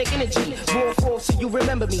 Kinetic energy, raw force so you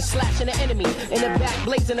remember me. Slashing the enemy in the back,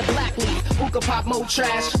 blazing the black leaf. Who could pop more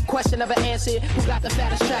trash? Question never answered. Who got the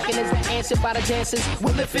fattest track and is the answer by the dancers?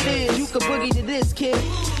 Well, if it is, you could boogie to this, kid.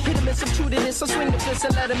 Hit him and some true to this, so swing the fist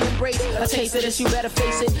and let him embrace a taste of this. You better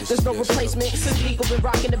face it. There's no replacement. Since Eagle been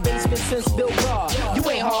rocking the basement since Bill Raw. You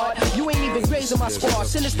ain't hard, you ain't even grazing my squad.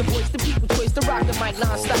 Sinister voice, the people choice, the rock the mic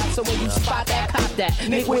non-stop. So when you spot that, cop that.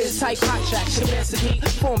 Nick Wiz type hot track, Shabazz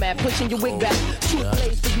format, pushing your wig back. Two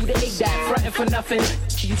plays for you to hate that, frontin' for nothing.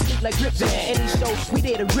 You sleep like Rip Van. Any show, we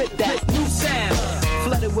there to rip that. New sound,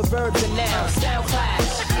 flooded with verbs and nouns. Sound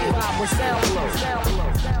clash, vibe with sound flow.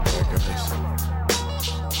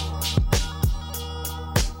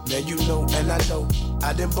 Now you know and I know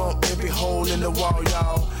I done bumped every hole in the wall,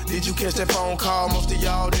 y'all. Did you catch that phone call? Most of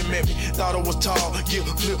y'all didn't met me. Thought I was tall, yeah,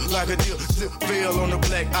 flip like a dip, slip, veil on the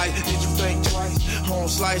black ice. Did you think twice? Home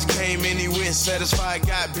slice came in, he went satisfied.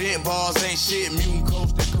 Got bent balls, ain't shit, mutant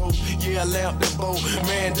coast to coast. Yeah, I left the boat,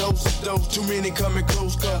 man, dose is dose. Too many coming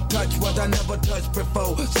close, cause touch what I never touched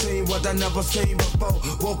before. Seen what I never seen before.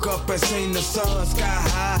 Woke up and seen the sun, sky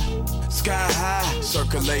high, sky high.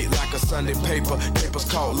 Circulate like a Sunday paper, papers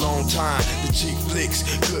caught long time. The cheap flicks,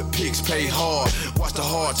 good pics pay hard. Watch the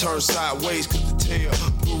hard turn sideways, cause the tail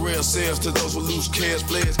put real sales to those with loose cash.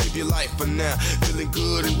 Players give you life for now. Feeling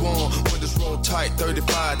good and warm, windows roll tight,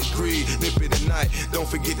 35 degrees, nip it at night. Don't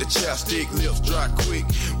forget the chapstick, lips dry quick.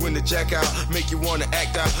 When the jack out, make you wanna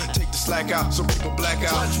act out. Take the slack out, so people black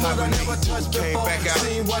out. Touch what I never touched before, back out.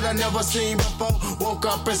 Seen what I never seen before. Woke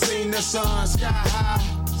up and seen the sun, sky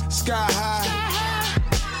high, sky high.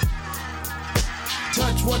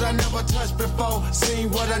 Touch what I never touched before. Seen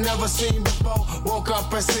what I never seen before. Woke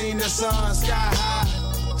up and seen the sun, sky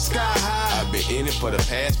high, sky high. I've been in it for the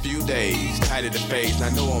past few days. Tired of the phase, I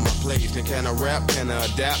know on my place. Then can I rap, can I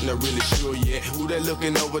adapt? Not really sure yet. Who they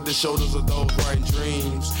looking over the shoulders of those writing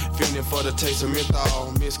dreams? Feeling for the taste of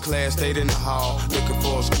menthol. Miss class, stayed in the hall. Looking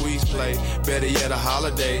for a squeeze play, better yet a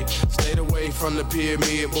holiday. Stayed away from the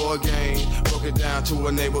pyramid board game. Broke it down to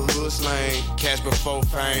a neighborhood slang. Cash before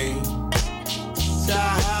fame. Sky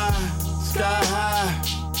high, sky high,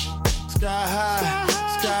 sky high,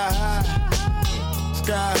 sky high,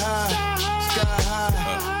 sky high, sky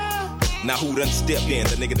high. Now who done stepped in?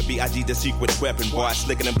 The nigga, the B.I.G., the secret weapon. Boy,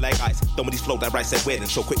 slicker than black ice. Throwing these flow that rice at wedding,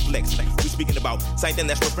 so quick flex. We speaking about something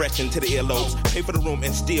that's refreshing to the earlobes. Pay for the room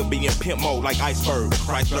and still be in pimp mode like iceberg.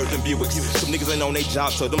 Chryslers and Buicks. Some niggas ain't on their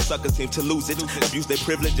job, so them suckers seem to lose it. Abuse their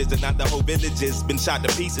privileges and not the whole villages. Been shot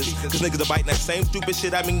to pieces. Cause niggas are biting that same stupid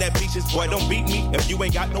shit. I mean that peaches. Boy, don't beat me if you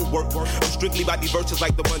ain't got no work. I'm strictly about these verses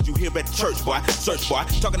like the ones you hear at the church, boy. Search, boy.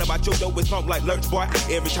 Talking about your dope with funk like lurch, boy.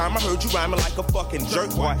 Every time I heard you rhyming like a fucking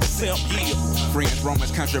jerk, boy. Simp, yeah. Friends,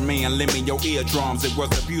 Romans, countrymen, lending your eardrums. It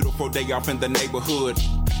was a beautiful day off in the neighborhood.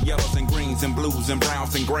 Yellows and greens and blues and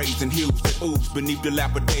browns and grays and hues that ooze beneath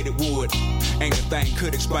dilapidated wood. Ain't a thing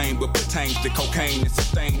could explain what pertains to cocaine and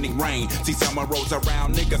sustaining rain. See summer roads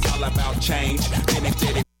around, niggas all about change.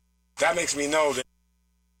 That makes me know that.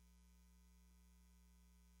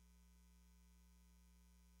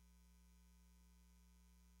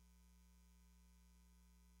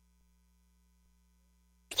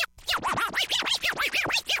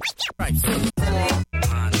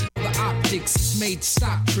 The optics made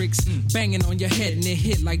stock tricks, banging on your head and it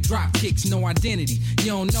hit like drop kicks. No identity, you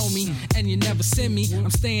don't know me and you never send me. I'm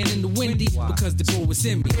staying in the windy because the goal was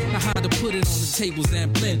in me. Now how to put it on the tables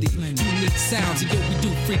and blend it. Unique sounds, and yo, we do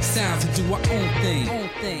freak sounds and do our own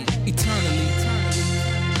thing eternally.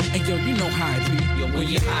 And yo, you know how it be. Yo, when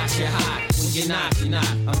you're hot, you're hot. When you're not, you're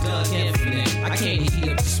not. I'm Doug Infinite. I can't heat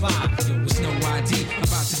up the spot. Yo, it's no ID. I'm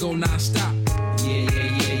about to go non-stop. Yeah.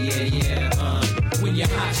 When you're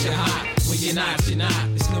hot, you're hot. When you're not, you're not.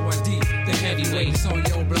 It's no ID. The heavyweights on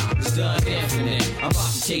your block. It's Doug Infinite. I'm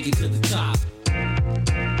about to take it to the top.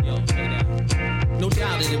 Yo, play that. No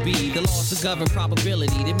doubt it'll be the loss of governed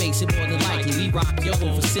probability that makes it more than likely we rock your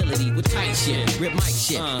whole facility with tight shit, rip mic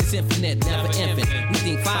shit. It's infinite, never infant. We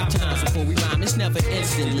think 5 times before we rhyme. It's never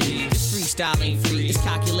instantly. This freestyle ain't free. It's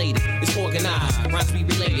calculated. It's organized. Rhymes be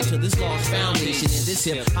related to this lost foundation in this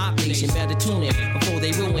hip hop nation. Better tune in before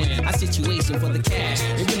they ruin our situation for the cash.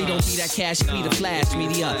 It really don't be that cash. It be the flash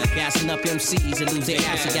media gassing up MCs and lose their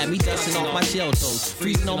ass. It got me dusting off my shell toes,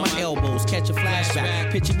 freezing on my elbows. Catch a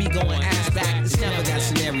flashback. Picture me going ass back. It's never that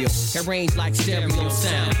scenario. Can range like stereo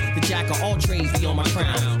sound. The jack of all trades be on my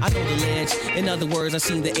crown. I know the ledge. In other words, I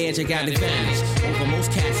seen the edge. I got advantage over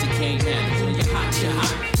most cats that can't manage. When you're hot, you're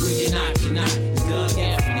hot. When you're not, you're not. It's Doug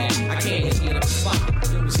Infinite. I can't even get up the spot.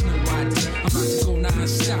 Yo, it's no ID. I'm about to go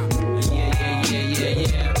non-stop. Yeah.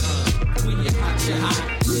 When you're hot, you're hot.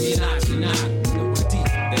 When you're not, you're not. No ID.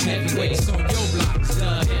 The heavyweights on your block. It's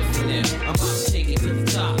Doug Infinite. I'm about to take it to the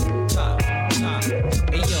top.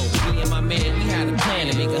 Hey yo, me and my man, we had a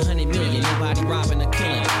plan to make 100 million. Nobody robbing or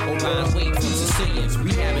killing or buying weight from Sicilians.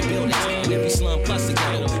 Rehabbing buildings in every slum plus the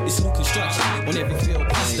ghetto. It's new construction on every field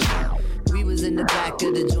plus the. We was in the back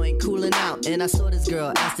of the joint cooling out, and I saw this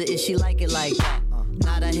girl. Asked her, is she like it like that?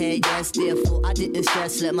 Nod her head, yes, therefore I didn't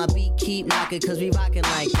stress. Let my beat keep knocking, cause we rockin'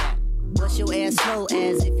 like that. Bust your ass slow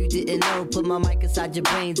as if you didn't know. Put my mic inside your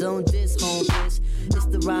brain, don't diss, home this. It's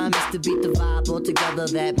the rhyme, it's the beat, the vibe all together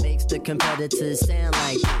that makes the competitors sound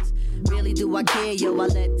like this. Really do I care, yo, I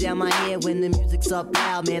let down my hair when the music's up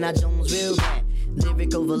loud, man, I Jones real bad.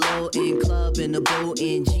 Lyric overload in club, in the boat,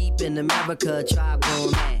 in Jeep, in America, tribe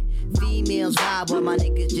going mad. Females vibe while my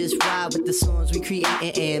niggas just ride with the songs we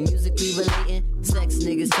creating and musically relating. Sex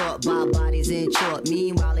niggas taught by bodies in short.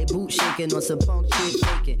 Meanwhile they boot shaking on some punk shit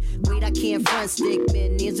faking. Wait, I can't front stick,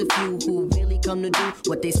 man, there's a few who really come to do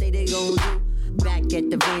what they say they gon' do. Back at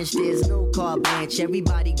the bench, there's no carte blanche.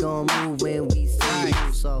 Everybody gon' move when we say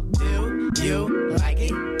move. So, do you like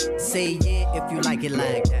it? Say yeah if you like it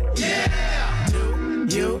like that. Yeah!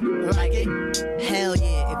 Do you like it? Hell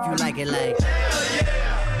yeah if you like it like that. Hell yeah!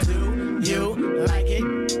 Do you like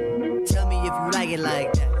it? Tell me if you like it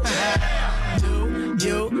like that. Do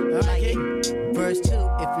you like it? Verse 2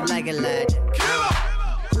 if you like it like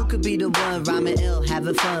that. Who could be the one rhyming ill,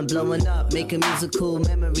 having fun, blowing up, making musical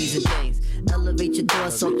memories and things? Elevate your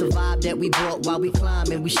thoughts off the vibe that we brought while we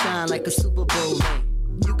climb and we shine like a Super Bowl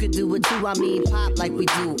ring. You could do it too, I mean pop like we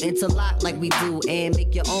do, interlock like we do, and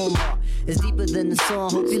make your own mark. It's deeper than the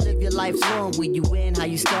song, hope you live your life long. Where you win, how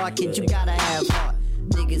you start, kid, you gotta have heart.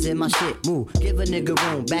 Niggas in my shit, move, give a nigga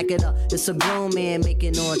room, back it up. It's a grown man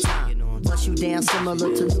making on time. Bust you down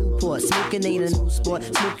similar to Newport. Smoking ain't a new sport.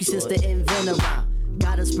 Smokey sister inventor.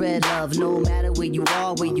 Gotta spread love no matter where you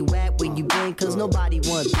are, where you at, where you been, cause nobody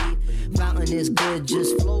want beef. Fountain is good,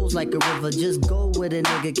 just flows like a river. Just go with a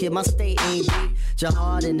nigga, kid, my state ain't beef.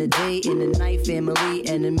 Jihad in the day, in the night, family,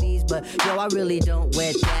 enemies. But yo, I really don't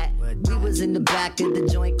wet that. We was in the back of the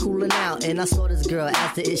joint cooling out, and I saw this girl,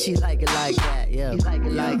 asked her if she like it like that. Yeah, like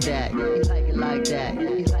it like that. You like it like that.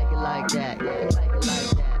 You like it like that. You like it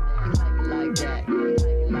like that. You like it like that. You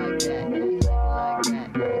like it like that. You like it like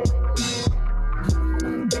that.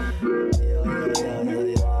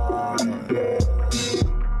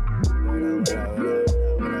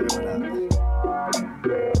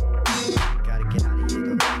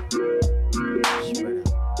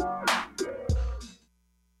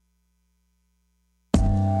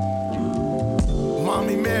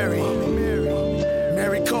 Mommy Mary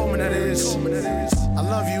Coleman, that is. I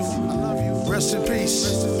love you. Rest in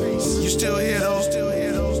peace. You still here though?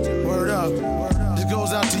 Word up. This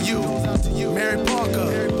goes out to you. Mary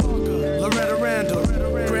Parker, Loretta Randall,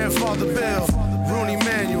 Grandfather Bill, Rooney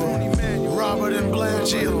Manuel, Robert and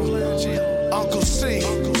Blanche Elam, Uncle C,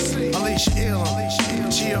 Alicia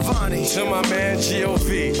Elam, Giovanni. To my man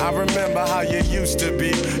G.O.V., I remember how you used to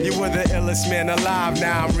be. You were the illest man alive,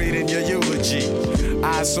 now I'm reading your eulogy.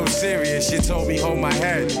 Eyes so serious, you told me hold my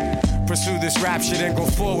head. Pursue this rap shit and go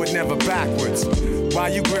forward, never backwards. While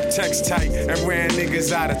you grip text tight and ran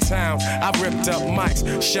niggas out of town, I ripped up mics,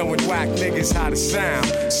 showing whack niggas how to sound.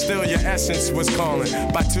 Still your essence was calling.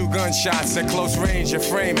 By 2 gunshots at close range, your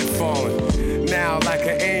frame had fallen. Now like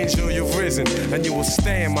an angel you've risen, and you will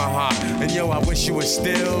stay in my heart. And yo, I wish you were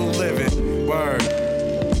still living. Word.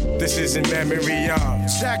 This is in memory of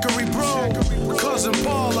Zachary Bro, Cousin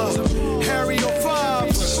Paula, Harry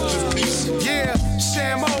 05, yeah,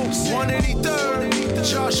 Sam O, 183rd,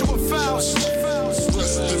 Joshua Faust,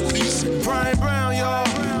 Brian Brown, y'all,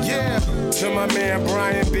 yeah. To my man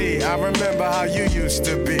Brian B, I remember how you used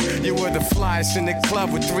to be. You were the flyest in the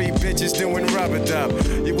club with 3 bitches doing rubber dub.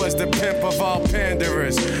 You was the pimp of all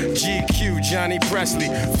panderers. GQ, Johnny Presley,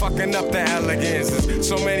 fucking up the elegances.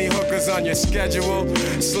 So many hookers on your schedule,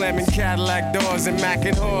 slamming Cadillac doors and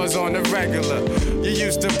macking whores on the regular. You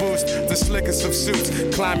used to boost the slickest of suits,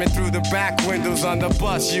 climbing through the back windows on the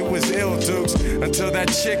bus. You was ill dukes until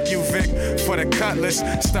that chick you Vic for the cutlass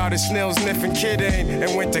started snail sniffing Kid Ain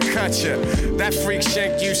and went to cut ya. That freak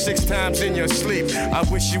shanked you 6 times in your sleep. I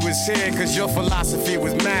wish you was here, cause your philosophy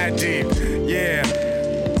was mad deep. Yeah,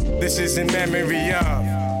 this is in memory of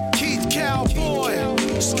Keith Cowboy,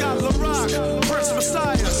 Scott LaRock, Prince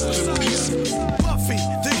Messiah, Buffy,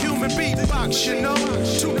 the human beatbox, you know,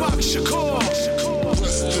 Tupac Shakur,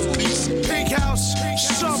 Pink House,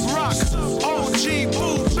 Sub Rock, OG,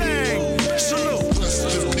 Boo Bang, Salute,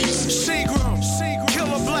 Seagram,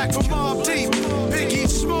 Killer Black from Mobb Deep, Biggie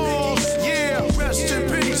Smalls, yeah, rest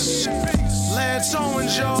in peace. Lance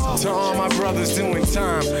Owens, y'all. To all my brothers doing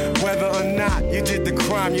time, whether or not you did the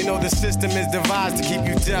crime, you know the system is devised to keep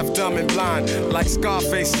you deaf, dumb, and blind. Like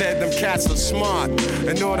Scarface said, them cats are smart.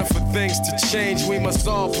 In order for things to change, we must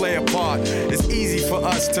all play a part. It's easy for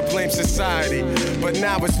us to blame society, but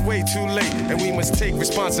now it's way too late, and we must take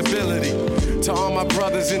responsibility. To all my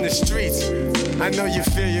brothers in the streets, I know you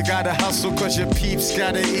feel you gotta hustle cause your peeps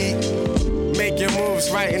gotta eat. Make your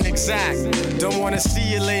moves right and exact. Don't wanna see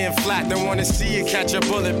you laying flat. Don't wanna see you catch a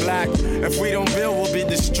bullet black. If we don't build, we'll be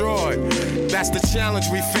destroyed. That's the challenge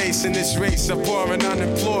we face in this race of poor and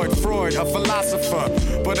unemployed. Freud, a philosopher,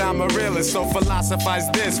 but I'm a realist, so philosophize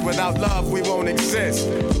this. Without love, we won't exist.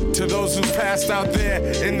 To those who passed out there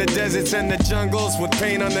in the deserts and the jungles with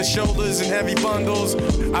pain on their shoulders and heavy bundles,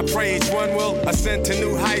 I pray each one will ascend to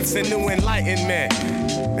new heights and new enlightenment.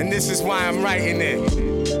 And this is why I'm writing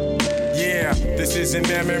it. Yeah, this is in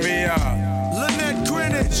memory of Lynette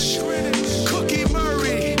Greenwich, Cookie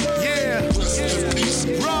Murray, yeah,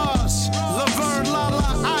 Ross, Laverne Lala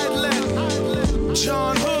Islet,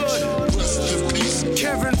 John Hood,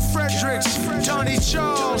 Kevin Fredericks, Johnny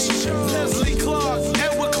Charles, Leslie Clark,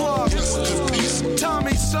 Edward Clark,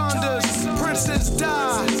 Tommy Saunders, Princess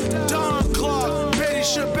Di, Don Clark, Betty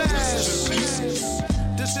Shabazz.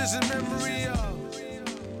 This is in memory of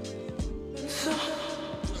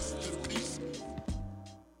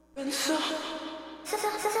So